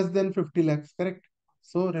 is less than 50 lakhs, correct?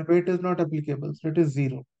 So rebate is not applicable. So it is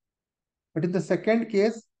 0. But in the second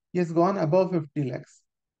case, he has gone above 50 lakhs.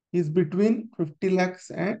 He is between 50 lakhs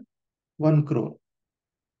and 1 crore.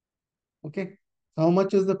 Okay. So how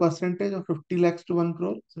much is the percentage of 50 lakhs to 1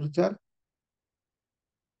 crore surcharge?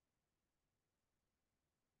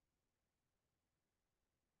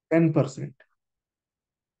 10%.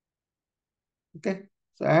 Okay.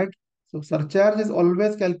 So add. So surcharge is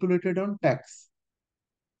always calculated on tax.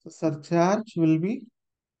 So surcharge will be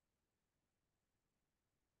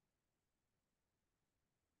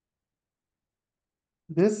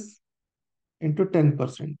this into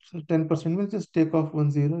 10%. So 10% means just take off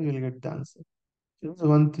 10, you will get the answer. So it's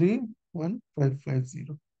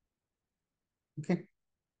 131550. Okay.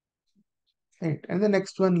 Right. And the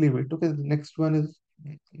next one, leave it. Okay. The next one is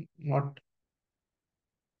not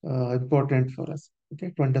important for us.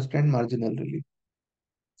 Okay. To understand marginal relief.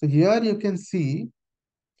 So here you can see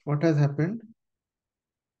what has happened.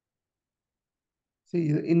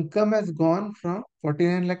 See, the income has gone from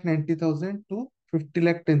 49 lakh 90,000 to 50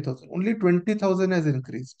 lakh 10,000. Only 20,000 has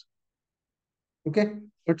increased. Okay.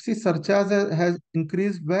 But see, surcharge has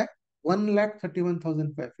increased by 1 lakh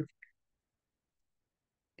 31,550.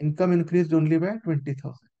 Income increased only by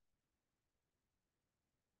 20,000.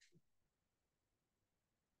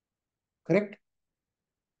 Correct?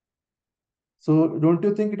 So don't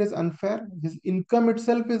you think it is unfair? His income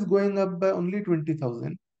itself is going up by only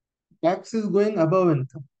 20,000. Tax is going above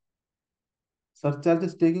income. Surcharge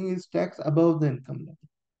is taking his tax above the income level.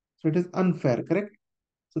 So it is unfair, correct?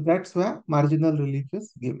 So that's why marginal relief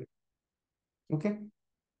is given. Okay.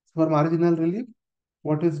 So for marginal relief,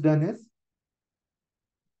 what is done is,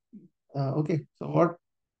 okay. So what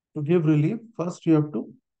to give relief? First, you have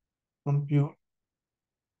to compute.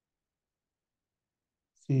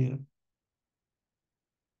 See here.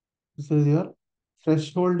 This is your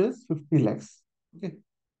threshold is 50 lakhs. Okay.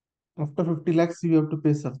 After 50 lakhs, you have to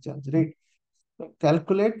pay surcharge, right? So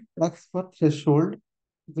calculate tax for threshold.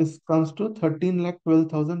 This comes to 13 lakh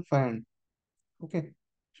 12,500. Okay.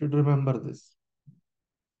 Should remember this.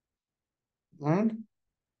 And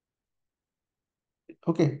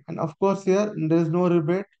okay. And of course, here there is no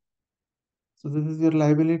rebate. So this is your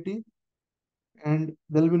liability. And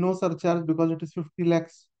there will be no surcharge because it is 50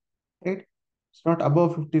 lakhs, right? It's not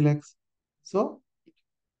above 50 lakhs. So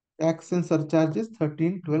tax and surcharge is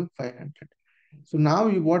 13, 12, 500. So now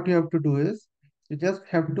what you have to do is you just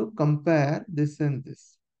have to compare this and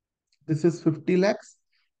this. This is 50 lakhs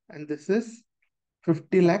and this is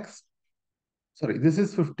 50 lakhs. Sorry, this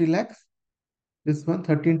is 50 lakhs. This one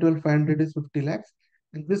 13, 12, 500 is 50 lakhs.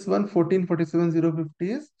 And this one 14, 47,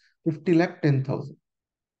 050 is 50 lakh 10,000.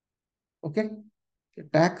 Okay. The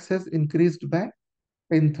tax has increased by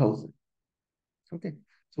 10,000. Okay.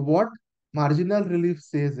 So what marginal relief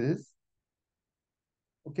says is,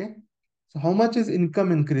 okay. So how much is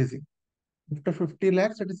income increasing? After 50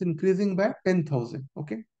 lakhs, it is increasing by 10,000.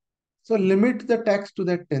 Okay. So limit the tax to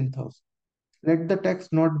that 10,000. Let the tax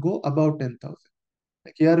not go above 10,000.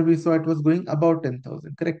 Like here we saw it was going above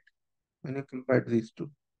 10,000, correct? When you compare these two.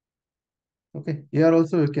 Okay. Here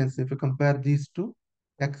also you can say if you compare these two,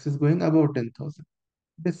 tax is going above 10,000.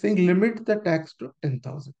 It is saying limit the tax to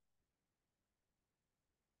 10,000.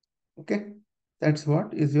 Okay. That's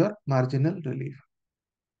what is your marginal relief.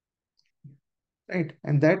 Right.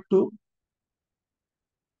 And that too,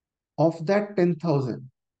 of that 10,000,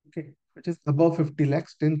 okay, which is above 50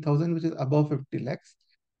 lakhs, 10,000, which is above 50 lakhs,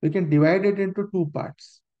 we can divide it into two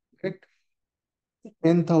parts. Correct?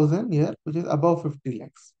 10,000 here, which is above 50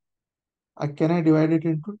 lakhs. Can I divide it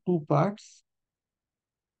into two parts?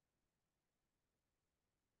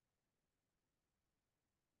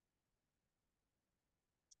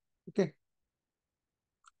 Okay.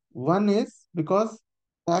 One is because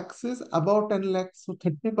tax is above 10 lakhs, so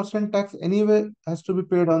 30% tax anyway has to be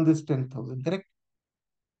paid on this 10,000, correct?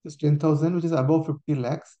 This 10,000, which is above 50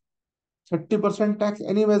 lakhs, 30% tax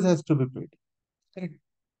anyways has to be paid. Correct?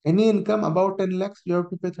 Any income above 10 lakhs, you have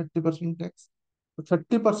to pay 30% tax. So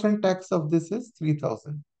 30% tax of this is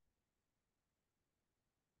 3,000.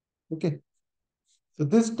 Okay. So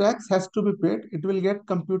this tax has to be paid. It will get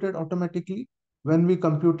computed automatically when we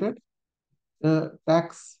computed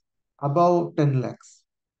tax above 10 lakhs.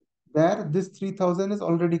 There, this 3,000 is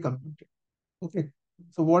already computed. Okay.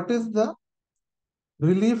 So what is the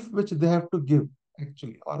relief which they have to give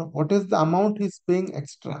actually, or what is the amount he's paying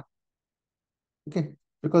extra. Okay,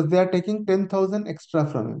 because they are taking 10,000 extra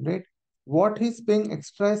from him, right? What he's paying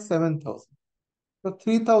extra is 7,000. So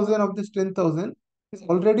 3,000 of this 10,000 is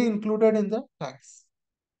already included in the tax.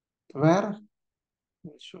 Where?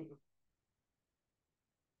 I'll show you.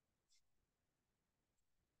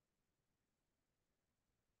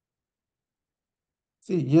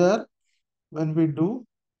 See here, when we do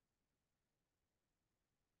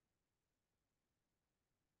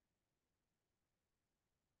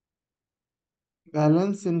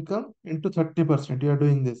balance income into 30%, you are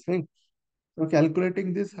doing this, right? So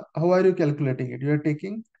calculating this, how are you calculating it? You are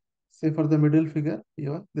taking, say for the middle figure,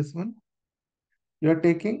 here, this one, you are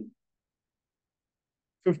taking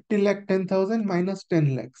 50 lakh 10,000 minus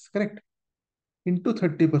 10 lakhs, correct? Into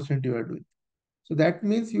 30% you are doing. So that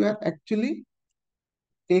means you are actually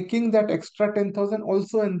taking that extra 10,000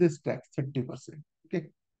 also in this tax, 30%. Okay.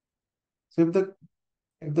 So if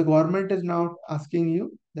the government is now asking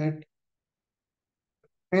you that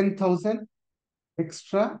 10,000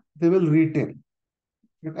 extra, they will retain.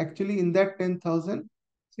 But actually in that 10,000,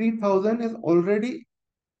 3,000 is already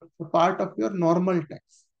a part of your normal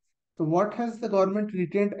tax. So what has the government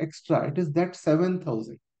retained extra? It is that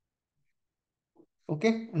 7,000.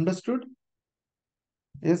 Okay, understood?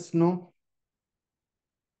 Yes, no?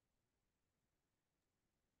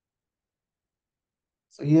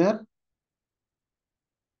 So here,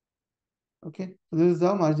 okay, so this is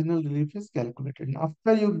how marginal relief is calculated. Now,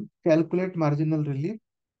 after you calculate marginal relief,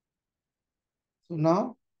 so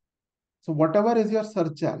now, so whatever is your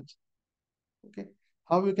surcharge, okay,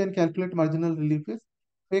 how you can calculate marginal relief is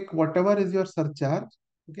take whatever is your surcharge,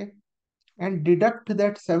 okay, and deduct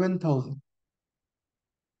that 7,000.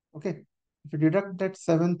 Okay, if you deduct that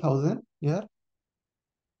 7,000 here,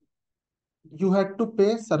 you had to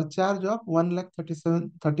pay surcharge of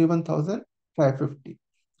 1,31,550.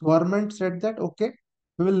 Government said that, okay,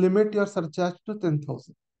 we will limit your surcharge to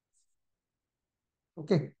 10,000.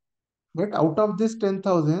 Okay, but out of this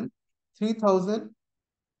 10,000, 3,000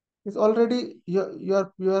 is already you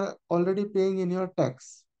are already paying in your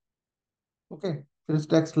tax. Okay, there is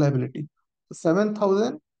tax liability. So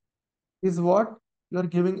 7,000 is what you are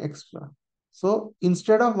giving extra. So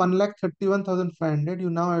instead of 1,31,500, you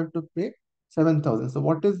now have to pay 7,000. So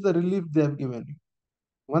what is the relief they have given you?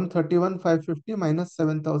 131,550 minus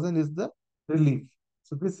 7,000 is the relief.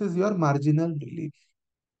 So this is your marginal relief.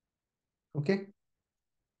 Okay.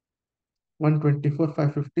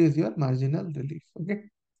 124,550 is your marginal relief. Okay.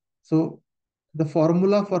 So the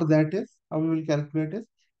formula for that is how we will calculate is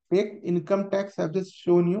take income tax. I've just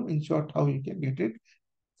shown you in short how you can get it.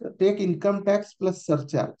 So take income tax plus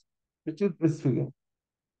surcharge, which is this figure.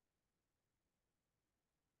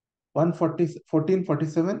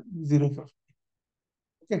 1447,050.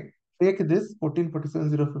 Okay. Take this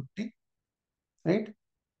 1447,050, right?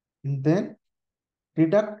 And then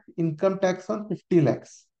deduct income tax on 50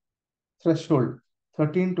 lakhs threshold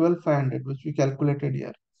 13,12,500, which we calculated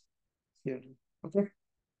here. Okay.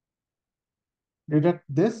 Deduct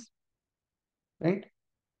this, right?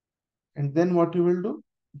 And then what you will do?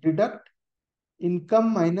 Deduct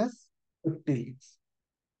income minus 50 lakhs.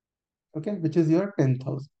 Okay, which is your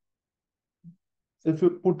 10,000. So if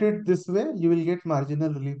you put it this way, you will get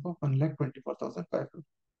marginal relief of 1,24,550.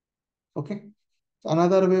 Okay. So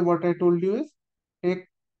another way, what I told you is take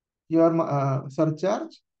your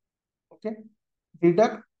surcharge. Okay.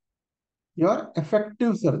 Deduct your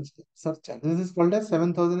effective surcharge. This is called as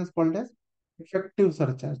 7,000 is called as effective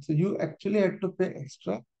surcharge. So you actually had to pay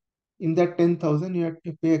extra. In that 10,000, you have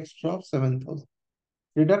to pay extra of 7,000.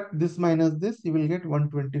 Deduct this minus this, you will get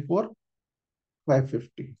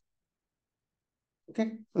 124,550.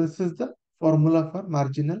 Okay, so this is the formula for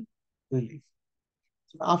marginal relief.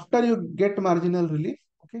 So after you get marginal relief,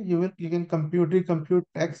 okay, you can recompute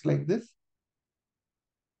tax like this.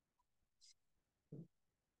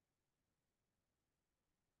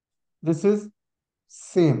 This is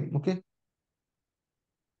same, okay.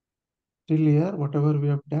 Till here, whatever we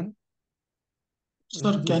have done.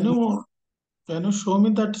 Sir, can you show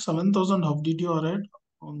me that 7,000? How did you arrive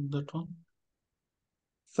on that one?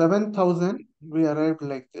 7,000, we arrived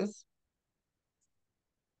like this.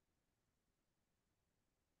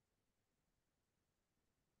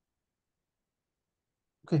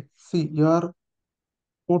 Okay, see, your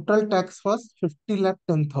total tax was 50 lakh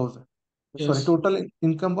 10,000. Sorry, Yes. total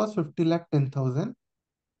income was 50 lakh 10,000.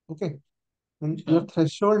 Okay, and Yeah. your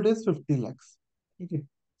threshold is 50 lakhs. Okay,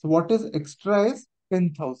 so what is extra is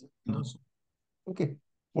 10,000. Yes. Okay,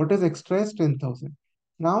 what is extra is 10,000.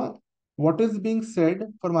 Now, what is being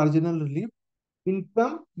said for marginal relief?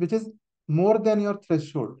 Income which is more than your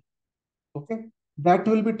threshold. Okay, that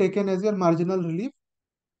will be taken as your marginal relief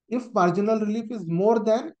if marginal relief is more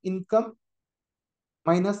than income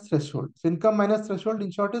minus threshold. So income minus threshold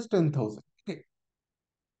in short is 10,000. Okay.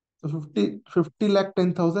 So 50 lakh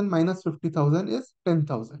 10,000 minus 50,000 is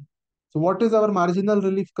 10,000. So what is our marginal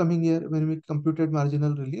relief coming here when we computed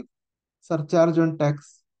marginal relief? Surcharge on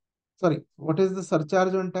tax. Sorry, what is the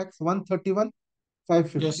surcharge on tax?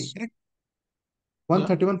 131,550. Yes. Correct? Yeah.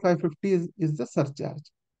 131,550 is the surcharge.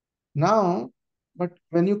 Now, but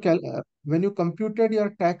when you computed your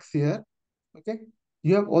tax here, okay,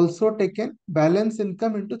 you have also taken balance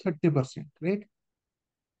income into 30%, right?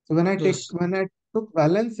 So Yes. when I took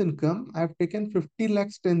balance income, I have taken 50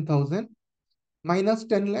 lakhs 10,000 minus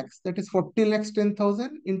 10 lakhs, that is 40 lakhs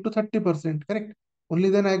 10,000 into 30%, correct? Only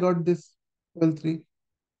then I got this 12,3.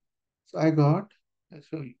 So I got, I'll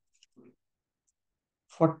show you,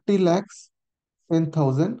 40 lakhs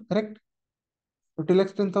 10,000, correct? 50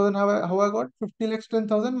 lakhs 10,000, how I got 50 lakhs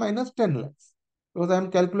 10,000 minus 10 lakhs, because I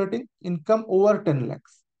am calculating income over 10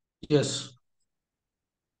 lakhs, Yes.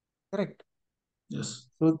 correct? Yes.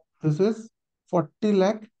 So this is 40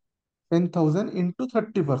 lakh 10,000 into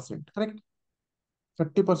 30%, correct?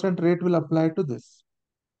 30% rate will apply to this.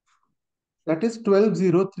 That is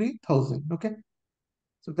 12,03,000, okay?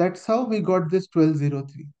 So that's how we got this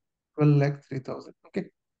 12,03, 12 lakh 3,000, okay?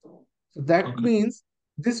 So that Okay. means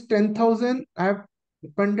this 10,000, I have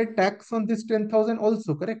depended tax on this 10,000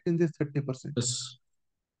 also, correct? In this 30%, Yes.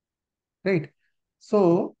 right?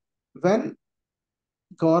 So when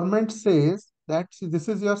government says that see, this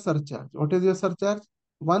is your surcharge, what is your surcharge?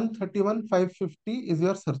 131,550 is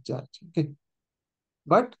your surcharge, okay?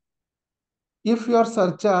 But if your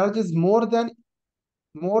surcharge is more than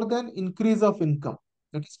increase of income,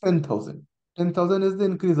 that is 10,000. 10,000 is the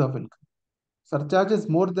increase of income. Surcharge is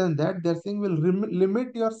more than that. They're saying will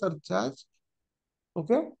limit your surcharge,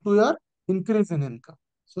 okay, to your increase in income.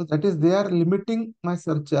 So that is they are limiting my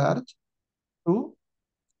surcharge to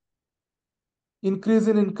increase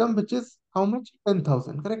in income, which is how much?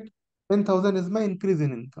 10,000, correct? 10,000 is my increase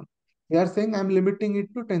in income. They are saying I'm limiting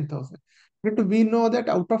it to 10,000. But we know that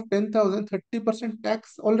out of 10,000, 30%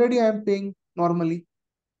 tax already I am paying normally.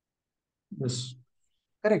 Yes.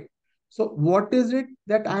 Correct. So what is it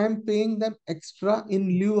that I am paying them extra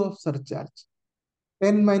in lieu of surcharge?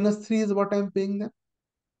 10 minus 3 is what I am paying them.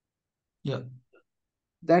 Yeah.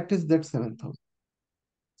 That is that 7,000.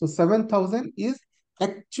 So 7,000 is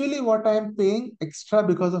actually what I am paying extra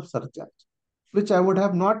because of surcharge, which I would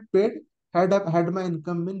have not paid had my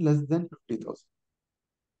income been less than 50,000.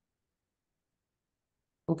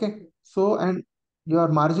 Okay. So and your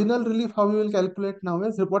marginal relief, how you will calculate now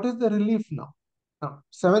is what is the relief now? Now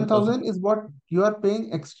 7,000 is what you are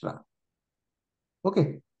paying extra.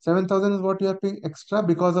 Okay, 7,000 is what you are paying extra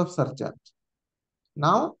because of surcharge.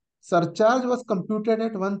 Now, surcharge was computed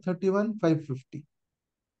at 131,550.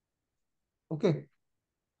 Okay,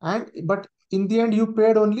 but in the end, you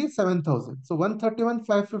paid only 7,000. So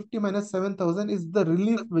 131,550 minus 7,000 is the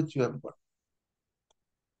relief which you have got.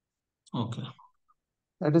 Okay.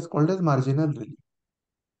 That is called as marginal relief.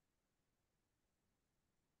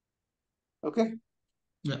 Okay,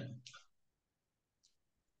 Yeah.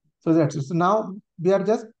 so that's it. So now we are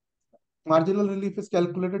just marginal relief is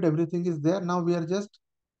calculated, everything is there. Now we are just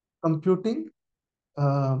computing, we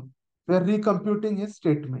are recomputing his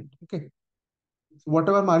statement. Okay. So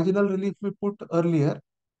whatever marginal relief we put earlier,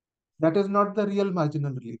 that is not the real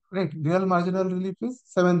marginal relief, right? Real marginal relief is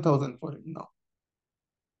 7,000 for him now.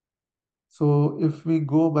 So if we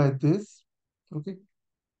go by this, okay,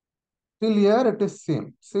 till here it is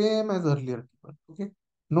same as earlier, okay?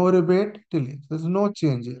 No rebate till here. There's no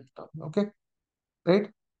change here, okay? Right?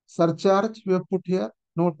 Surcharge we have put here,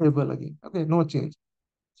 no table again, okay? No change.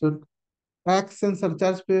 So tax and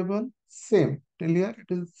surcharge payable, same. Till here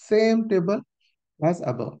it is same table as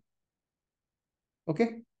above,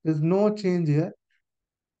 okay? There's no change here,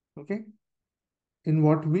 okay? In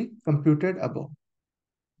what we computed above,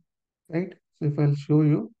 right? So if I'll show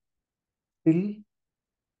you till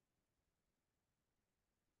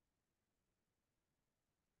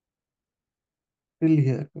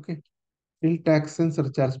here, okay? Till tax and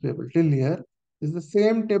surcharge payable, till here is the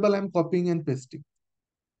same table I'm copying and pasting,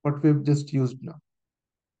 what we've just used now,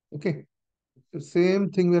 okay? So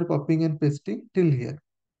same thing we're copying and pasting till here,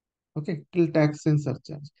 okay? Till tax and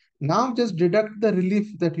surcharge. Now just deduct the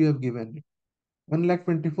relief that you have given me.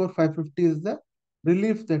 1,24,550 is the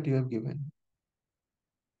relief that you have given,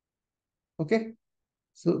 okay?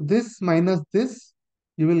 So this minus this,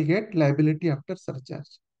 you will get liability after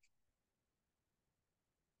surcharge.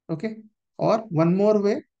 Okay. Or one more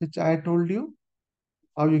way, which I told you,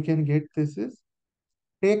 how you can get this is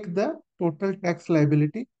take the total tax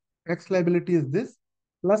liability. Tax liability is this,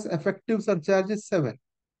 plus effective surcharge is 7.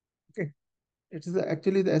 Okay. It is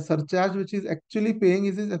actually the surcharge which is actually paying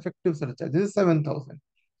is his effective surcharge. This is 7,000.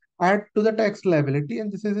 Add to the tax liability,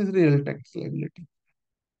 and this is his real tax liability.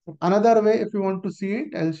 Another way, if you want to see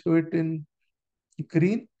it, I'll show it in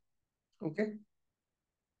green. Okay.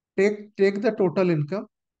 Take the total income.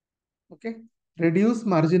 Okay. Reduce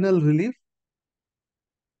marginal relief.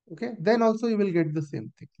 Okay. Then also you will get the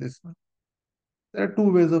same thing. This one. There are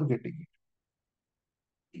two ways of getting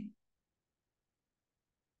it.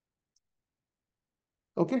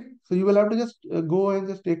 Okay. So you will have to just go and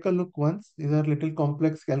just take a look once. These are little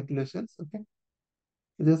complex calculations. Okay.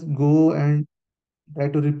 Just go and try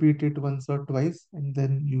to repeat it once or twice, and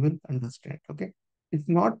then you will understand. Okay. If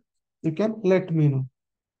not, you can let me know.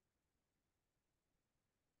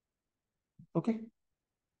 Okay.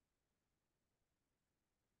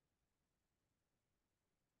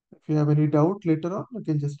 If you have any doubt later on, you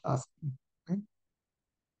can just ask me. Okay?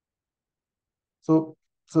 So,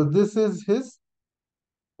 this is his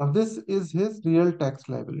real tax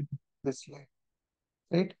liability. This line,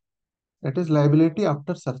 right? That is liability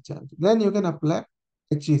after surcharge. Then you can apply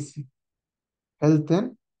HEC, Health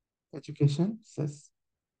and Education Cess.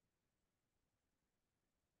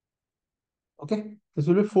 Okay, this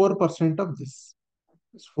will be 4% of this.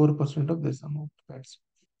 It's 4% of this amount. That's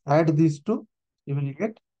add these two, you will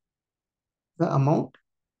get the amount,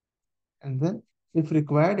 and then if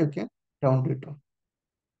required, you can round it off.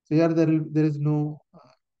 So here there is no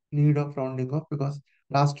need of rounding off because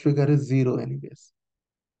last figure is 0 anyways.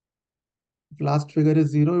 If last figure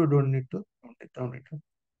is 0, you don't need to round it off.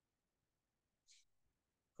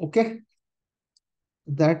 Okay,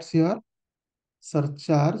 that's your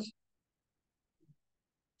surcharge.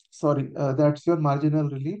 Sorry, that's your marginal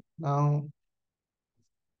relief. Now,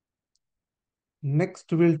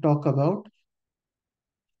 next we'll talk about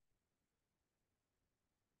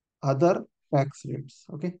other tax rates.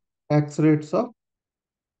 Okay, tax rates of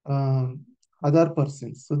um, other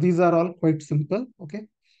persons. So these are all quite simple. Okay,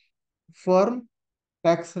 firm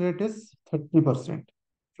tax rate is 30%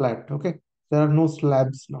 flat. Okay, there are no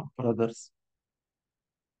slabs now for others.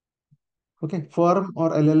 Okay, firm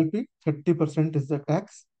or LLP, 30% is the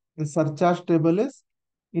tax. The surcharge table is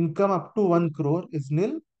income up to 1 crore is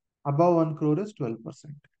nil, above 1 crore is 12%.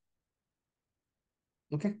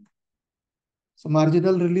 Okay, so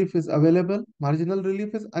marginal relief is available. Marginal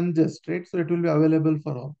relief is unjust, right? So it will be available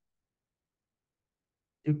for all.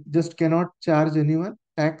 You just cannot charge anyone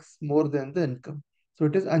tax more than the income. So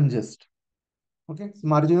it is unjust. Okay, so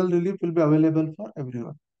marginal relief will be available for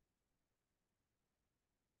everyone.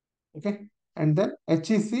 Okay, and then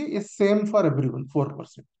HEC is same for everyone,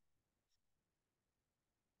 4%.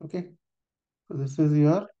 Okay, so this is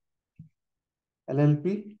your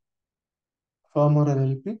LLP, firm or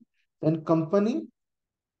LLP. Then company,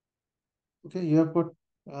 okay, you have put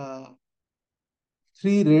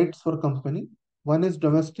three rates for company. One is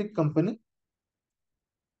domestic company,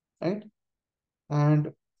 right?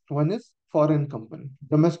 And one is foreign company.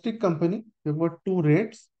 Domestic company, you have got two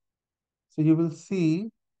rates. So you will see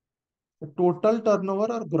the total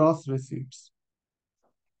turnover or gross receipts.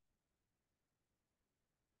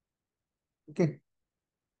 Okay.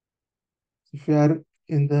 If you are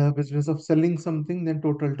in the business of selling something, then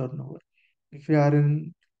total turnover. If you are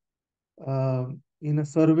in a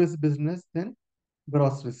service business, then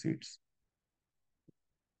gross receipts.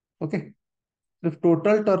 Okay. If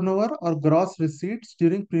total turnover or gross receipts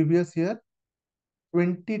during previous year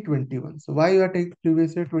 2021. So why you are taking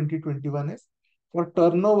previous year 2021 is for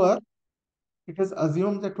turnover, it is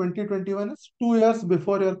assumed that 2021 is 2 years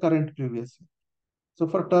before your current previous year. So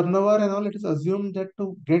for turnover and all, it is assumed that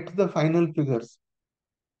to get the final figures,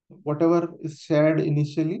 whatever is shared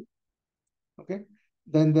initially, okay,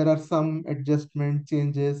 then there are some adjustment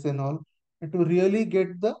changes and all. And to really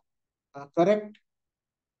get the correct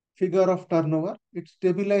figure of turnover, it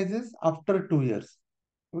stabilizes after 2 years.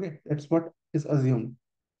 Okay, that's what is assumed.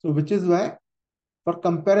 So which is why for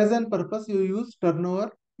comparison purpose, you use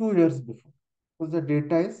turnover 2 years before because the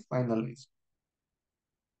data is finalized.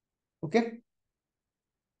 Okay.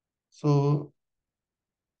 So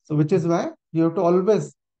which is why you have to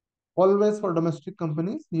always for domestic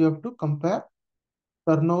companies, you have to compare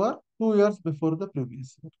turnover 2 years before the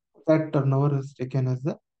previous year. That turnover is taken as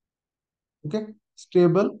the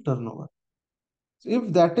stable turnover. So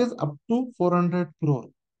if that is up to 400 crore,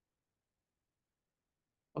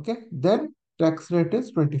 okay, then tax rate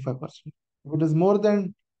is 25%. If it is more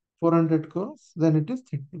than 400 crores, then it is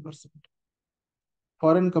 30%.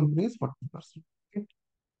 Foreign companies 40%. Okay.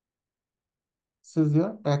 This is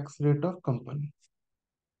your tax rate of company.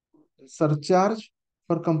 Surcharge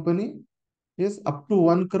for company is up to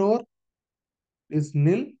 1 crore is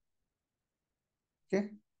nil. Okay,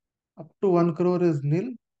 up to 1 crore is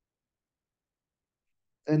nil.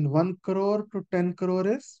 And 1 crore to 10 crore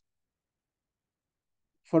is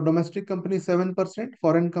for domestic company 7%,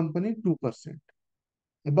 foreign company 2%.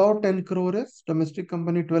 About 10 crore is domestic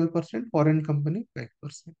company 12%, foreign company 5%.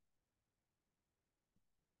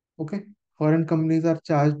 Okay, foreign companies are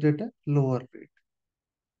charged at a lower rate.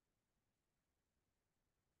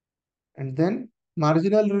 And then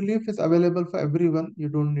marginal relief is available for everyone. You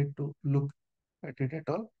don't need to look at it at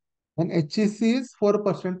all. And HEC is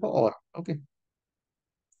 4% for all. Okay.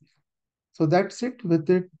 So that's it. With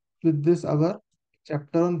this, our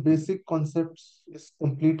chapter on basic concepts is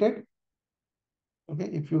completed. Okay.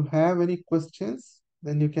 If you have any questions,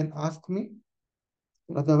 then you can ask me.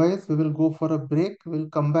 Otherwise, we will go for a break. We'll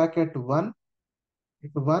come back at 1. At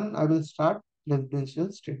 1, I will start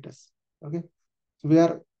residential status. Okay.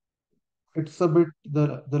 So it's a bit,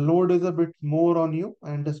 the load is a bit more on you,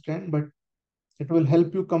 I understand, but it will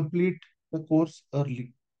help you complete the course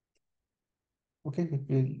early. Okay, if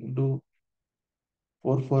you do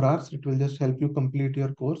 4 hours, it will just help you complete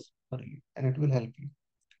your course early, and it will help you.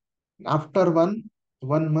 After one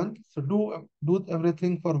month, so do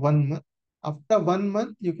everything for 1 month. After 1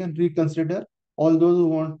 month, you can reconsider. All those who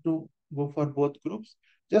want to go for both groups,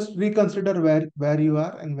 just reconsider where you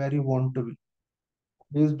are and where you want to be.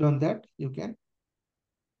 Based on that, you can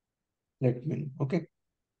let me know. Okay.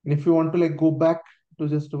 And if you want to like go back to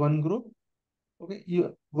just one group, okay,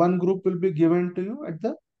 one group will be given to you at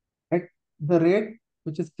the rate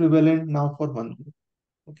which is prevalent now for one group.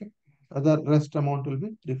 Okay. Other rest amount will be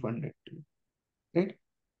refunded to you. Right.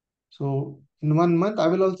 So in 1 month, I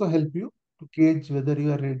will also help you to gauge whether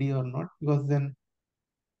you are ready or not, because then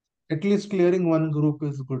at least clearing one group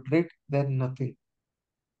is good, right? Then nothing.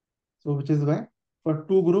 So which is why for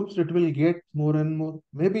 2 groups, it will get more and more.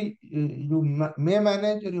 Maybe you may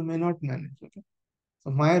manage or you may not manage. Okay.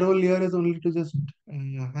 So my role here is only to just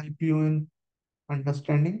help you in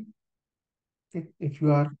understanding if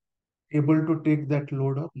you are able to take that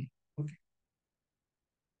load or not. Okay.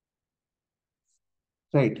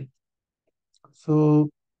 Right. So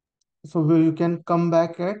you can come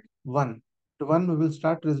back at 1. At 1, we will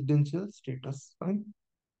start residential status. Fine.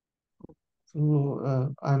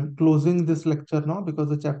 So I'm closing this lecture now because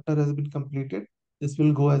the chapter has been completed. This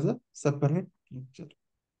will go as a separate lecture.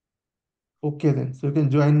 Okay then. So you can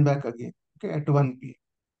join back again. Okay, at 1 p.m.